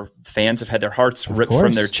 Their fans have had their hearts ripped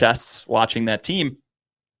from their chests watching that team.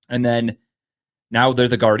 And then Now they're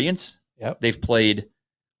the Guardians. Yep. They've played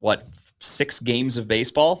 6 games of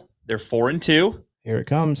baseball. They're 4-2. Here it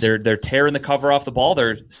comes. They're tearing the cover off the ball.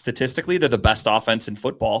 They're the best offense in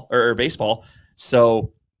football or baseball.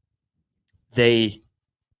 So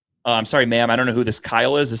I'm sorry, ma'am. I don't know who this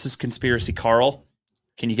Kyle is. This is Conspiracy Carl.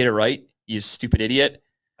 Can you get it right? You stupid idiot.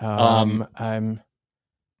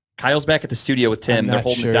 Kyle's back at the studio with Tim. They're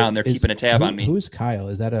holding it down. They're keeping a tab on me. Who's Kyle?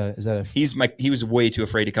 Is that a? He was way too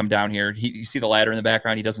afraid to come down here. You see the ladder in the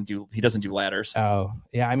background. He doesn't do ladders. Oh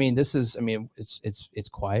yeah. I mean, it's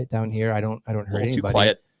quiet down here. I don't hurt anybody. Too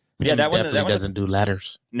quiet. But yeah, that definitely doesn't do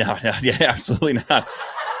ladders. No, yeah, absolutely not.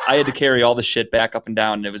 I had to carry all the shit back up and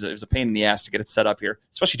down. And it was a pain in the ass to get it set up here,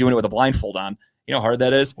 especially doing it with a blindfold on. You know how hard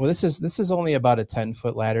that is. Well, this is only about a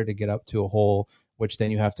 10-foot ladder to get up to a hole, which then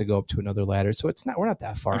you have to go up to another ladder. So we're not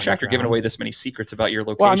that far. I'm shocked you're giving away this many secrets about your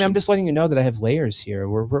location. Well, I mean, I'm just letting you know that I have layers here.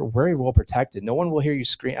 We're very well protected. No one will hear you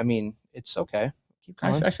scream. I mean, it's okay. Keep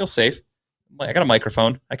going. I feel safe. I got a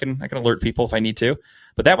microphone. I can alert people if I need to.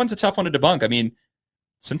 But that one's a tough one to debunk. I mean,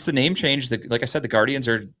 since the name changed, like I said, the Guardians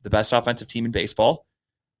are the best offensive team in baseball.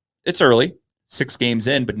 It's early, 6 games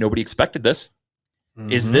in, but nobody expected this.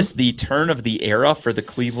 Mm-hmm. Is this the turn of the era for the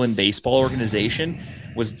Cleveland baseball organization?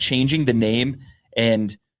 Was changing the name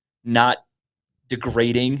and not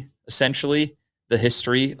degrading, essentially, the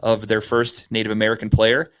history of their first Native American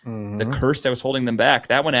player, the curse that was holding them back?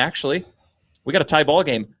 That one, actually, we got a tie ball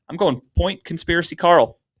game. I'm going point Conspiracy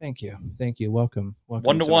Carl. Thank you. Welcome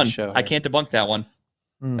 1-1. I can't debunk that one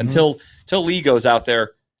until Lee goes out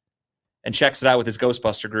there and checks it out with his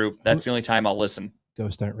Ghostbuster group. That's the only time I'll listen.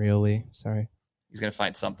 Ghosts aren't real, Lee. Sorry. He's going to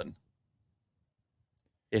find something.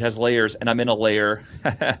 It has layers, and I'm in a layer.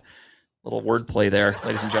 Little wordplay there,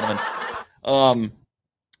 ladies and gentlemen.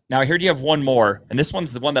 Now, here you have one more, and this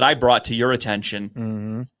one's the one that I brought to your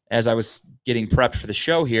attention as I was getting prepped for the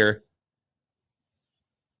show here.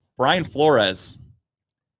 Brian Flores,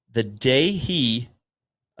 the day he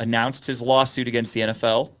announced his lawsuit against the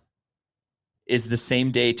NFL is the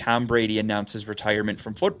same day Tom Brady announced his retirement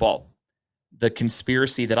from football. The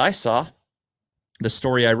conspiracy that I saw, the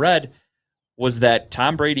story I read, was that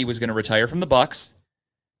Tom Brady was going to retire from the Bucs,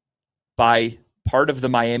 buy part of the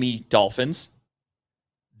Miami Dolphins,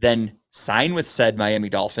 then sign with said Miami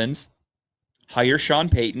Dolphins, hire Sean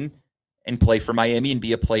Payton, and play for Miami and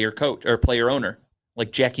be a player coach or player owner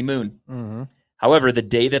like Jackie Moon. However, the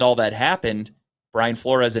day that all that happened, Brian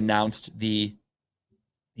Flores announced he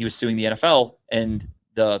was suing the NFL, and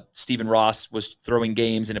the Stephen Ross was throwing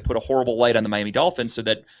games, and it put a horrible light on the Miami Dolphins, so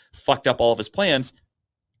that fucked up all of his plans.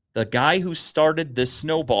 The guy who started this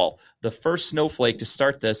snowball, the first snowflake to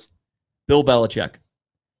start this, Bill Belichick.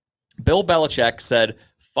 Bill Belichick said,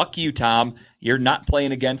 "Fuck you, Tom. You're not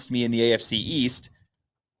playing against me in the AFC East.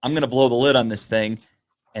 I'm going to blow the lid on this thing."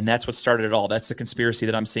 And that's what started it all. That's the conspiracy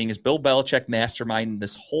that I'm seeing, is Bill Belichick masterminding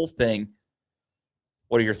this whole thing.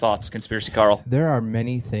 What are your thoughts, Conspiracy Carl? There are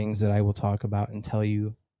many things that I will talk about and tell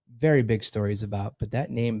you very big stories about, but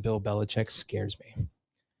that name Bill Belichick scares me.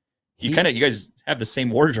 You guys have the same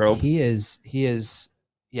wardrobe. He is.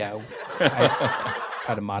 Yeah. I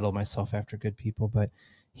try to model myself after good people, but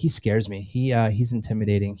he scares me. He's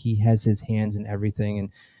intimidating. He has his hands in everything,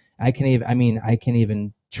 and I can't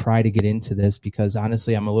even try to get into this because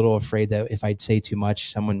honestly, I'm a little afraid that if I say too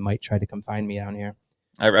much, someone might try to come find me down here.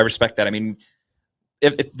 I respect that. I mean,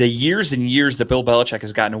 if the years and years that Bill Belichick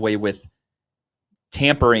has gotten away with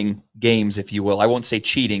tampering games, if you will, I won't say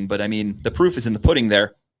cheating, but I mean, the proof is in the pudding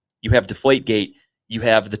there. You have Deflategate, you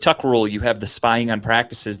have the Tuck Rule, you have the spying on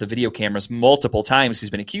practices, the video cameras. Multiple times he's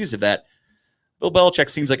been accused of that. Bill Belichick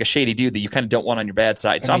seems like a shady dude that you kind of don't want on your bad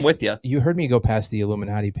side. So I'm with you. You heard me go past the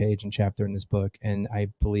Illuminati page and chapter in this book, and I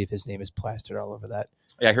believe his name is plastered all over that.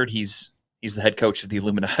 Yeah, I heard he's the head coach of the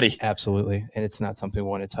Illuminati. Absolutely, and it's not something we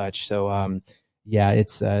want to touch. So, yeah,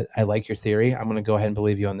 it's. I like your theory. I'm going to go ahead and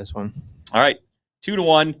believe you on this one. All right,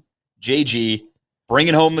 2-1, JG,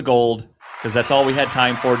 bringing home the gold, because that's all we had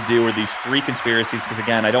time for to do were these 3 conspiracies. Because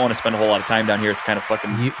again, I don't want to spend a whole lot of time down here. It's kind of fucking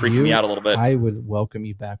freaking me out a little bit. I would welcome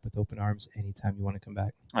you back with open arms anytime you want to come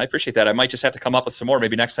back. I appreciate that. I might just have to come up with some more.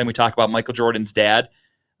 Maybe next time we talk about Michael Jordan's dad,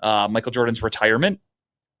 Michael Jordan's retirement.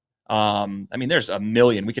 I mean, there's a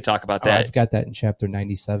million. We could talk about that. I've got that in chapter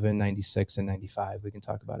 97, 96, and 95. We can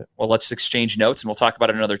talk about it. Well, let's exchange notes, and we'll talk about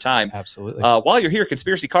it another time. Absolutely. While you're here,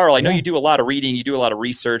 Conspiracy Carl, I know you do a lot of reading. You do a lot of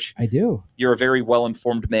research. I do. You're a very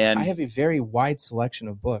well-informed man. I have a very wide selection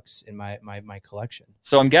of books in my collection.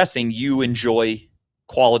 So I'm guessing you enjoy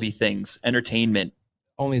quality things, entertainment.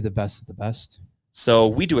 Only the best of the best. So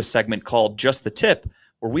we do a segment called Just the Tip,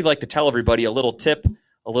 where we like to tell everybody a little tip,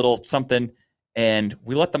 a little something, and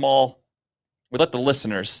we let the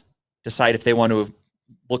listeners decide if they want to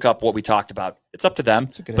look up what we talked about. It's up to them,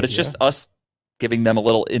 but it's just us giving them a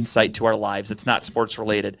little insight to our lives. It's not sports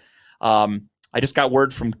related. I just got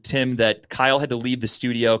word from Tim that Kyle had to leave the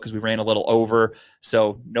studio because we ran a little over.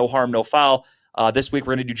 So no harm, no foul. This week,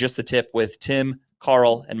 we're going to do just the tip with Tim,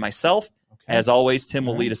 Carl, and myself. Okay. As always, Tim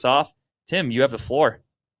will lead us off. Tim, you have the floor.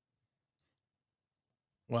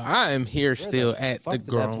 Well, I am here still at the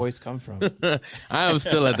Grown. That voice come from? I am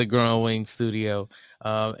still at the Grown Wing Studio,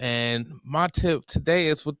 and my tip today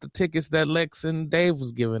is with the tickets that Lex and Dave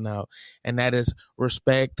was giving out, and that is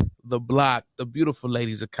Respect the Block, the beautiful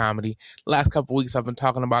ladies of comedy. The last couple of weeks, I've been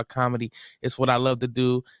talking about comedy. It's what I love to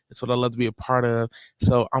do. It's what I love to be a part of.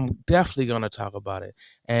 So I'm definitely going to talk about it.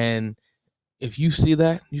 And if you see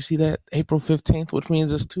that April 15th, which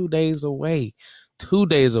means it's 2 days away. 2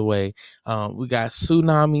 days away. We got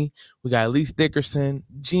Tsunami, we got Elise Dickerson,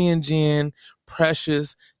 Jen,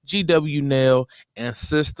 Precious, GW Nail, and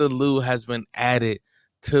Sister Lou has been added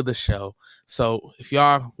to the show. So if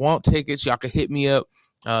y'all want tickets, y'all can hit me up.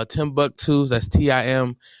 Timbuktu, that's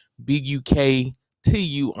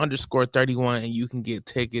TIMBUKTU_31, and you can get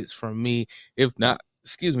tickets from me. If not,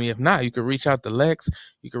 you can reach out to Lex.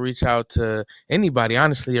 You can reach out to anybody,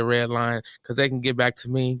 honestly, at Redline, because they can get back to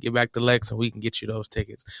me, get back to Lex, and we can get you those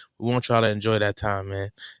tickets. We want y'all to enjoy that time, man.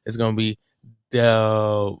 It's going to be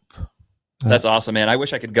dope. That's awesome, man. I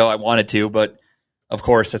wish I could go. I wanted to, but of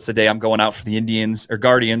course, that's the day I'm going out for the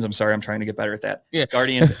Guardians. I'm sorry, I'm trying to get better at that. Yeah.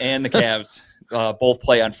 Guardians and the Cavs both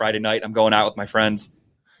play on Friday night. I'm going out with my friends.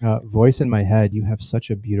 Voice in my head, you have such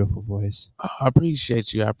a beautiful voice. I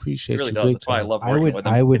appreciate you. I appreciate you. It really does. That's why I love working with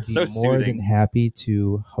him. I would it's be so more soothing. than happy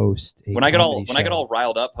to host a when I get all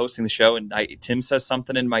riled up hosting the show and Tim says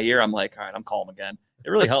something in my ear, I'm like, all right, I'm calm again. It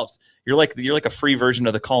really helps. You're like a free version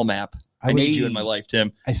of the Calm app. I need you in my life,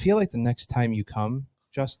 Tim. I feel like the next time you come,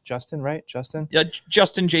 Justin, right? Justin? Yeah,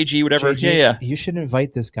 Justin, JG, whatever. JG, yeah. You should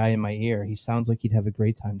invite this guy in my ear. He sounds like he'd have a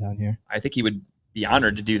great time down here. I think he would be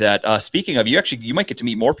honored to do that. Speaking of, you might get to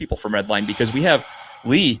meet more people from Redline because we have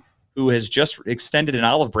Lee, who has just extended an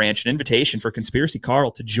olive branch, an invitation for Conspiracy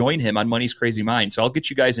Carl to join him on Money's Crazy Mind. So I'll get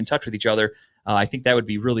you guys in touch with each other. I think that would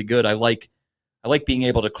be really good. I like being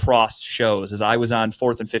able to cross shows. As I was on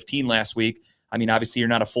 4th and 15 last week. I mean, obviously you're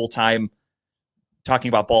not a full-time Talking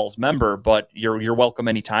About Balls member, but you're welcome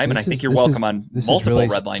anytime, and I think you're welcome on multiple really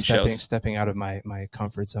Redline shows. Stepping out of my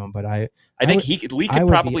comfort zone, but I think Lee could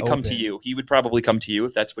probably come to you. He would probably come to you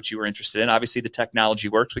if that's what you were interested in. Obviously, the technology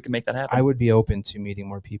works; we can make that happen. I would be open to meeting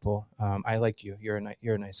more people. I like you. You're a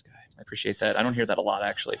nice guy. I appreciate that. I don't hear that a lot,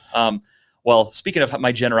 actually. Well, speaking of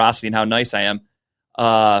my generosity and how nice I am,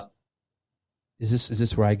 is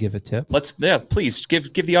this where I give a tip? Please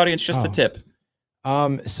give the audience just the tip.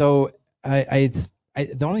 So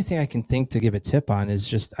the only thing I can think to give a tip on is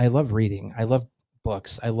just I love reading. I love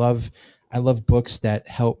books. I love books that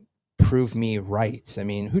help prove me right. I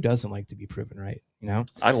mean, who doesn't like to be proven right? You know,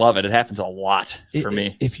 I love it. It happens a lot for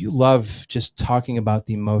me. If you love just talking about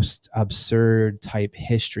the most absurd type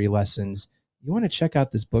history lessons, you want to check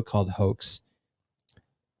out this book called Hoax.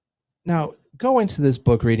 Now, go into this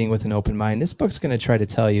book reading with an open mind. This book's going to try to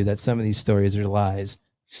tell you that some of these stories are lies.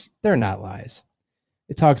 They're not lies.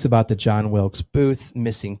 It talks about the John Wilkes Booth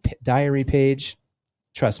missing diary page.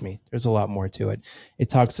 Trust me, there's a lot more to it. It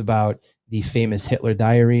talks about the famous Hitler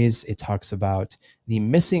diaries. It talks about the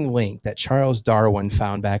missing link that Charles Darwin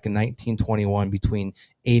found back in 1921 between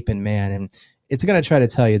ape and man. And it's going to try to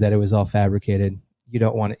tell you that it was all fabricated. You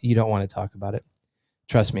don't want to talk about it.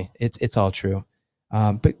 Trust me, it's all true.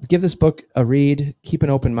 But give this book a read, keep an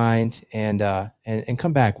open mind, and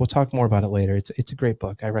come back. We'll talk more about it later. It's a great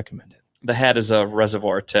book. I recommend it. The hat is a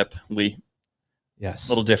reservoir tip, Lee. Yes.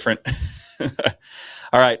 A little different.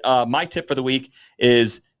 All right. My tip for the week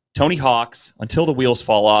is Tony Hawk's Until the Wheels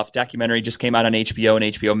Fall Off. Documentary just came out on HBO and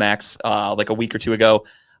HBO Max like a week or two ago.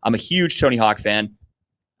 I'm a huge Tony Hawk fan.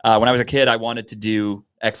 When I was a kid, I wanted to do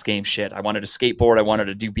X Games shit. I wanted to skateboard. I wanted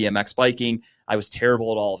to do BMX biking. I was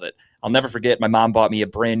terrible at all of it. I'll never forget my mom bought me a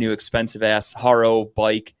brand new expensive-ass Haro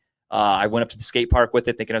bike. I went up to the skate park with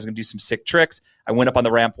it thinking I was going to do some sick tricks. I went up on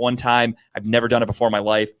the ramp one time. I've never done it before in my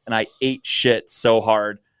life, and I ate shit so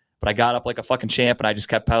hard. But I got up like a fucking champ, and I just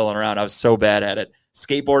kept pedaling around. I was so bad at it.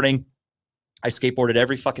 Skateboarding, I skateboarded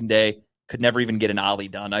every fucking day. Could never even get an ollie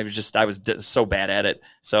done. I was so bad at it.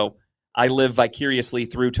 So I live vicariously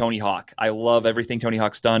through Tony Hawk. I love everything Tony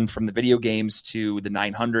Hawk's done, from the video games to the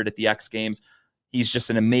 900 at the X Games. He's just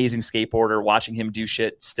an amazing skateboarder. Watching him do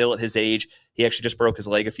shit still at his age. He actually just broke his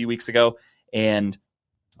leg a few weeks ago, and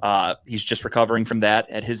he's just recovering from that.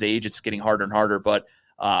 At his age, it's getting harder and harder, but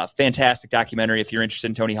fantastic documentary if you're interested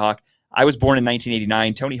in Tony Hawk. I was born in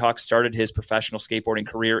 1989. Tony Hawk started his professional skateboarding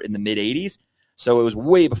career in the mid-'80s, so it was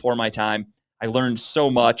way before my time. I learned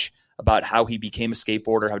so much about how he became a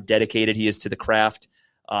skateboarder, how dedicated he is to the craft.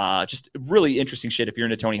 Just really interesting shit if you're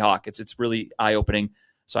into Tony Hawk. It's really eye-opening,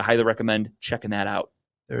 so I highly recommend checking that out.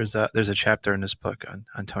 There's a chapter in this book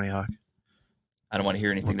on Tony Hawk. I don't want to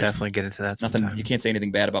hear anything. We'll definitely get into that sometime. Nothing. You can't say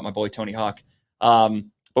anything bad about my boy Tony Hawk.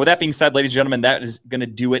 But with that being said, ladies and gentlemen, that is going to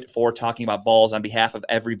do it for talking about balls on behalf of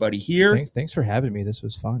everybody here. Thanks for having me. This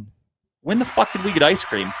was fun. When the fuck did we get ice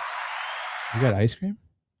cream? You got ice cream?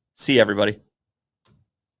 See you, everybody.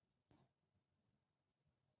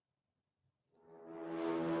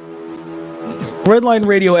 Redline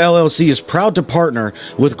Radio LLC is proud to partner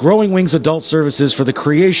with Growing Wings Adult Services for the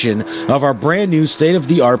creation of our brand new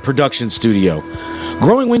state-of-the-art production studio.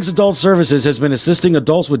 Growing Wings Adult Services has been assisting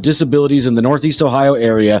adults with disabilities in the Northeast Ohio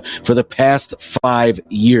area for the past 5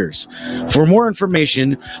 years. For more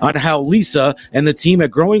information on how Lisa and the team at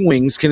Growing Wings can